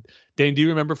 And Dane, do you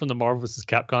remember from the Marvel vs.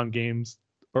 Capcom games,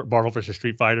 or Marvel vs.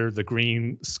 Street Fighter, the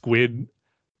green squid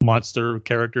monster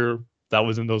character that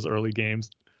was in those early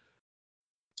games?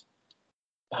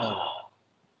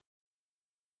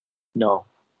 No.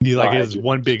 He has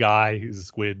one big eye. He's a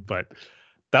squid, but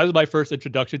that was my first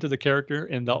introduction to the character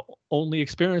and the only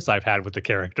experience I've had with the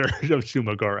character of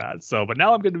Shuma Gorath. So, but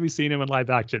now I'm going to be seeing him in live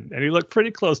action, and he looked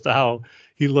pretty close to how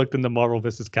he looked in the Marvel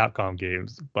vs. Capcom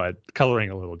games, but coloring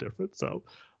a little different. So,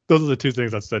 those are the two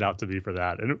things that stood out to me for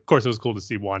that. And of course, it was cool to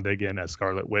see Wanda again as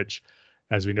Scarlet Witch,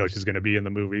 as we know she's going to be in the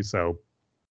movie. So,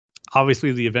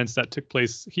 obviously, the events that took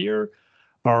place here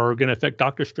are going to affect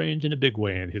Doctor Strange in a big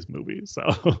way in his movie. So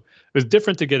it was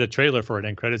different to get a trailer for an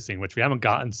end credit scene, which we haven't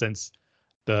gotten since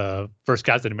the first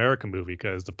Captain America movie,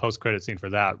 because the post credit scene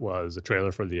for that was a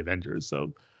trailer for the Avengers.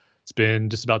 So it's been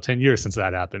just about 10 years since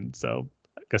that happened. So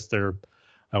I guess I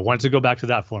wanted to go back to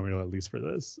that formula, at least for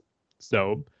this.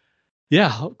 So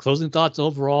yeah, closing thoughts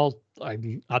overall, I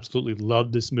absolutely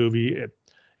loved this movie. It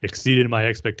exceeded my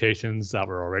expectations that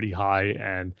were already high,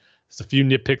 and there's a few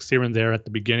nitpicks here and there at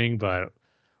the beginning, but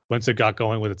once it got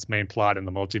going with its main plot in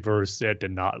the multiverse, it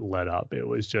did not let up. It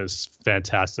was just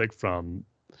fantastic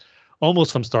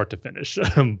almost from start to finish.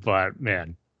 But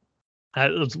man,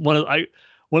 it was one of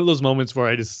those moments where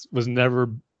I just was never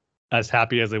as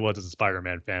happy as I was as a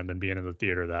Spider-Man fan than being in the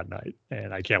theater that night,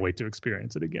 and I can't wait to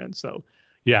experience it again. So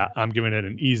yeah, I'm giving it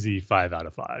an easy 5 out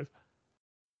of 5.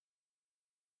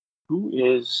 Who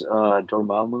is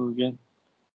Dormammu again?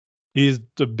 He's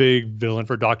the big villain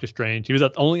for Doctor Strange. He was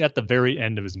only at the very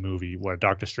end of his movie where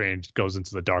Doctor Strange goes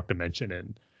into the dark dimension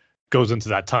and goes into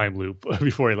that time loop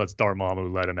before he lets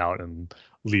Dormammu let him out and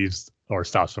leaves or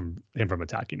stops him from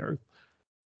attacking Earth.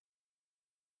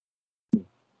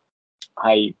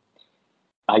 I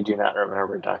do not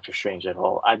remember Doctor Strange at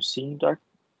all. I've seen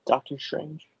Doctor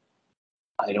Strange.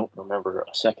 I don't remember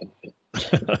a second of it.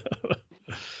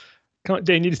 Come on,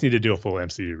 Dane, you just need to do a full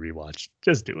MCU rewatch.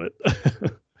 Just do it.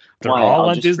 They're all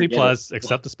on Disney Plus,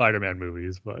 except the Spider-Man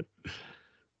movies, but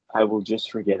I will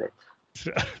just forget it.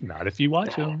 Not if you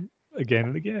watch them again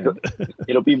and again.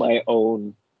 It'll be my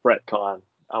own retcon.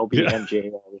 I'll be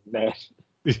MJ man,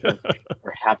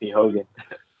 or Happy Hogan.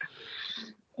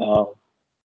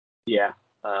 Yeah.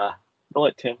 I'll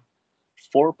let Tim.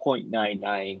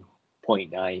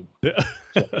 4.99.9.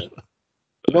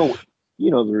 You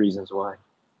know the reasons why.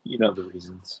 You know the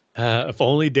reasons. If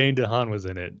only Dane DeHaan was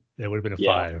in it, it would have been a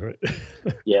 5. Right?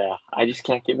 Yeah, I just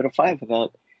can't give it a 5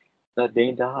 without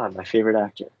Dane DeHaan, my favorite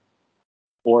actor,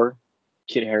 or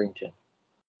Kit Harington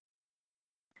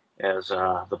as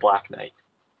the Black Knight.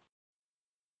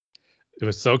 It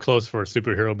was so close for a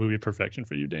superhero movie perfection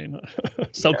for you, Dane.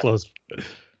 So close.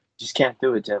 Just can't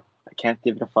do it, Tim. I can't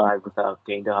give it a 5 without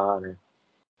Dane DeHaan or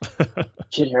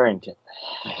Kit Harington.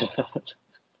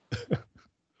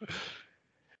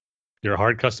 You're a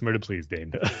hard customer to please,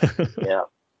 Dane. Yeah.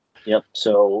 Yep.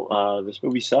 So this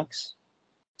movie sucks.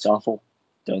 It's awful.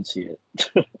 Don't see it.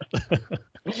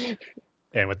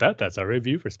 And with that, that's our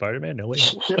review for Spider-Man No Way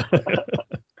Home.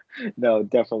 No,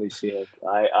 definitely see it.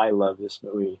 I love this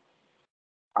movie.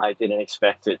 I didn't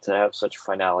expect it to have such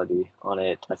finality on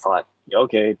it. I thought,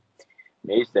 okay,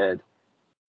 May's dead.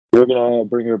 We're going to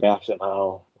bring her back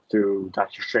somehow through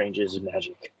Doctor Strange's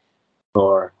magic.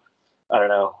 Or, I don't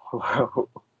know.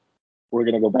 We're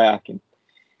going to go back and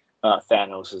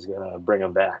Thanos is going to bring her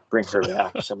back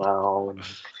somehow. And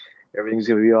everything's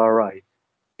going to be all right.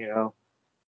 You know?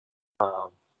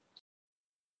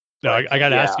 No, I got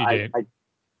to ask you, Dane. I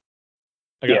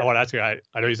want to ask you, I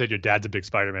know you said your dad's a big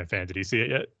Spider-Man fan. Did he see it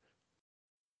yet?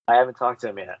 I haven't talked to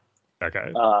him yet.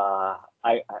 Okay.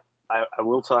 I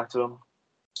will talk to him,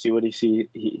 see what see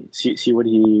what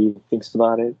he thinks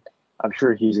about it. I'm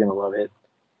sure he's gonna love it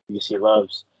because he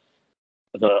loves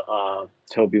the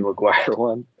Tobey Maguire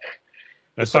one.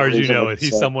 As far as you know, is he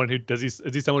someone who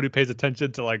pays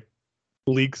attention to like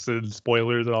leaks and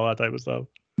spoilers and all that type of stuff?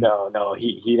 No,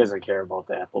 he doesn't care about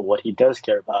that. But what he does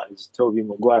care about is Tobey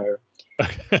Maguire,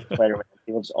 Spider-Man.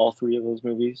 He loves all three of those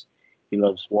movies. He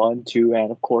loves 1, 2,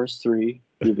 and of course 3.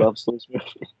 He loves those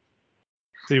movies.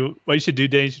 See, what you should do,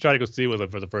 Dane, you should try to go see with him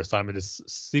for the first time and just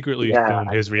secretly film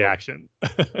his reaction.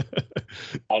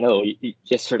 I know.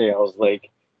 Yesterday I was like,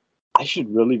 I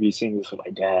should really be seeing this with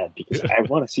my dad because I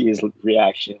want to see his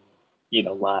reaction,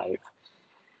 live.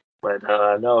 But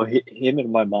no, him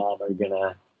and my mom are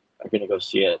gonna go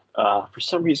see it. For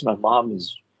some reason, my mom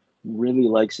really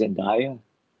likes Zendaya.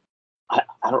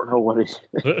 I don't know what it is.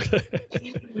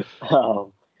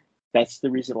 That's the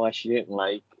reason why she didn't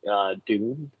like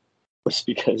Dune, was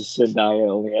because Zendaya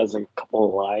only has a couple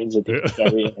of lines at the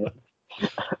very end.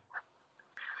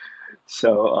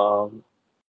 So,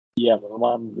 yeah, my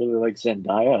mom really likes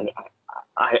Zendaya.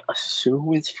 I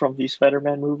assume it's from these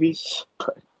Spider-Man movies,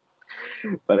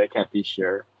 but I can't be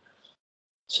sure.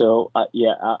 So,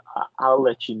 I'll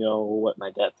let you know what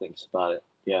my dad thinks about it.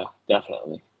 Yeah,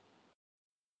 definitely.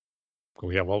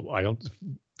 Cool. Yeah, well, I don't.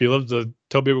 If he loves the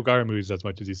Tobey Maguire movies as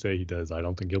much as you say he does, I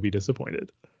don't think he'll be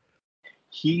disappointed.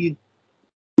 He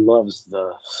loves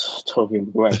the Tobey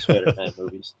Maguire Spider-Man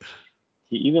movies.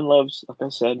 He even loves, like I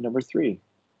said, number 3.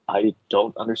 I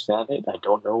don't understand it. I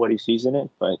don't know what he sees in it,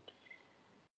 but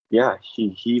yeah,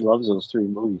 he loves those 3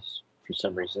 movies for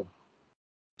some reason.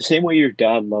 The same way your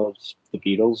dad loves the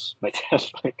Beatles, my dad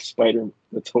likes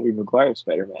the Tobey Maguire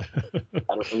Spider-Man. I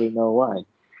don't really know why.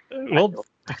 Well,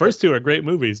 the first 2 are great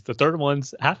movies. The third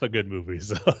one's half a good movie.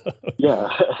 So yeah,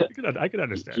 I can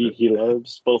understand. He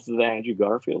loves both of the Andrew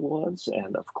Garfield ones,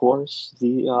 and of course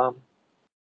the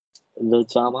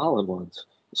Tom Holland ones.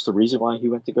 It's the reason why he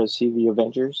went to go see the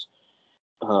Avengers.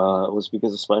 Was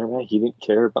because of Spider-Man. He didn't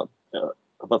care about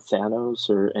Thanos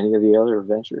or any of the other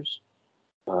Avengers.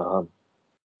 Yeah,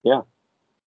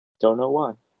 don't know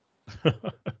why.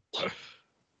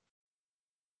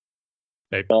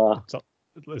 Hey,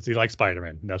 does he like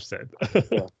Spider-Man? Enough said.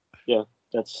 yeah.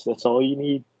 That's all you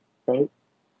need, right?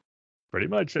 Pretty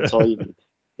much. That's all you need.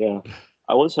 Yeah,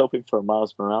 I was hoping for a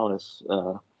Miles Morales.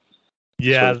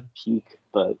 Yeah, sort of peak,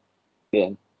 but yeah.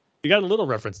 You got a little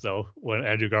reference though when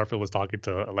Andrew Garfield was talking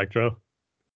to Electro.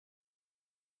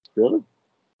 Really?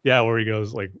 Yeah, where he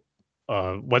goes like,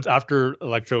 once after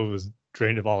Electro was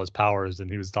drained of all his powers,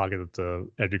 and he was talking to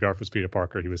Andrew Garfield's Peter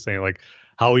Parker, he was saying like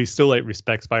how he still like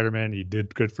respects Spider-Man. He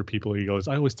did good for people. He goes,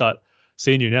 I always thought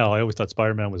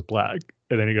Spider-Man was black,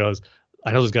 and then he goes,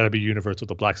 I know there's got to be a universe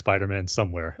with a black Spider-Man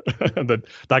somewhere. And then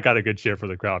that got a good cheer for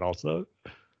the crowd also.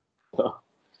 Oh,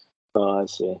 I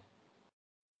see.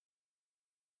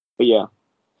 But yeah,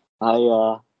 I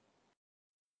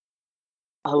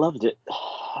loved it.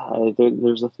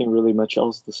 There's nothing really much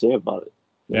else to say about it.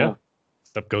 Yeah.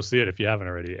 So go see it if you haven't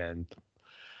already, and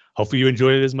hopefully you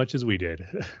enjoyed it as much as we did.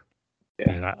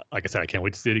 Yeah. And like I said, I can't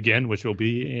wait to see it again, which will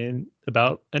be in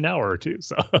about an hour or 2.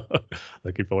 So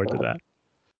looking forward to that.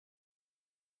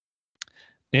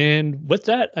 And with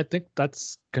that, I think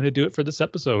that's going to do it for this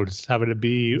episode. It's having to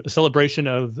be a celebration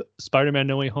of Spider-Man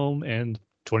No Way Home and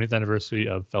 20th anniversary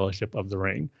of Fellowship of the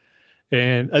Ring.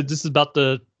 And this is about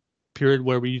the period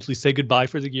where we usually say goodbye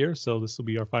for the year. So this will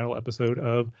be our final episode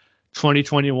of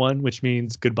 2021, which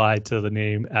means goodbye to the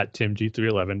name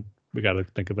 @TimG311. We got to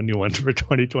think of a new one for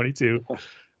 2022.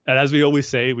 And as we always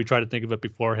say, we try to think of it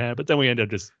beforehand, but then we end up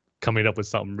just coming up with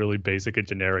something really basic and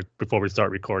generic before we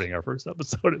start recording our first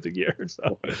episode of the year.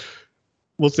 So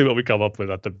we'll see what we come up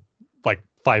with at the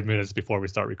 5 minutes before we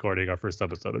start recording our first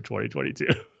episode of 2022.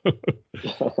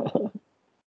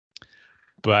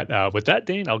 But with that,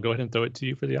 Dane, I'll go ahead and throw it to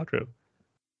you for the outro.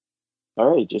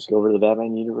 All right, just go over to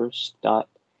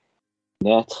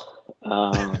BatmanUniverse.net.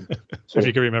 If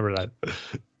you can remember that.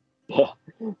 Yeah.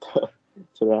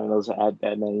 Twitter handles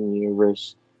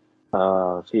 @BatmanUniverse.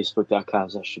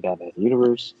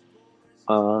 Facebook.com/BatmanUniverse.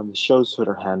 The show's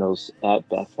Twitter handles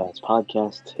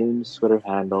 @BatFansPodcast. Tim's Twitter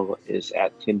handle is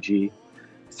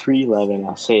 @TimG311.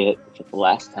 I'll say it for the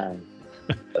last time.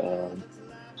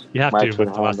 You have to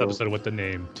with the last episode with the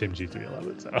name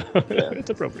TimG311, so yeah. It's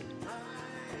appropriate.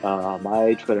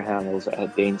 My Twitter handle is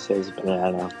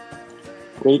 @DaneSaysBanana.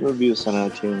 Rate and reviews on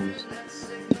iTunes.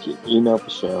 You can email the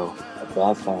show at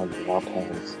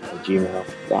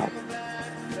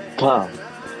badfans@gmail.com.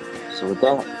 So with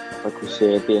that, like we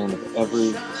say at the end of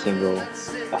every single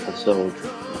episode,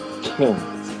 Tim.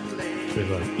 We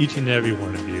love each and every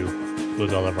one of you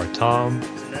with all of our Tom,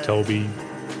 Toby,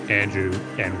 Andrew,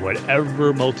 and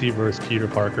whatever multiverse Peter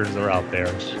Parkers are out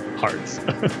there, hearts.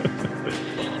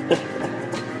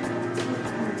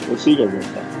 We'll see you guys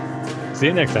next time. See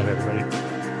you next time, everybody.